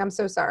were saying. I'm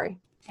so sorry.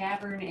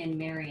 Tavern in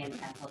Marion,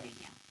 Pennsylvania.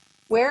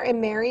 Where in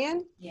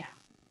Marion? Yeah.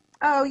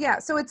 Oh, yeah.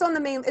 So it's on the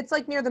main. It's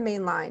like near the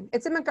main line.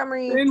 It's in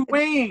Montgomery. In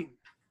Wayne.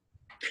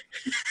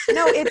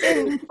 No, it's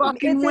in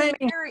Fucking Wayne.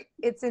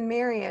 It's in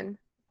Marion.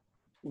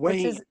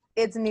 Wayne.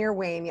 It's near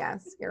Wayne.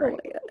 Yes, you're Oh right.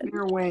 my God.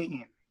 Near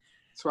Wayne.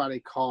 That's why they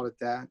called it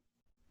that.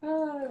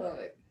 Oh, I love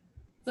it.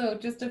 So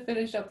just to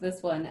finish up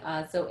this one,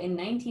 so in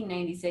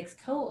 1996,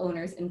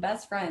 co-owners and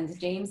best friends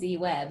James E.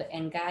 Webb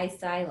and Guy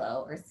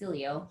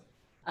Cilio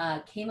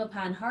came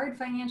upon hard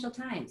financial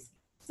times.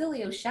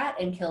 Cilio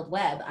shot and killed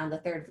Webb on the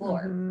third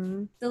floor.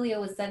 Mhm. Cilio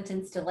was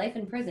sentenced to life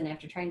in prison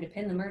after trying to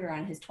pin the murder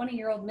on his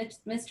 20-year-old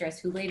mistress,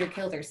 who later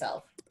killed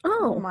herself.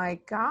 Oh Oh, my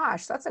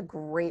gosh, that's a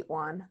great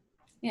one.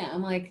 Yeah,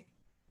 I'm like,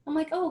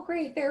 oh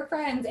great, they're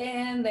friends,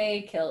 and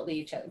they killed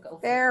each other.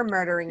 They're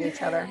murdering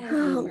each other.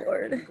 Oh,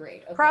 Lord.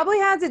 Great. Okay. Probably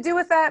had to do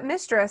with that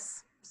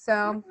mistress.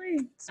 So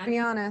let's be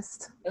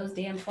honest. Those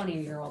damn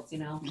 20-year-olds, you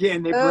know. Yeah,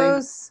 and they blame.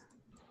 Those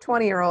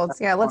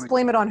 20-year-olds. Yeah, let's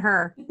blame it on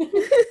her.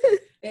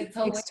 It's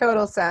Makes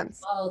total sense.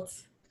 fault.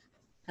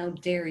 How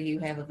dare you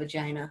have a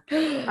vagina?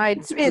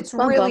 It's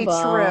Bum, really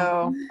bum,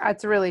 bum. true.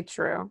 It's really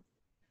true.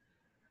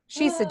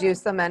 She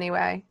seduced them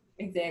anyway.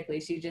 Exactly.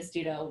 She just,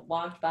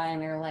 walked by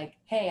and they're like,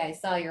 hey, I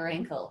saw your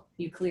ankle.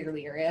 You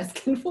clearly are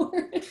asking for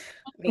it.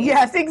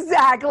 Yes,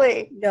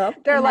 exactly.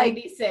 Yep. They're In like,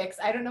 96.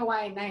 I don't know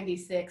why in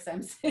 96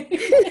 I'm saying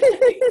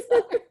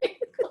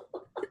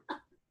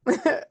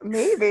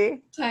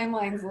Maybe.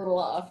 Timeline's a little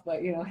off,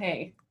 but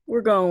hey,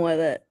 We're going with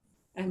it.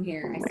 I'm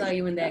here. Oh I my saw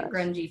you in that gosh.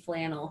 grungy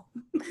flannel.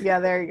 Yeah,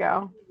 there you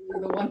go.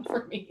 You're the one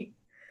for me.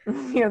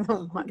 You're the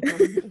one.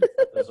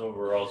 Those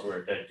overalls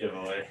were a dead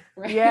giveaway.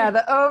 Right? Yeah,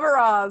 the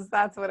overalls.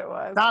 That's what it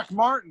was. Doc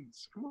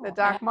Martens. Come on. The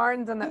Doc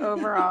Martens and the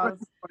overalls.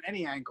 On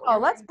any ankle. Oh,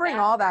 let's bring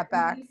all that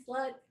back. You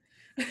slut.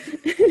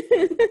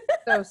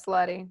 So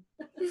slutty.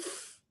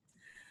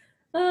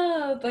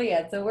 But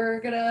yeah, so we're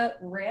gonna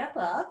wrap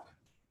up.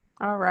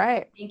 All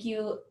right. Thank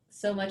you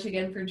so much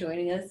again for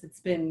joining us. It's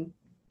been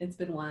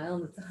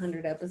wild. It's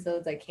 100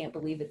 episodes. I can't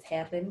believe it's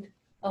happened.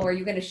 Oh, are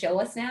you gonna show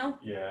us now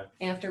Yeah.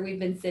 after we've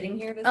been sitting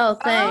here? Oh,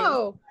 thanks.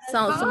 Oh,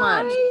 So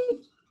much. hi.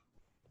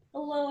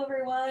 Hello,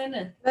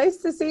 everyone. Nice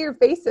to see your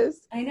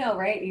faces. I know,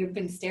 right? You've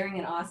been staring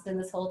at Austin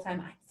this whole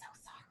time. I'm so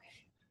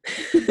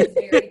sorry.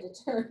 He's very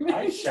determined.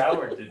 I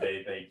showered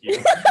today, thank you.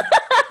 You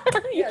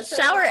Yeah, so-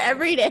 shower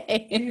every Do you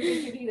day. think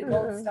you need a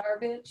gold star,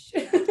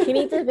 bitch? He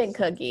needs a big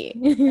cookie.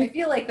 I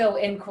feel like though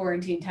in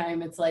quarantine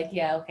time, it's like,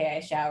 yeah, okay, I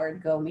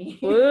showered, go me.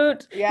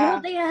 Woot. Yeah.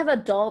 They have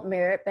adult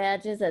merit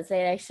badges that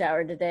say I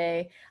showered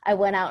today. I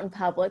went out in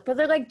public, but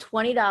they're like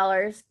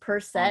 $20 per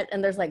set,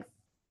 and there's like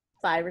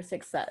 5 or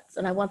 6 sets,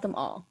 and I want them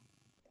all.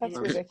 That's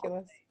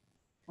ridiculous.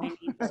 I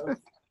need those.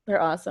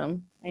 They're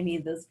awesome. I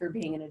need those for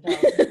being an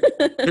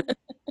adult.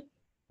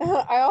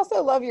 I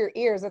also love your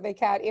ears. Are they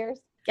cat ears?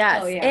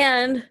 Yes, Oh, yeah.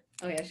 and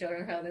Oh yeah, show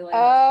her how they like.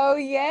 Oh,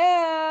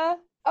 yeah.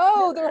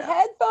 Oh, they're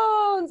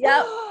headphones.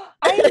 Yep.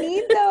 I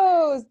need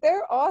those.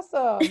 They're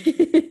awesome.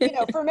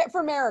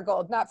 For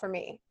Marigold, not for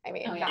me. I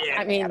mean, Oh, yeah. not for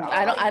I me mean, at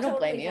all. I don't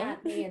blame you.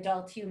 Not the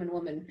adult human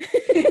woman.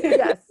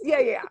 Yes.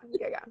 Yeah.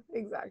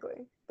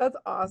 Exactly. That's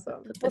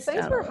awesome. Put Well, this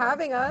thanks down for a little.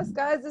 having us,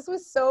 guys. This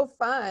was so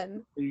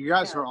fun. You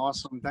guys Yeah. are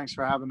awesome. Thanks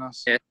for having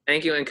us. Yeah,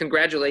 thank you and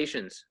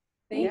congratulations.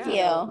 Thank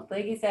Yeah. you.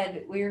 Like you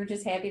said, we were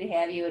just happy to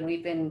have you, and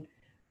we've been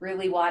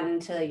really wanting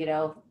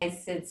to,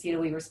 since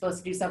we were supposed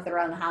to do something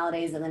around the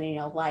holidays, and then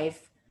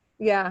life.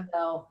 Yeah.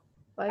 So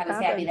Life I was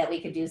happy happens. that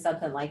we could do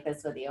something like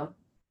this with you.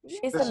 She's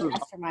This the was-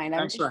 mastermind.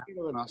 Thanks for She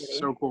really having us. pretty.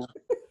 So cool.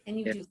 And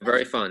you Yeah, do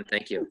very fun.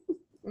 Thank you.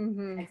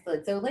 Mm-hmm.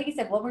 Excellent. So like you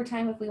said, one more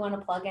time, if we want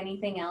to plug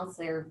anything else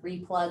or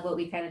replug what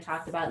we kind of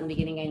talked about in the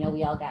beginning. I know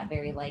we all got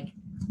very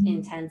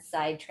intense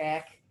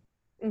sidetrack.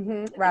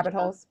 Mm-hmm. Rabbit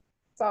holes.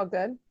 It's all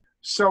good.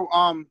 So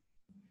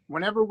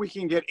whenever we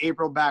can get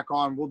April back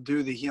on, we'll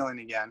do the healing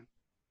again.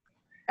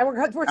 And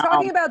we're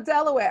talking about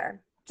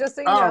Delaware. Just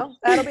so you know,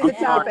 that'll be the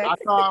Yeah. topic. I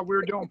thought we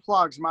were doing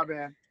plugs. My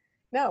bad.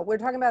 No, we're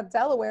talking about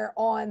Delaware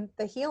on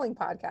the Healing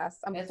Podcast.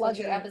 I'm That's what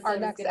plugging your episode our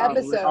is next gonna be.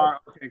 episode.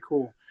 Okay,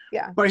 cool.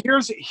 Yeah. But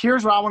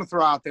here's what I want to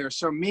throw out there.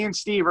 So me and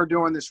Steve are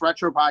doing this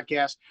retro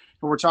podcast,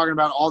 and we're talking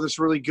about all this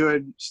really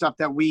good stuff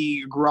that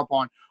we grew up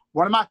on.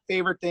 One of my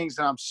favorite things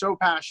that I'm so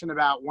passionate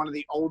about, one of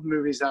the old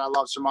movies that I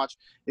love so much,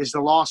 is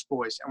The Lost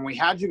Boys. And we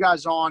had you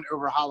guys on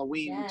over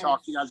Halloween. We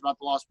talked to you guys about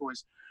The Lost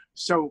Boys.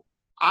 So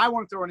I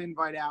want to throw an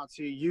invite out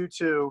to you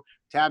two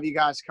to have you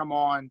guys come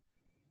on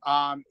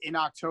in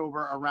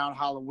October around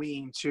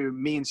Halloween to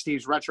me and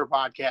Steve's retro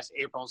podcast.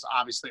 April's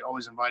obviously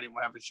always invited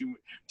whenever she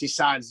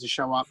decides to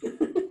show up.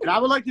 And I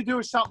would like to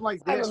do something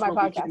like I have this my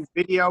where we can podcast.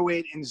 video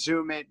it and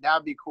zoom it.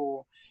 That'd be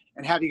cool.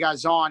 And have you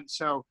guys on.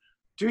 So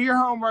do your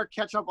homework,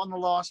 catch up on The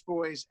Lost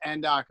Boys.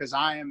 And because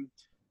I am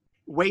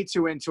way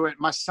too into it.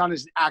 My son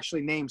is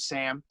actually named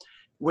Sam,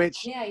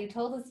 which Yeah, you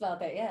told us about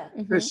that. Yeah.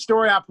 Mm-hmm. the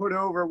story I put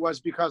over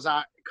was because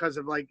of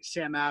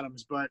Sam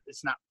Adams, but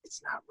it's not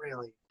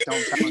really.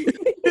 Don't tell me.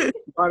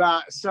 But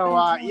I'm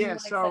telling you, yeah,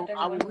 except so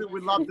everyone we who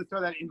would love to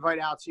throw that invite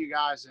out to you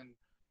guys, and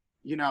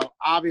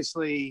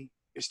obviously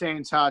stay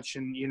in touch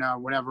and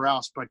whatever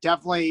else, but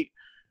definitely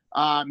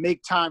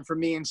make time for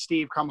me and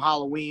Steve come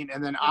Halloween,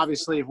 and then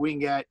obviously if we can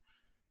get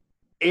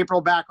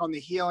April back on the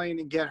healing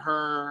and get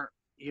her,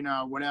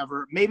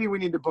 whatever, maybe we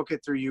need to book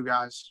it through you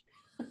guys.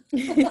 I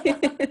know,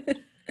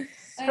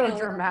 So we're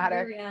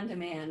dramatic. Very on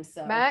demand.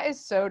 So Matt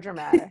is so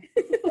dramatic.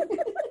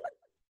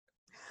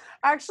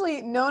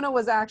 Actually, Nona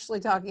was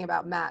actually talking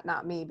about Matt,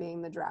 not me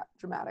being the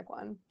dramatic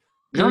one.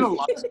 Nona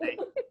loves me.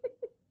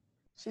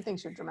 She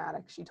thinks you're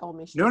dramatic. She told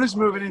me. Nona's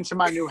moving into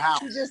my new house.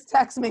 She just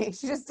texts me.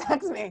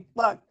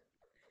 Look,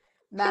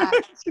 Matt.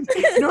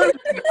 Nona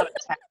cannot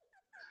attack.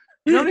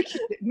 Nona That's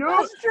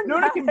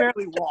Nona can dramatic.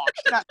 barely walk.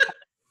 She's not-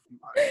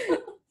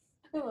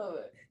 I love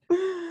it.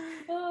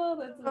 Oh,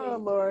 that's amazing. Oh,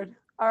 Lord.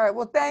 All right.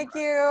 Well, thank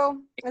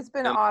you. It's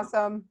been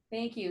awesome.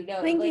 Thank you.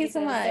 No, Thank like you I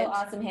so said, it's so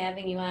much. awesome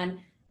having you on.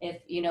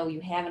 If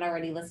you haven't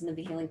already listened to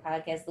the Healing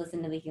Podcast,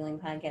 listen to the Healing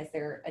Podcast.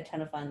 They're a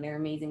ton of fun. They're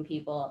amazing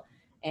people.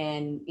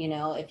 And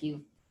if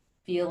you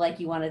feel like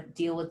you want to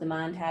deal with the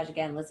montage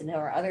again, listen to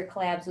our other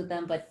collabs with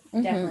them, but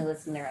Mhm. definitely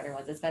listen to their other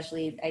ones.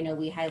 Especially, I know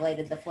we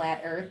highlighted the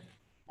Flat Earth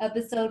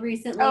episode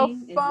recently. Oh, is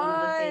one of the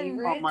fun.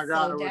 favorites. Oh my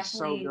God, so it was so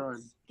definitely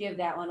good. give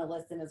that one a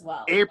listen as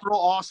well. April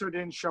also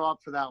didn't show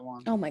up for that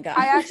one. Oh my God.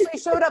 I actually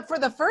showed up for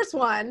the first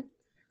one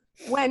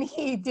when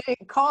he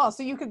didn't call.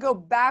 So you could go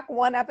back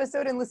one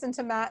episode and listen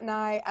to Matt and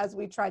I as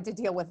we tried to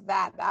deal with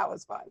that. That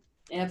was fun.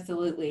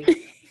 Absolutely.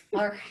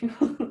 All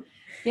right.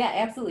 Yeah,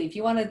 absolutely. If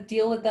you want to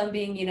deal with them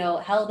being,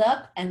 held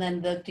up and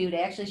then the dude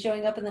actually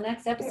showing up in the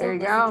next episode, There you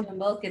listen go. to them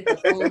both, get the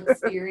full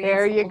experience.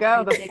 There you full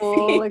go, the 360.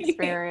 full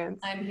experience.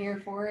 I'm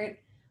here for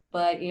it.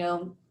 But,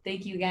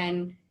 thank you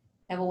again.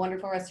 Have a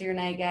wonderful rest of your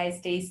night, guys.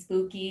 Stay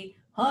spooky.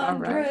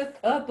 100th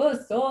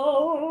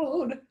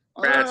episode.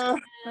 That's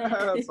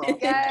That's awesome.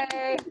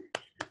 Yay.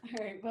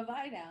 All right.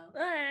 Bye-bye now.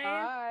 Bye.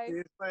 Bye. See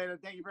you later.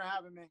 Thank you for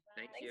having me.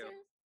 Thank Thanks, you.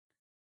 guys.